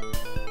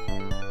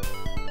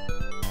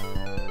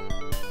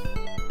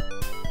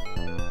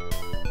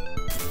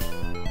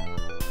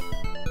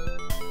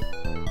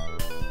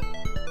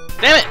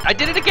 Damn it! I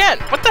did it again!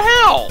 What the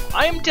hell?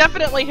 I am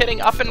definitely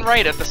hitting up and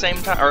right at the same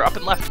time, or up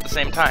and left at the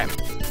same time.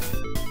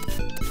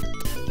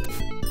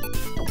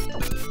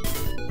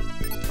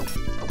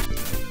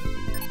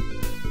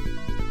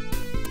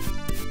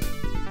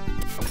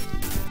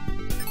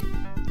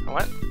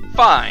 What?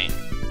 Fine.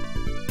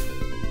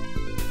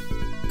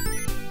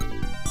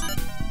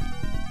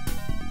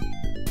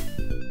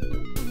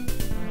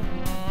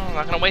 I'm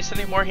not gonna waste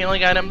any more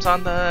healing items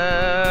on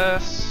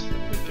this.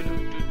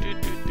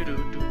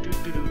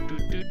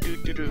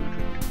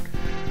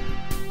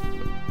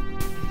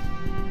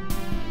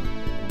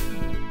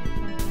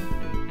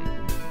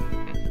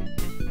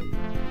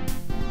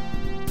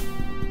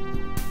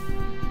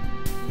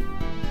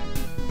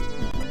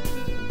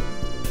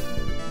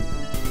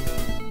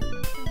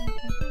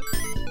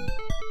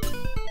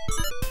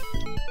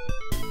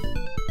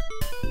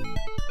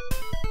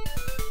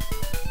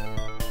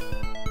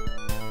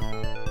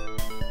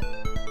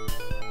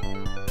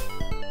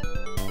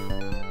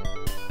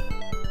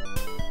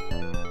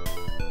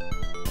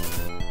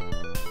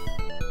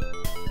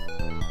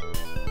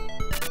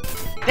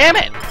 Damn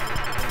it!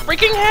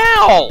 Freaking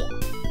hell!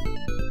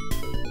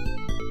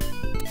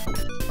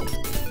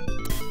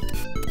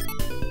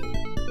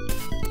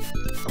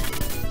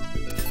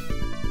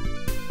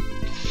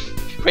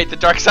 Wait, the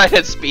dark side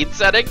has speed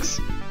settings?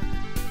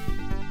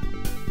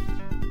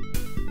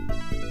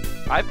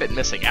 I've been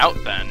missing out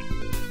then.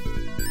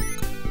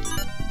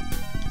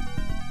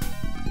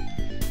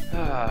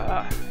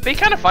 It'd be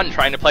kind of fun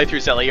trying to play through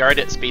Zeliard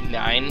at speed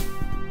 9.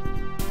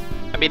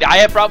 I mean, I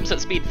have problems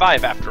at speed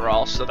 5 after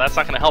all, so that's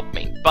not going to help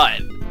me, but...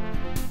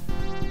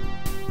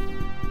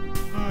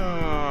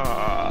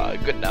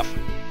 good enough.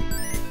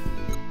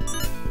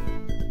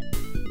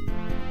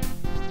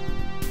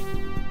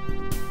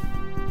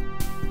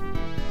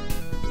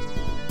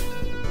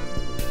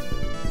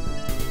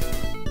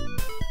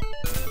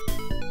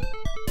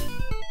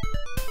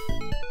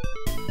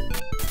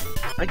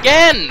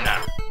 Again!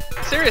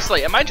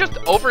 Seriously, am I just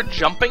over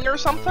jumping or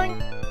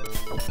something?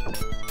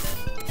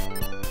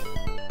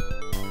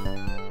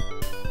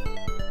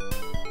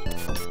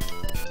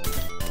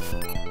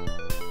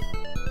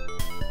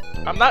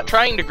 I'm not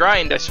trying to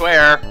grind, I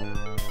swear.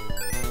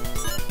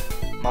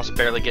 I'm also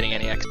barely getting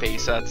any XP,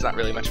 so that's not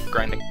really much of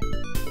grinding.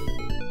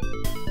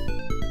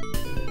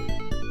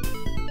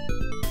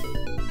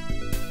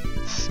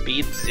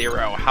 Speed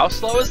 0. How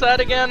slow is that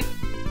again?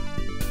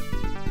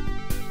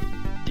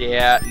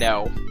 Yeah,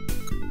 no.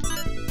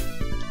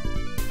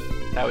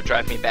 That would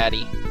drive me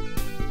batty.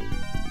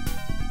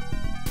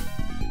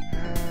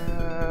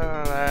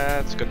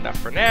 That's good enough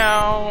for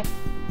now.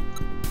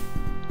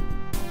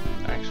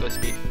 Actually,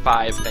 speed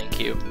 5, thank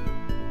you.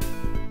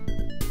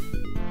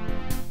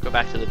 Go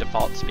back to the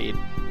default speed.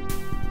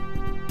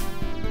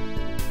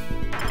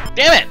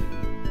 Damn it!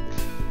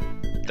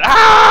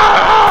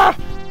 Ah!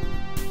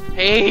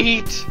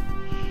 Hate!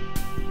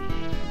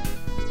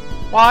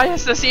 Why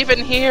is this even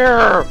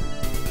here?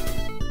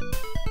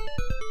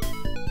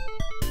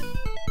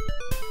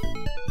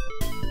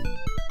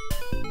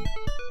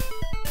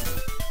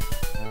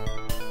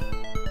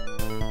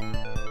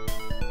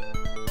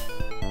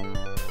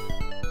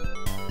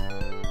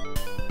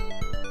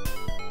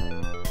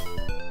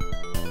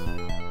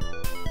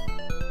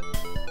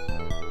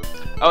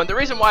 Oh, and the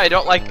reason why I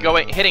don't like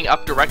hitting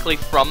up directly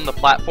from the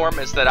platform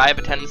is that I have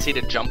a tendency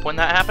to jump when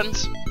that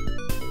happens.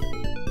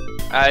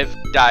 I've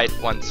died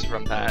once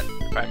from that,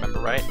 if I remember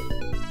right.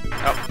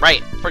 Oh,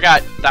 right,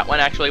 forgot. That one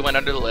actually went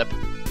under the lip.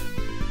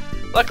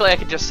 Luckily, I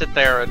could just sit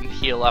there and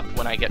heal up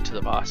when I get to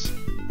the boss.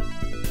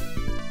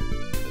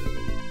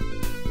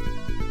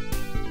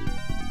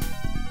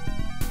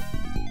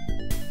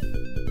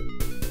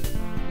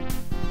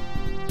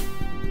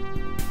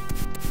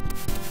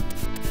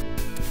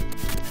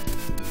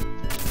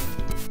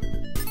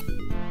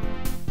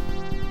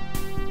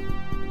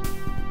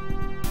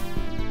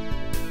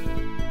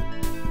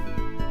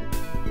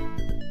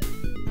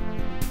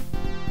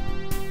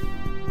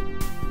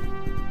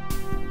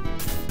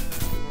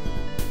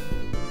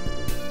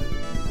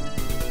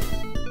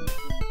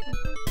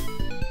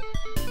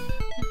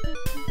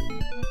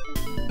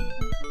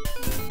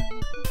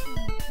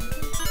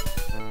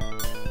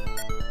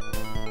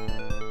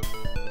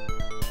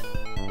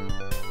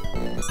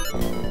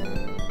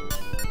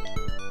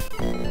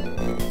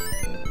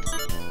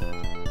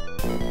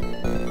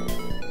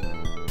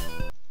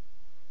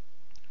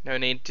 No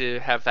need to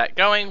have that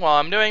going while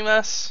I'm doing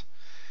this.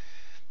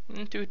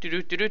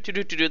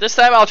 This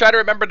time I'll try to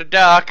remember to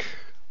duck.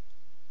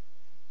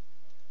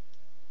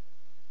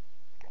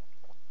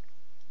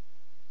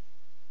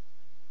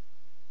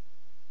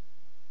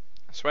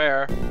 I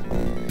swear.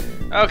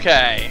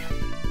 Okay.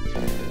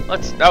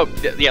 Let's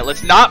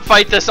let's not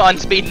fight this on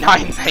speed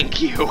 9,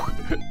 thank you.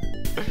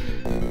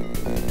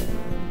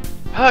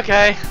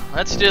 Okay,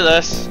 let's do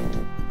this.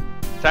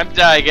 Time to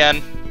die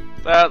again.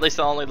 At least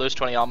I'll only lose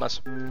 20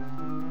 almas.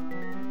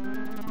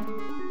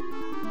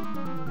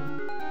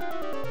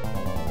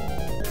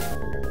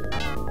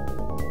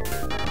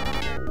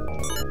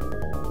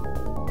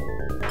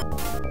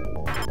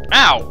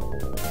 Ow!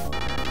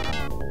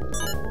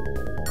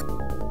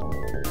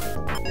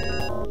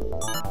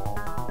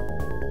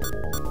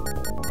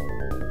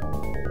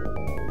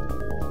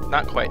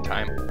 Not quite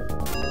time.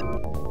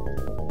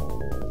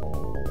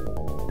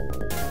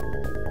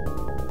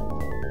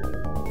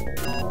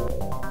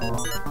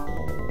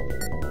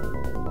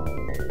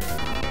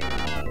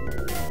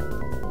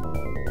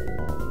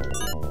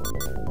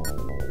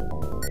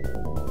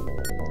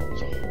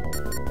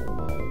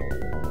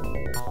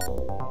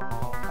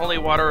 Holy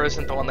water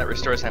isn't the one that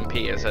restores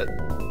MP, is it?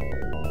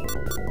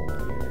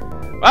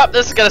 Well,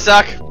 this is gonna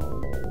suck.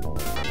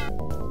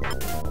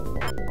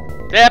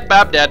 Yep,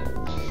 I'm dead.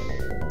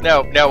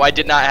 No, I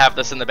did not have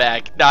this in the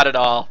bag. Not at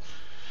all.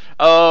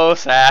 Oh,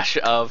 Sash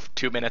of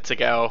 2 minutes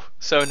ago.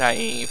 So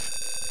naive.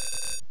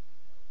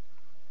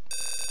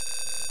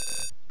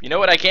 You know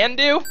what I can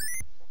do?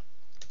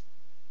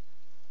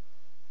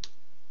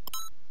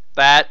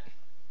 That.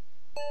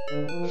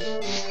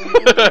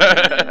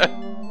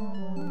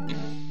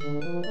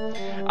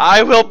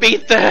 I will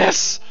beat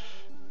this!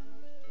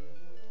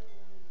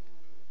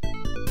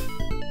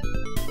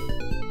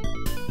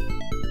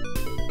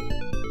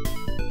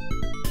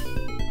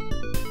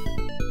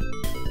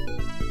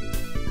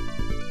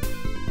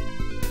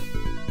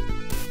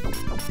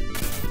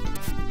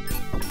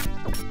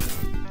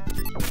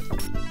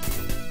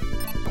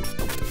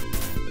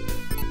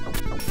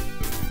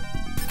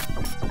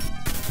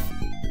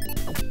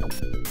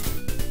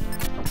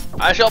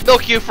 I shall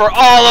milk you for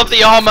all of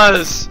the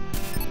almas!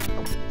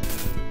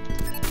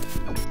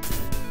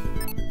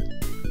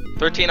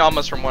 13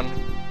 almas from one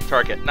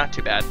target, not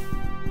too bad.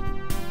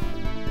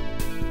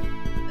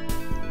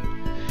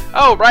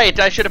 Oh, right,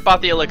 I should have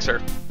bought the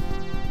elixir.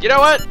 You know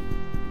what?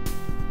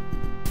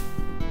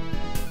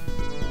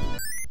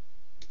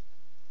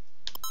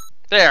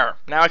 There,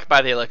 now I can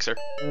buy the elixir.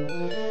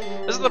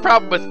 This is the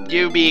problem with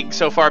you being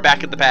so far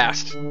back in the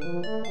past.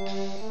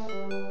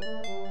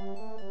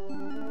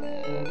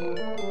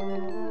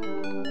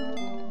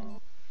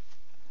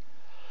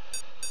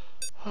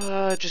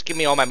 Just give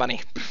me all my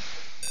money.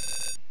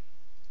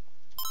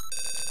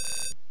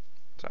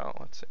 So,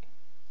 let's see.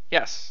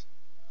 Yes.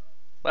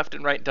 Left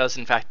and right does,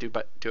 in fact, do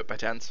it by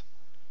tens.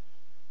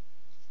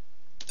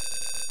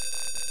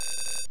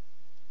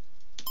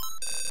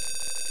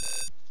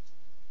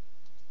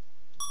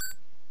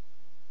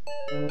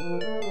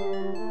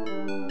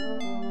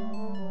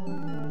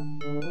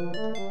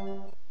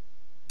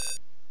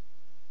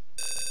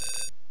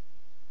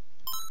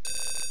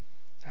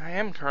 I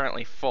am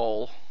currently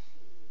full.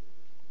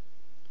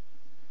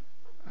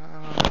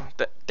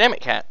 Damn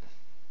it, cat.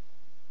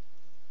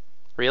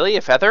 Really?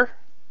 A feather?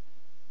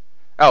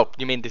 Oh,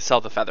 you mean to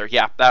sell the feather.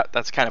 Yeah,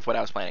 that's kind of what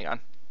I was planning on.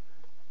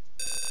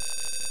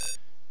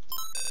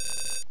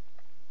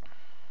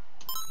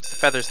 The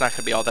feather's not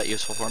going to be all that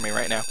useful for me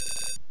right now.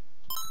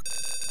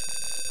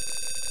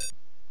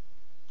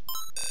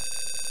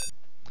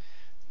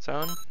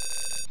 Zone,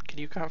 can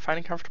you find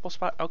a comfortable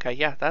spot? Okay,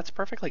 yeah, that's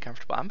perfectly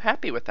comfortable. I'm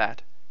happy with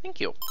that.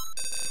 Thank you.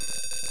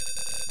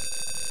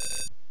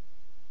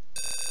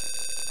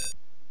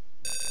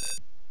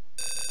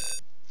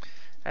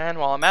 And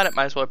while I'm at it,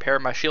 might as well repair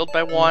my shield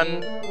by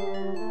 1.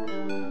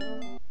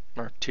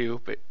 Or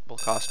 2, but will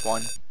cost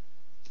 1.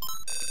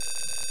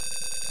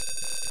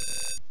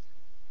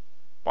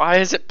 Why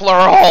is it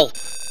plural?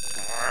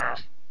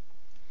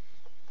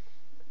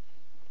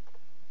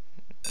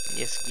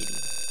 Yes, kitty.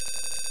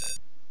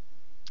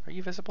 Are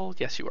you visible?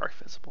 Yes, you are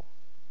visible.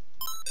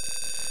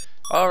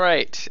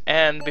 Alright,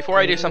 and before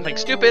I do something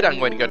stupid, I'm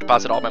going to go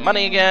deposit all my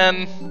money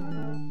again.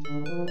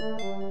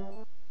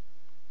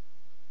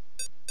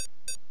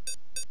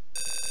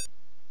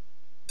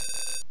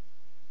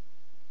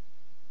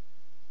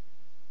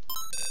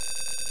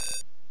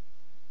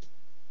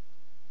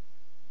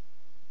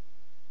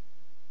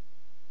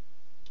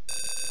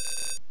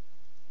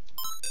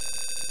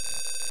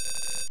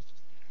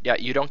 Yeah,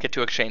 you don't get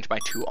to exchange my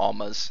 2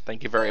 almas.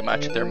 Thank you very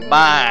much. They're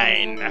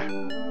mine!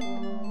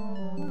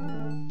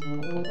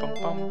 Bum bum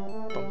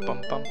bum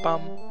bum bum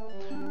bum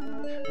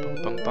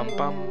bum bum bum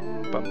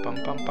bum bum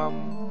bum bum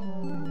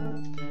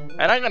bum.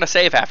 And I'm gonna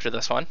save after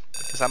this one,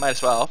 because I might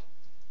as well.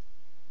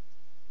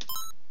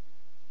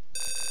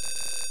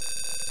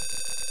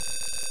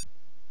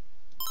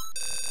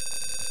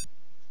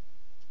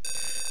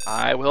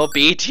 I will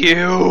beat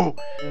you!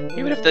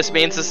 Even if this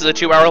means this is a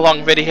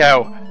 2-hour-long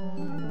video.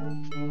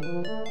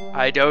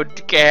 I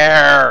don't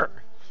care.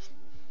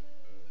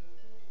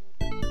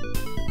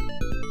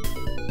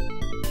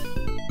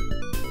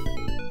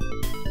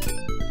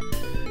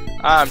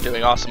 I'm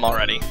doing awesome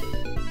already.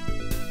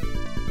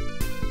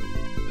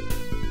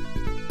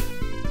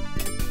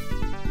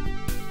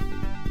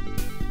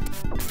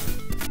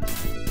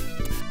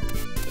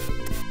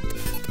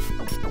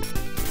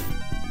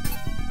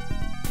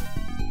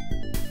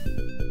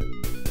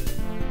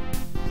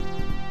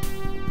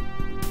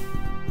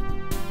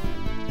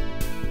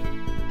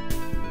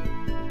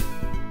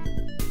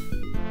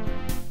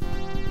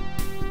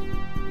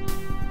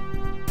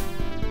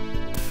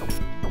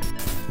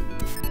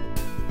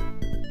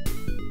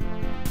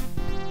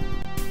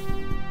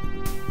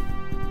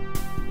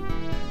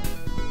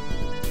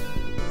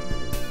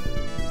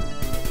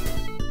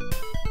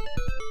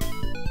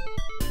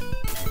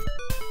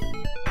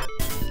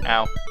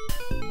 Ow.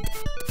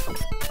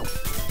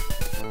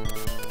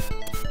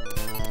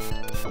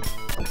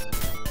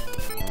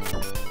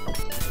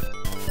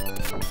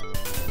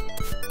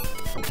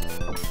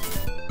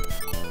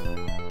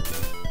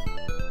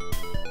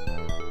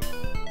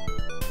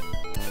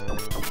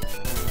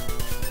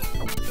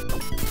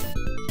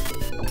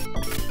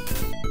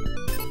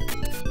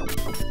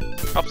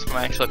 Helps if I'm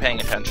actually paying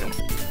attention.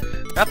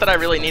 Not that I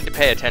really need to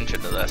pay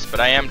attention to this, but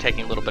I am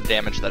taking a little bit of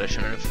damage that I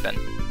shouldn't have been.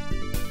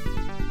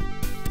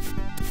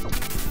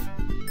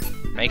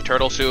 Make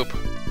turtle soup.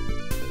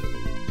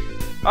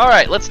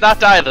 Alright, let's not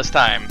die this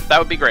time. That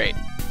would be great.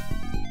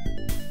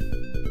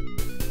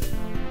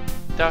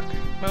 Duck,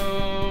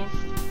 move.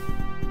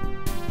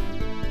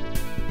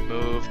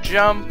 Move,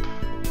 jump.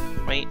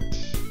 Wait.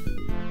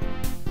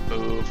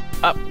 Move,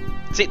 up.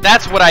 See,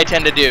 that's what I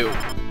tend to do.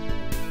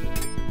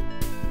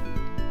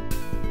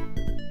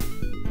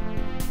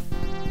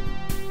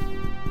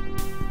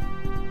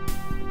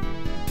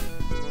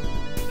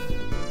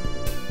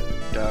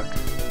 Duck,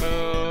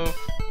 move.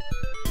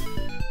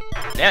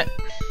 Damn it.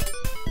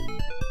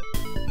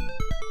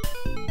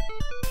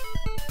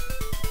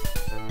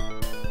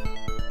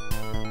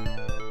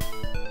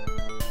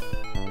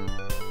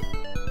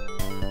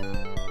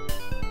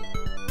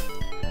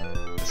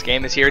 This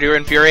game is here to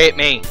infuriate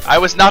me. I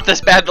was not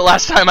this bad the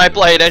last time I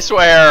played, I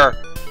swear.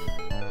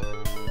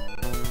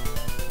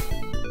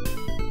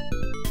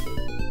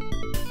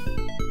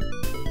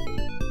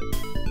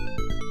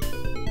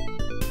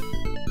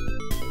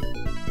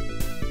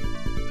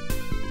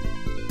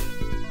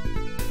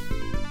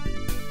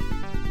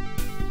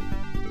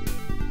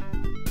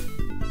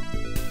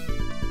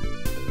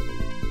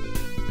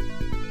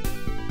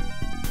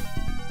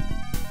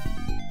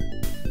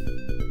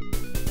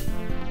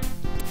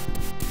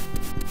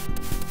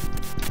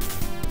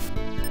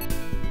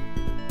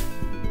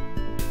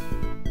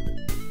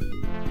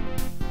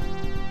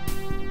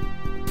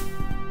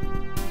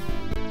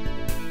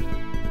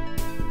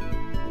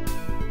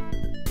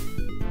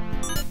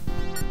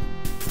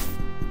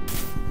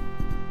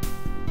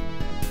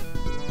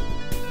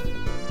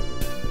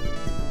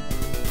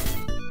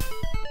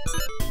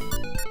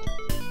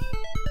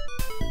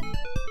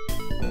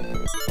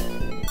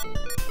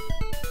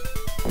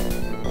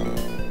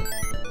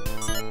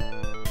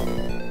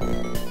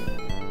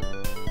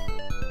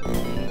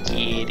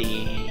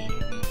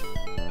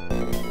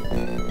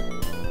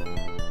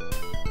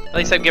 At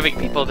least I'm giving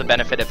people the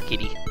benefit of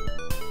kitty.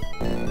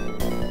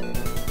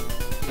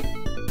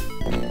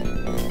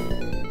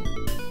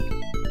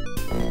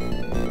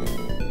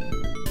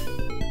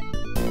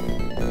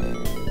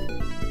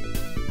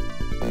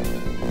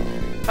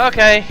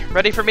 Okay,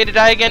 ready for me to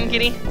die again,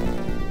 kitty?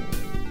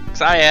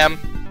 'Cause I am.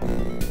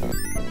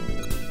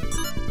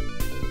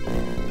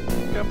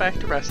 Go back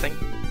to resting.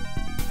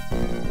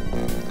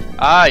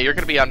 Ah, you're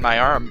gonna be on my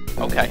arm.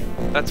 Okay,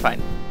 that's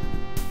fine.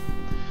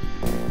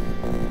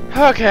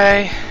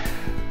 Okay.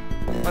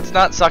 Let's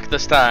not suck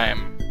this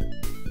time.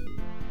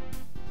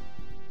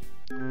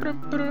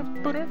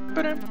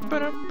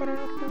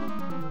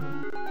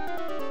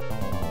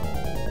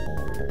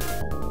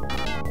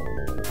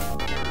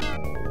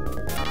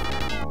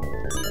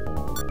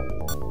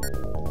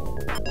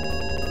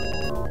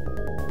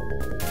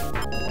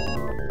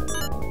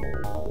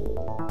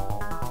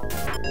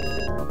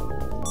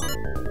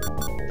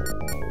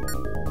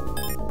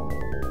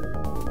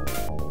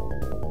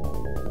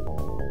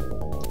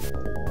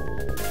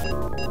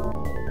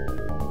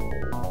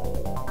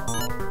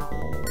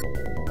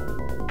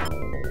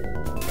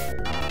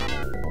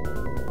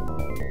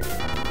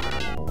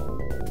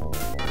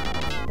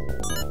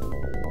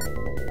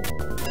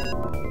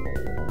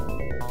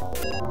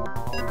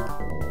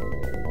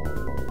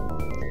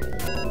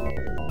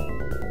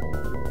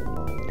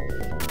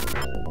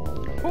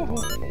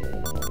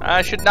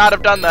 I should not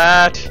have done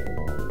that.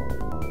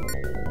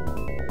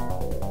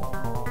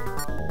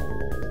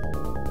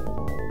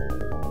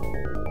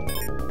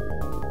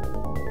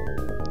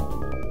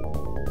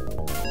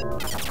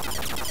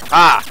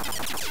 Ah!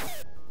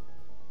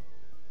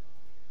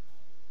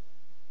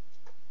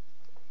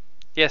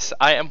 Yes,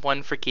 I am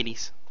one for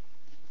kitties.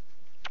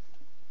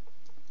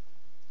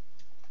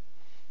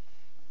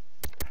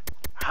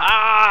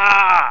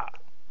 Ha!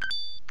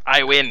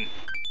 I win.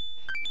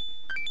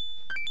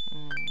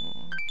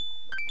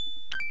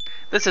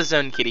 This is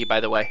Zone Kitty, by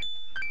the way.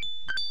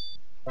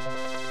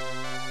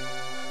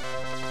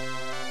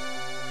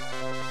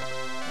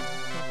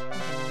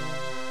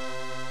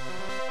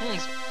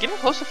 He's getting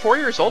close to 4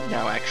 years old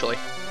now, actually.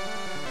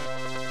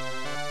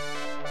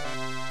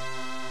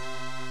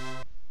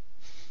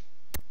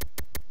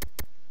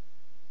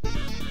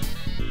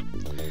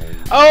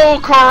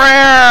 Oh,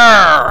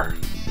 career!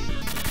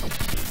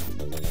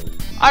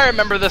 I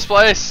remember this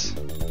place.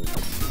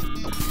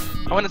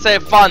 I wouldn't say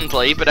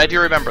fondly, but I do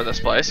remember this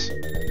place.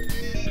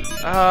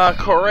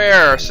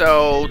 Career.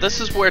 So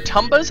this is where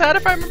Tumba's at,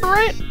 if I remember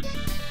right.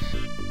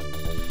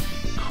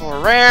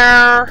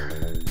 Career.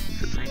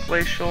 From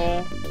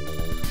Glacial.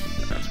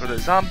 That's where the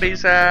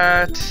zombies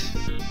at.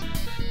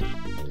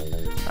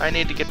 I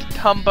need to get to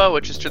Tumba,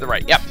 which is to the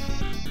right. Yep.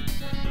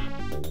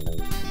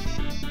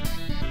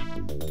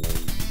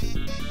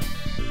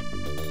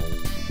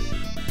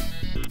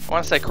 I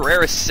want to say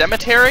Carrera's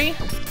Cemetery.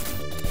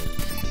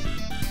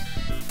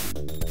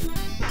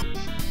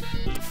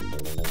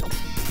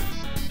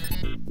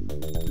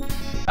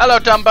 Hello,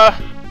 Tumba.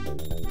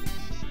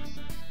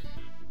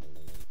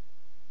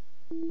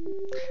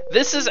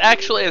 This is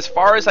actually as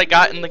far as I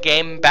got in the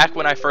game back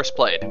when I first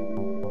played.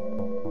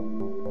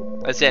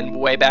 As in,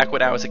 way back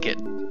when I was a kid.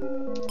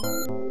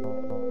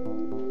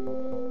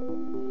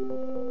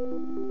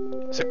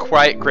 It's a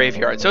quiet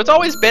graveyard. So it's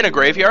always been a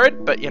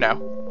graveyard, but you know.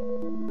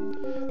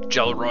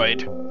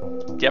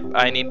 Gelroid. Yep,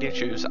 I need new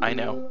shoes, I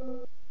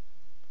know.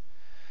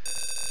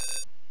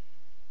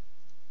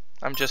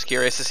 I'm just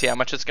curious to see how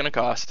much it's gonna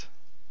cost.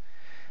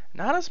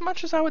 Not as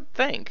much as I would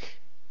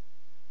think.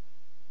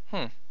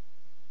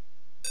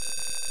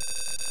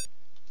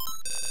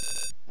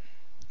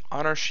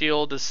 Honor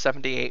Shield is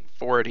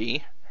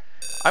 7840.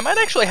 I might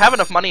actually have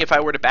enough money if I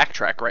were to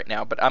backtrack right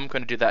now, but I'm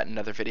going to do that in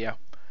another video.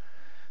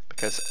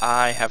 Because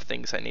I have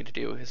things I need to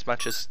do, as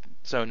much as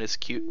Zone is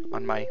cute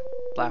on my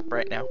lap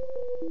right now.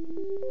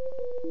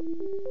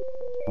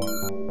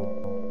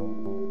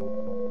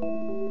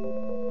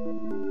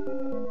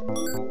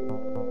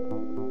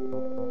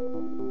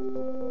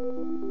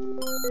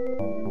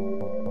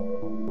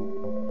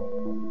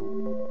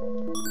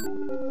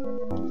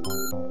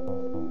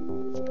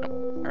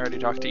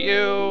 talk to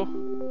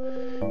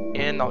you.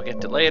 Inn, I'll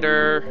get to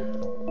later.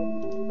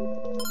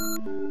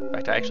 In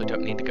fact, I actually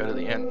don't need to go to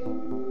the inn.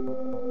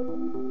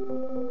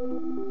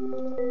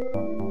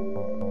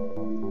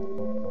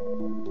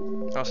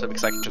 Also,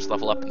 because I can just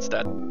level up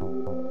instead.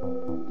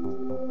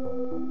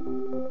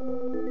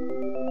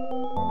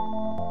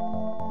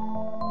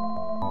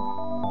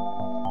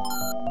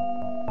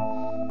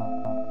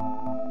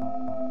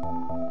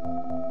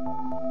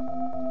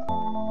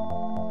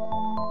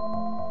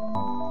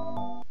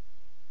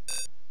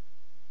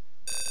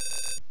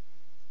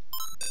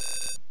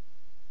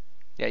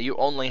 Yeah, you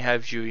only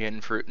have julienne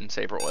fruit and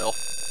saber oil.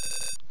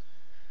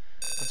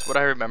 That's what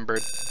I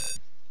remembered.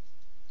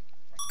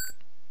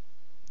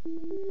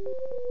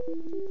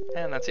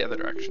 And that's the other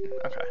direction.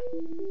 Okay.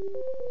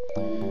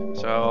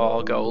 So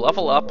I'll go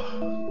level up.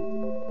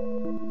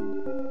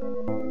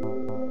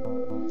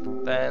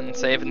 Then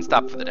save and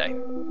stop for the day.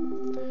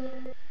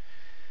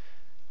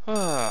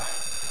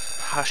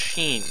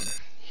 Hashim.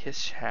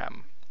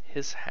 Hisham.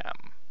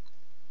 Hisham.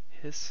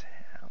 Hisham.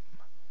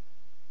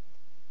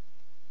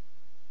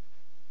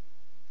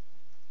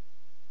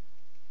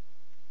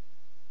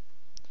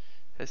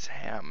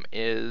 Hisham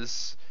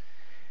is...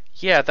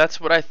 Yeah,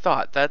 that's what I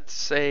thought.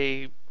 That's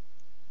a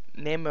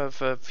name of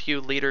a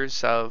few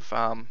leaders of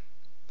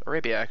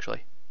Arabia,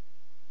 actually.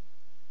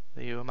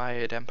 The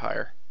Umayyad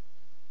Empire.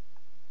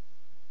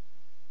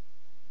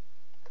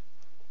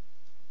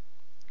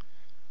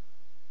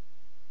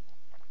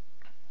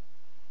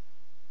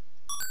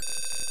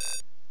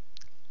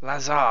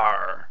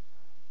 Lazar.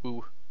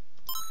 Ooh.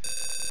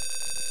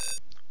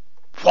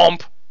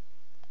 Whomp.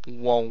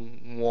 Whoa,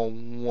 whoa,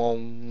 whoa,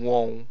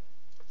 whoa.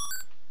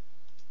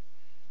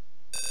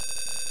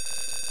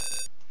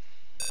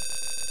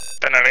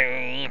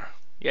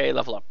 Yay,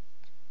 level up.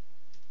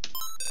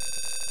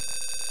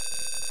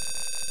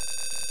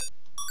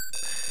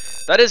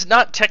 That is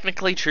not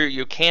technically true.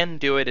 You can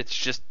do it. It's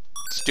just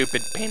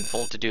stupid,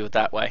 painful to do it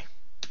that way.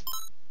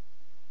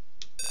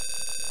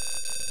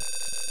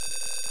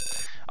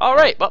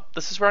 Alright, well,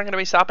 this is where I'm going to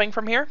be stopping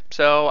from here.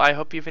 So I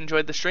hope you've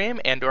enjoyed the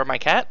stream and or my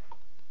cat.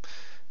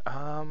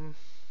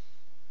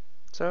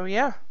 So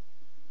yeah.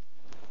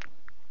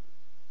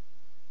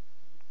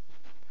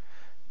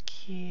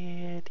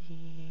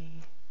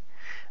 Kitty.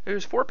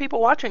 There's 4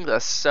 people watching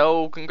this,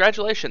 so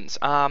congratulations.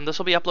 This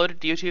will be uploaded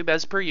to YouTube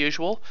as per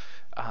usual.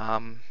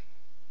 I'm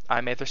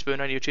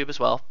Aetherspoon on YouTube as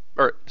well.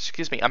 Or,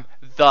 excuse me, I'm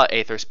the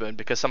Aetherspoon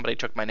because somebody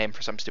took my name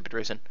for some stupid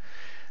reason.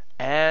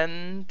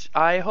 And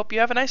I hope you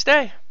have a nice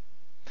day.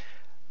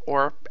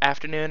 Or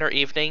afternoon or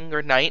evening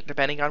or night,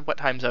 depending on what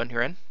time zone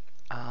you're in.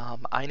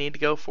 I need to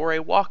go for a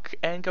walk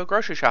and go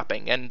grocery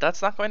shopping, and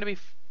that's not going to be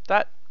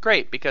that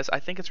great because I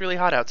think it's really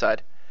hot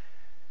outside.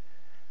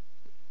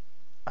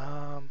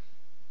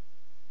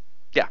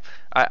 Yeah,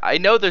 I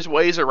know there's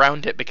ways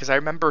around it because I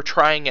remember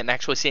trying it and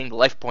actually seeing the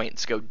life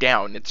points go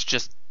down. It's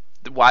just,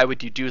 why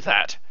would you do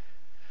that?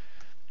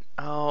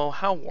 Oh,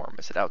 how warm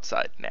is it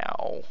outside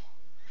now?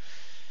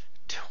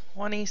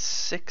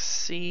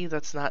 26C,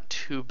 that's not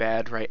too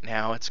bad right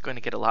now. It's going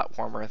to get a lot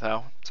warmer,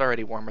 though. It's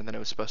already warmer than it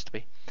was supposed to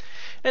be.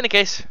 In any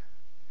case,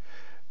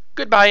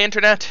 goodbye,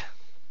 Internet.